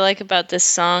things I like about this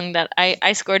song that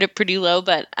I scored it pretty low,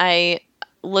 but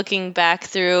looking back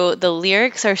through, the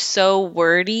lyrics are so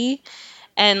wordy,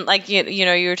 and like you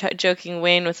were joking,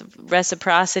 Wayne, with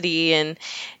reciprocity, and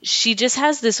she just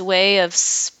has this way of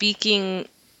speaking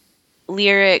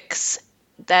lyrics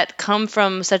that come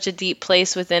from such a deep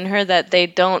place within her that they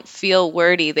don't feel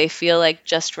wordy. They feel like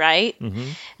just right. Mm-hmm.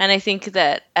 And I think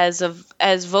that as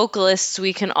vocalists,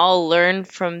 we can all learn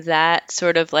from that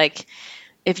sort of like,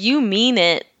 if you mean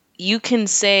it, you can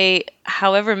say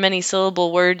however many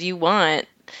syllable word you want.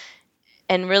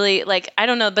 And really, like, I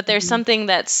don't know, but there's something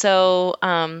that's so,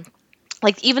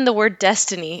 like even the word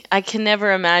destiny, I can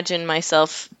never imagine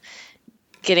myself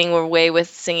getting away with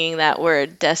singing that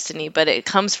word destiny, but it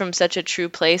comes from such a true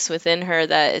place within her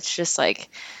that it's just like,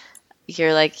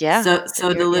 you're like, yeah.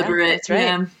 So deliberate. Yeah, that's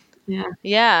right. Yeah.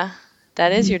 Yeah,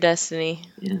 that is your destiny.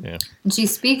 Yeah. And she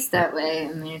speaks that way.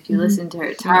 I mean, if you listen to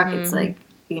her talk, it's like,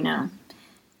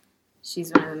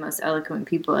 she's one of the most eloquent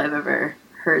people I've ever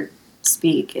heard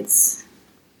speak.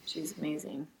 She's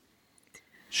amazing.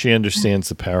 She understands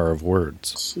the power of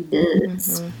words. She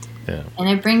does. Yeah. And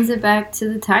it brings it back to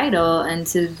the title and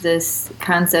to this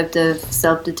concept of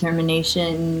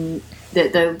self-determination,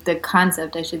 the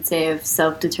concept, I should say, of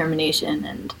self-determination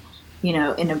and,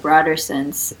 in a broader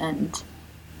sense. And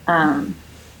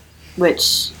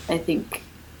which I think,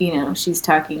 she's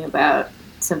talking about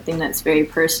something that's very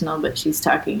personal, but she's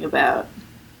talking about,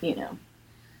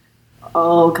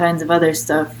 all kinds of other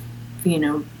stuff,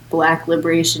 Black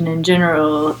liberation in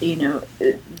general,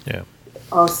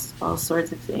 all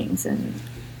sorts of things, and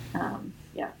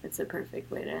it's a perfect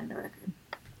way to end the record.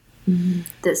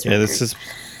 This Yeah, record.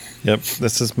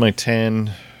 this is my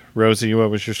 10. Rosie, what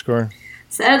was your score?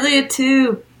 Sadly, a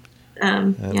 2.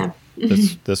 Yeah.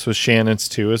 This was Shannon's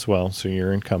 2 as well, so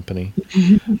you're in company.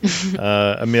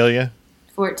 Amelia,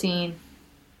 14.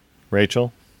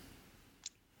 Rachel,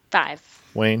 5.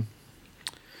 Wayne.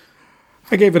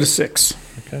 I gave it a 6.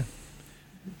 Okay.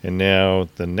 And now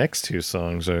the next 2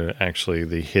 songs are actually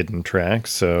the hidden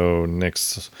tracks. So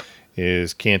next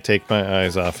is Can't Take My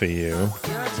Eyes Off of You. You're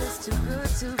just too good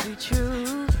to be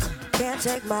true. Can't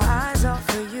take my eyes off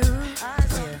of you.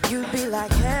 You'd be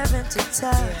like heaven to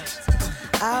touch.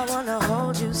 I wanna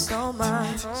hold you so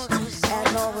much.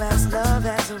 At long last, love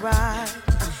has arrived,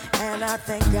 and I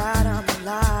thank God I'm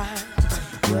alive.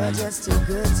 You're just too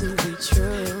good to be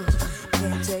true.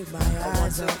 Can't take my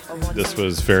eyes off of you. This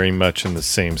was very much in the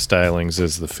same stylings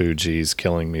as the Fugees,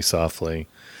 Killing Me Softly.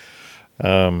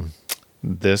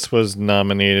 This was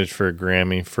nominated for a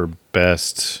Grammy for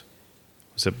Best,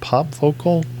 was it pop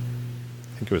vocal?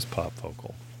 I think it was pop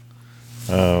vocal.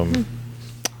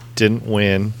 Didn't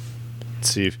win.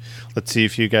 Let's see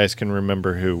if you guys can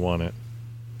remember who won it.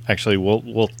 Actually,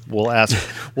 we'll ask.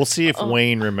 We'll see if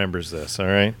Wayne remembers this. All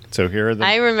right. So here are the.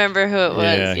 I remember who it was.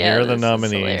 Yeah, here are the this is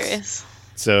nominees. hilarious.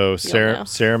 So know.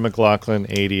 Sarah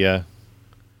McLachlan, Adia,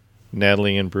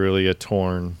 Natalie Imbruglia,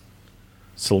 Torn,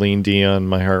 Celine Dion,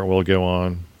 My Heart Will Go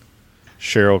On,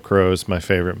 Sheryl Crow's My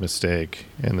Favorite Mistake,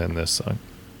 and then this song.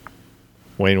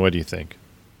 Wayne, what do you think?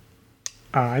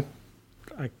 I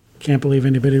can't believe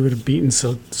anybody would have beaten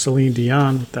Celine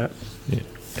Dion with that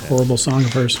horrible song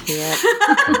of hers. Yeah.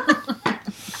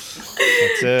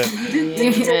 That's it.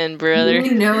 Amen, brother.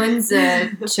 No one's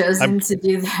chosen to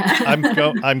do that.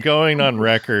 I'm going on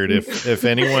record. If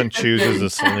anyone chooses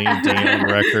a Celine Dion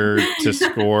record to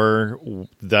score,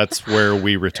 that's where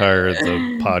we retire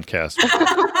the podcast. We're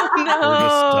just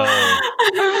done.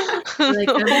 Like,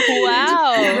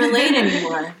 Wow. can't relate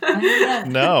anymore.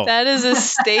 No. That is a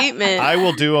statement. I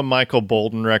will do a Michael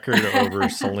Bolton record over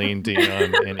Celine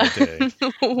Dion any day.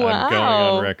 Wow. I'm going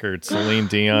on record. Celine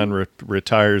Dion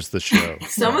retires the show.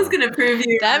 Someone's gonna prove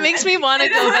you. That right. makes me want to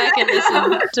go back and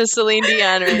listen to Celine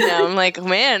Dion right now. I'm like,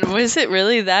 man, was it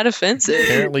really that offensive?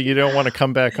 Apparently, you don't want to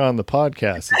come back on the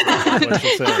podcast. Is what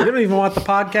you're You saying. don't even want the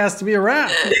podcast to be around.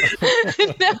 No,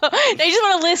 I just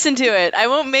want to listen to it. I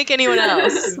won't make anyone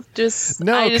else.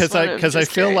 No, because I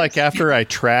feel like after I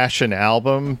trash an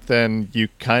album, then you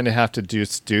kind of have to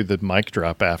just do the mic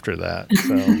drop after that.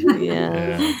 So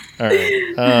yeah. all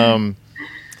right. I'm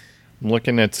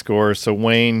looking at scores. So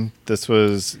Wayne,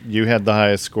 you had the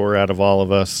highest score out of all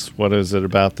of us. What is it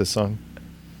about this song?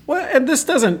 Well, and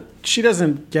she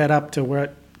doesn't get up to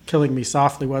where Killing Me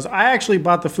Softly was. I actually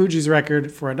bought the Fugees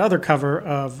record for another cover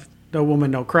of No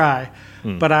Woman, No Cry.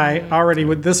 But I already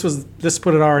this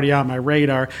put it already on my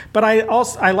radar. But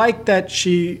I like that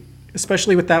she,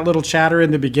 especially with that little chatter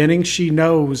in the beginning, she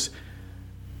knows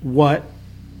what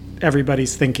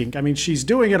everybody's thinking. I mean, she's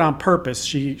doing it on purpose.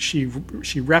 She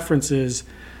references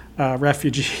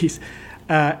refugees,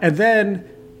 and then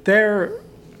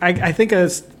I think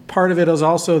as part of it is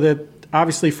also that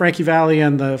obviously Frankie Valli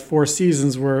and the Four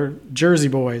Seasons were Jersey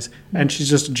boys, and she's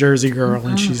just a Jersey girl,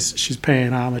 and she's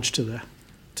paying homage to the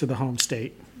home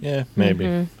state. Yeah, maybe.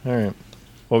 All right.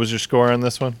 What was your score on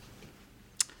this one?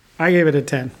 I gave it a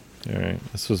 10. All right.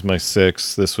 This was my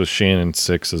 6. This was Shannon's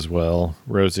 6 as well.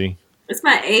 Rosie? It's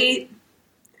my 8.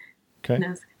 Okay.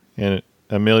 No. And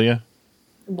Amelia?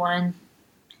 1.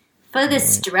 For the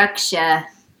structure,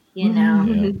 you know.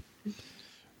 Yeah.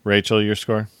 Rachel, your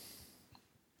score?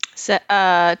 2.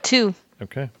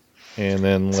 Okay. And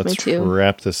then It's my let's 2.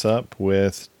 wrap this up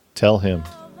with Tell Him.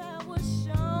 That was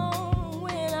shown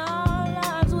when our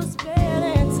lives were spent,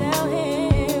 and tell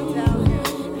him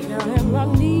I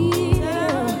need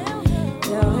him,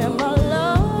 tell him I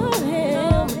love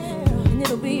him, and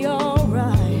it'll be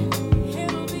alright.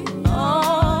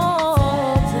 Oh,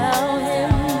 tell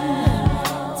him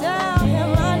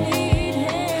I need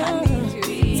him,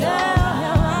 tell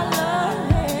him I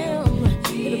love him,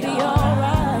 it'll be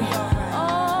alright.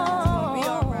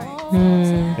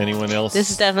 Anyone else?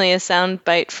 This is definitely a sound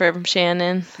bite from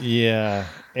Shannon. Yeah.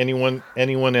 Anyone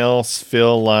else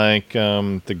feel like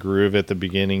the groove at the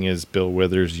beginning is Bill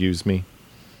Withers' Use Me?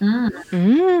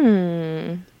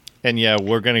 Mm. And yeah,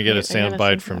 we're going to get a I sound gotta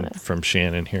bite think about it. from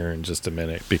Shannon here in just a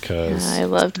minute because I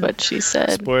loved what she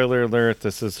said. spoiler alert,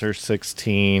 this is her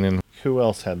 16 and who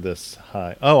else had this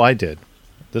high? Oh, I did.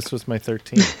 This was my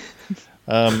 13.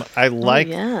 I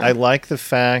like the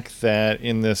fact that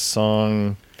in this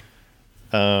song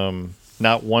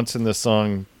not once in the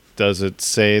song does it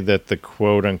say that the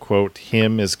quote unquote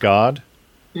him is God.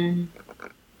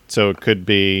 So it could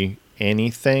be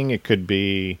anything. It could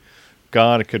be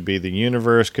God. It could be the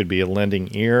universe. Could be a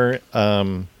lending ear.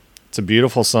 It's a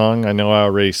beautiful song. I know I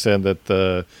already said that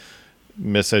the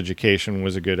Miseducation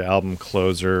was a good album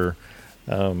closer.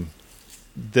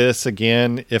 This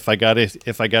again, if I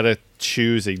gotta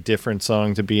choose a different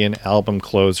song to be an album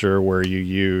closer, where you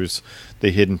use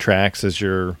the hidden tracks as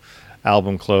your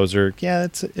album closer, yeah,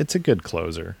 it's a good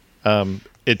closer.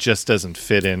 It just doesn't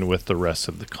fit in with the rest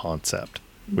of the concept,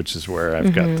 which is where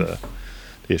I've got the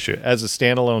issue. As a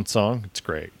standalone song, it's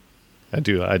great. I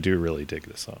do really dig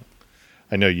this song.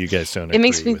 I know you guys don't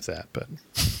agree with that, but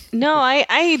no,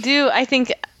 I do. I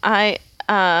think I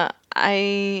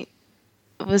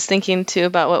was thinking too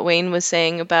about what Wayne was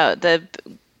saying about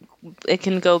it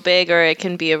can go big or it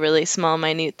can be a really small,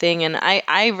 minute thing. And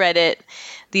I read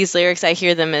these lyrics, I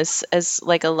hear them as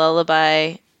like a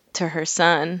lullaby to her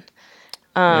son.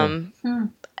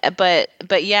 But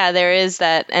yeah, there is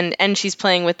that, and she's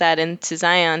playing with that into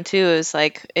Zion too. Is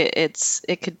like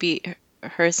it could be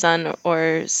her son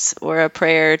or a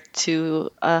prayer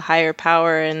to a higher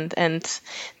power, and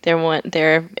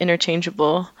they're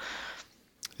interchangeable.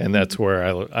 And that's where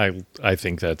I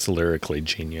think that's lyrically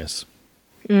genius.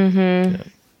 Mm-hmm. Yeah.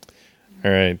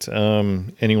 All right.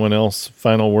 Anyone else?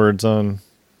 Final words on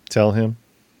Tell Him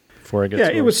before I get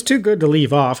started? It was too good to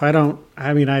leave off. I don't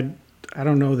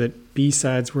know that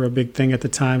B-sides were a big thing at the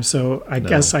time, so I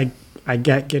guess I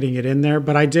get getting it in there.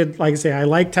 But I did, like I say, I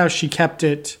liked how she kept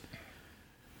it.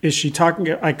 Is she talking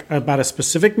like about a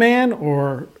specific man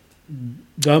or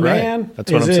the man?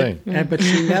 That's what I'm saying. But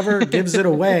she never gives it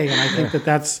away, and I think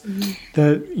that's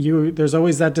there's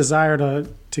always that desire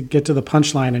to get to the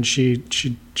punchline, and she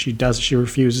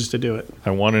refuses to do it.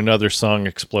 I want another song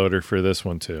exploder for this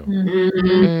one too.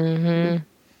 Mm-hmm.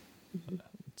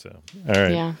 So, all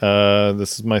right.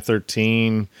 This is my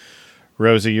 13.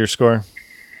 Rosie, your score?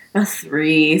 A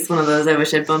 3. It's one of those I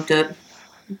wish I bumped up.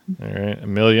 All right.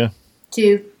 Amelia?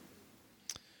 2.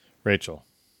 Rachel?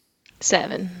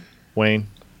 7. Wayne?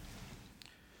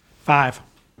 5.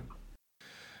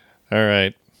 All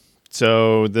right.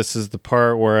 So this is the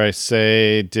part where I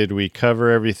say, did we cover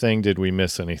everything? Did we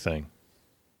miss anything?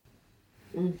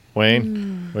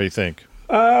 Wayne, what do you think?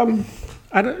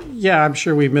 I'm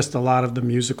sure we missed a lot of the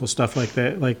musical stuff like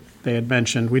that, like they had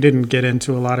mentioned. We didn't get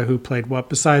into a lot of who played what,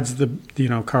 besides the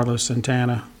Carlos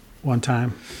Santana one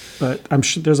time. But I'm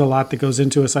sure there's a lot that goes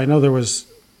into it. So I know there was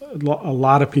a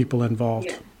lot of people involved.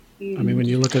 Yeah. I mean, when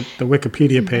you look at the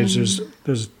Wikipedia page,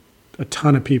 there's a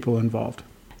ton of people involved.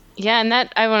 Yeah, and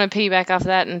that I want to piggyback off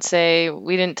that and say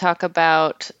we didn't talk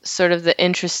about sort of the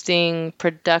interesting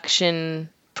production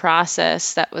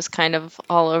process that was kind of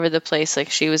all over the place. Like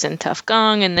she was in Tough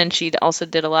Gong, and then she also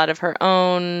did a lot of her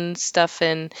own stuff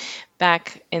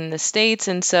back in the States.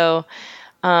 And so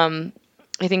I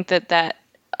think that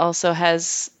also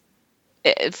has,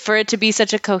 for it to be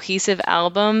such a cohesive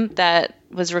album that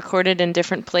was recorded in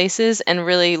different places and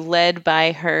really led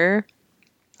by her,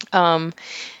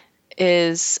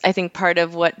 is I think part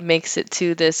of what makes it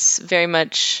to this very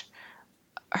much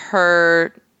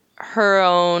her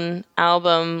own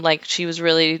album. Like she was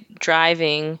really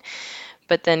driving,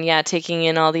 but then taking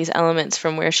in all these elements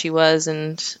from where she was,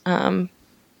 and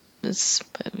it's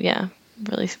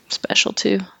really special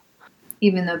too.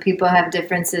 Even though people have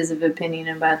differences of opinion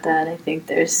about that, I think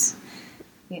there's,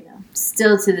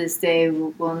 still to this day,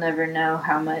 we'll never know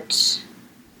how much,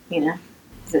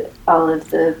 all of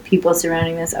the people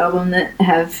surrounding this album that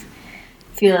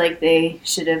feel like they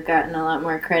should have gotten a lot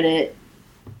more credit.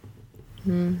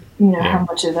 How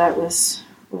much of that was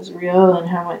real and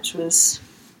how much was,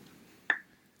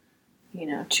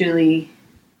 truly.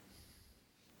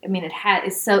 I mean,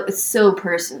 it's so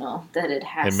personal that it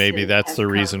has. And maybe that's the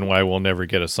reason why we'll never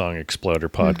get a Song Exploder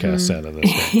podcast out of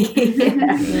this.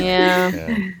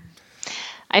 Yeah.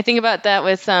 I think about that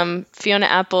with Fiona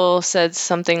Apple said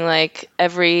something like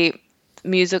everything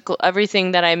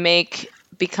that I make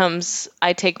becomes,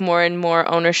 I take more and more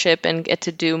ownership and get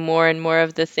to do more and more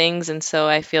of the things, and so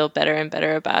I feel better and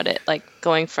better about it. Like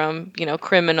going from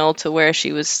Criminal to where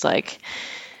she was like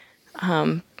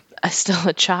still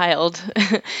a child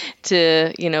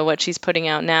to what she's putting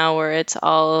out now, where it's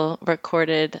all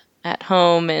recorded at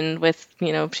home and with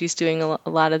she's doing a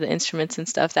lot of the instruments and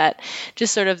stuff. That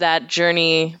just sort of that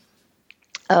journey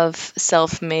of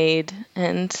self-made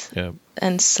and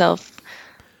self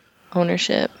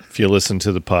ownership. If you listen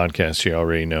to the podcast, you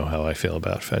already know how I feel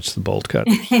about Fetch the Bolt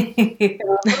Cutters. Love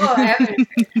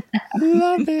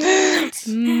it.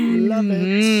 Love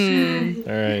it.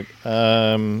 All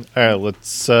right.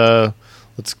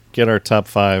 Let's get our top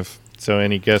 5. So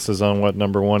any guesses on what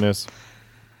number 1 is?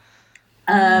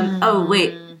 Oh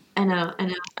wait, I know.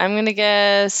 I'm gonna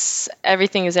guess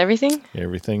Everything Is Everything.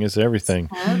 Everything is everything.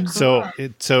 Oh,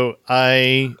 So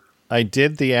I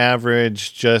did the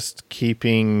average, just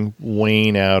keeping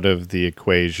Wayne out of the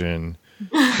equation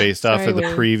based off Sorry, of the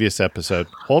Wayne. previous episode.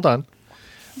 Hold on.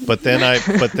 But then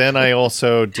I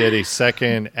also did a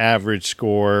second average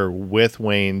score with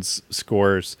Wayne's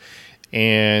scores,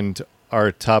 and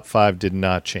our top 5 did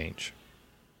not change.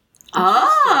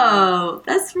 Oh,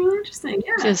 that's really interesting.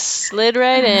 Yeah. Just slid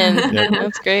right in. Yep.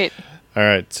 That's great. All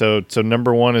right, so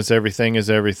number 1 is Everything Is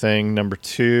Everything. Number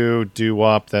 2, Doo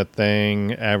Wop That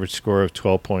Thing, average score of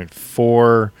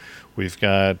 12.4. We've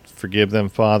got Forgive Them,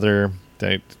 Father.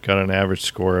 They got an average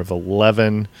score of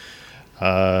 11.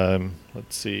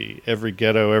 Let's see, Every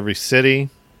Ghetto, Every City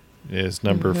is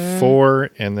number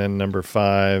 4, and then number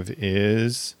 5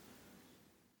 is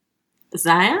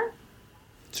Zion?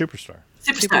 Superstar.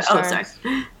 Superstar. Oh, Superstar.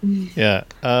 sorry. Yeah.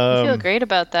 I feel great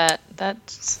about that.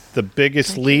 That's The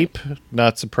biggest leap,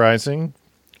 not surprising,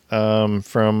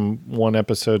 from one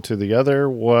episode to the other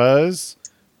was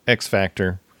X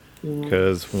Factor,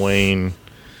 because Wayne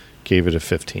gave it a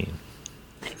 15.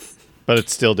 But it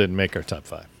still didn't make our top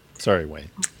 5. Sorry, Wayne.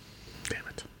 Damn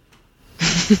it.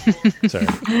 Sorry.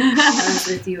 I was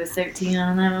with you with 13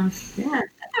 on that one. Yeah, I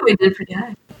thought we did pretty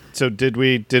high. So did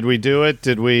we do it?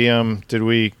 Did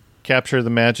we capture the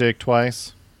magic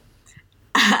twice?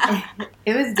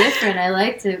 It was different. I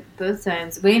liked it both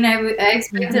times. Wayne, I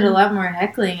expected a lot more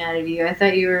heckling out of you. I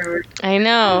thought you were. I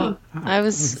know. I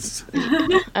was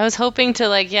hoping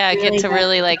to get to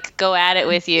really go at it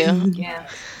with you. Yeah.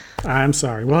 I'm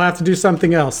sorry. We'll have to do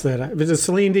something else. If it's a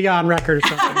Celine Dion record or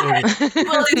something, maybe.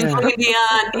 Well, it's going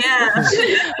beyond.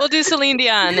 Yeah. We'll do Celine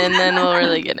Dion and then we'll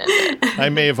really get into it. I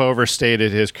may have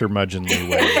overstated his curmudgeonly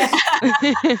ways.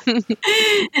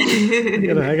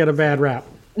 I got a bad rap.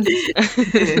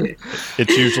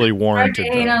 It's usually Hard to warranted.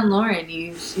 hate though. on Lauren.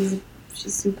 She's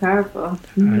so powerful.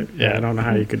 I don't know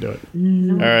how you could do it.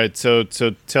 All right, so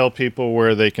tell people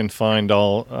where they can find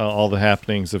all the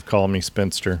happenings of Call Me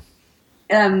Spinster.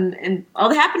 And all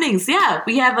the happenings. Yeah,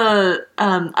 we have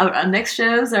our next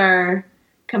shows are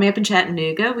coming up in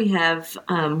Chattanooga. We have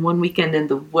one weekend in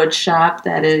the Wood Shop.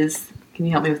 That is, can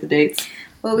you help me with the dates?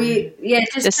 Well,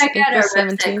 just This check out our April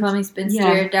website, 17th.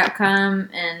 callmespinster.com,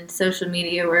 and social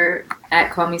media. We're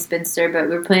at Call Me Spinster, but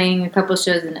we're playing a couple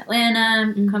shows in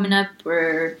Atlanta coming up.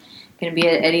 We're going to be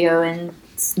at Eddie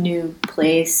Owen's new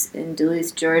place in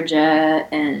Duluth, Georgia,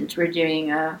 and we're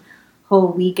doing a whole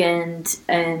weekend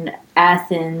in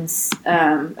Athens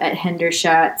at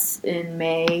Hendershots in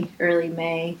early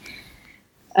May.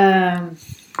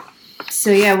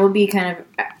 So yeah, we'll be kind of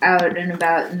out and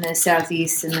about in the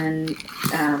southeast, and then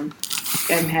I'm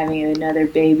having another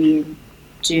baby in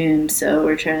June, so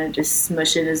we're trying to just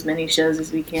smush in as many shows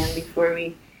as we can before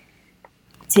we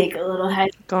take a little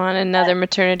hike. Go on another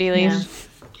maternity leave.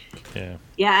 Yeah.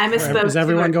 Yeah. I misspoke. Is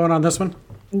everyone going on this one?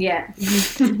 Yeah.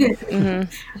 It's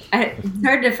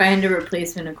hard to find a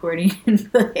replacement accordion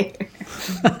player.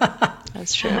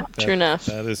 That's true. True enough.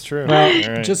 That is true. Well, All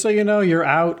right. just so you know, you're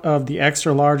out of the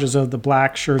extra larges of the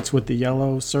black shirts with the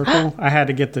yellow circle. I had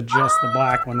to get just the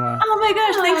black one. Oh my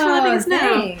gosh! Thanks for letting us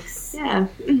know. Thanks.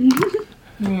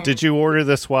 Yeah. Did you order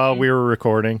this while we were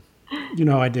recording? You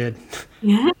know I did.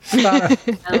 Yeah. I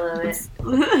love it.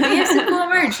 We have some cool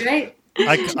merch, right?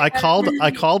 I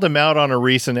called him out on a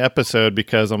recent episode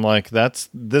because I'm like,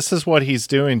 this is what he's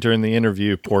doing during the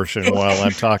interview portion while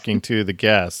I'm talking to the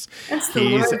guests. That's the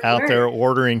He's Lord's out work. there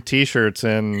ordering T-shirts,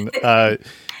 and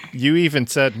you even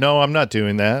said, "No, I'm not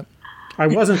doing that." I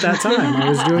wasn't that time. I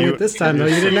was doing it this time, though.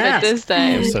 You didn't At ask. this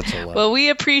time. You're such a love. Well, we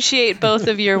appreciate both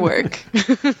of your work.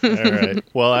 All right.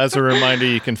 Well, as a reminder,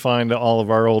 you can find all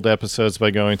of our old episodes by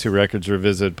going to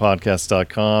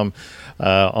recordsrevisitedpodcast.com.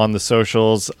 On the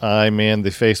socials, I man the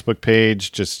Facebook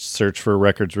page. Just search for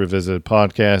Records Revisited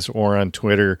Podcast, or on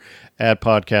Twitter at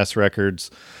Podcast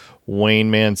Records. Wayne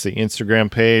mans the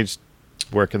Instagram page.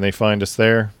 Where can they find us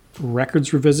there?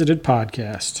 Records Revisited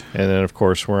Podcast. And then, of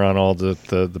course, we're on all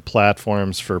the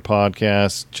platforms for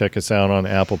podcasts. Check us out on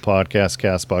Apple Podcasts,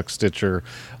 CastBox, Stitcher,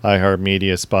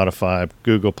 iHeartMedia, Spotify,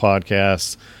 Google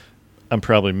Podcasts. I'm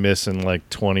probably missing like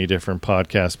 20 different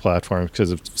podcast platforms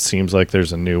because it seems like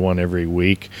there's a new one every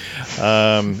week.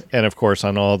 And, of course,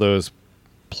 on all those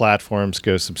platforms,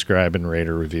 go subscribe and rate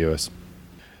or review us.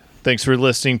 Thanks for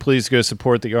listening. Please go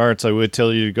support the arts. I would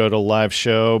tell you to go to a live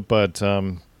show, but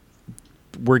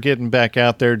we're getting back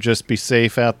out there. Just be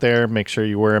safe out there. Make sure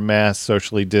you wear a mask,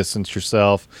 socially distance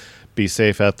yourself. Be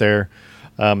safe out there.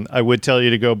 I would tell you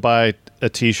to go buy a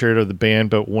t-shirt of the band,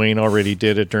 but Wayne already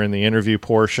did it during the interview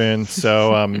portion.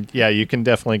 So, yeah, you can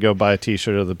definitely go buy a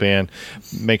t-shirt of the band.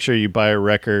 Make sure you buy a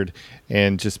record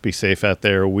and just be safe out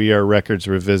there. We are Records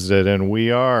Revisited, and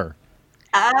we are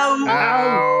Out.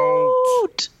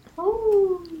 Out.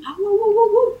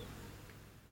 Ow.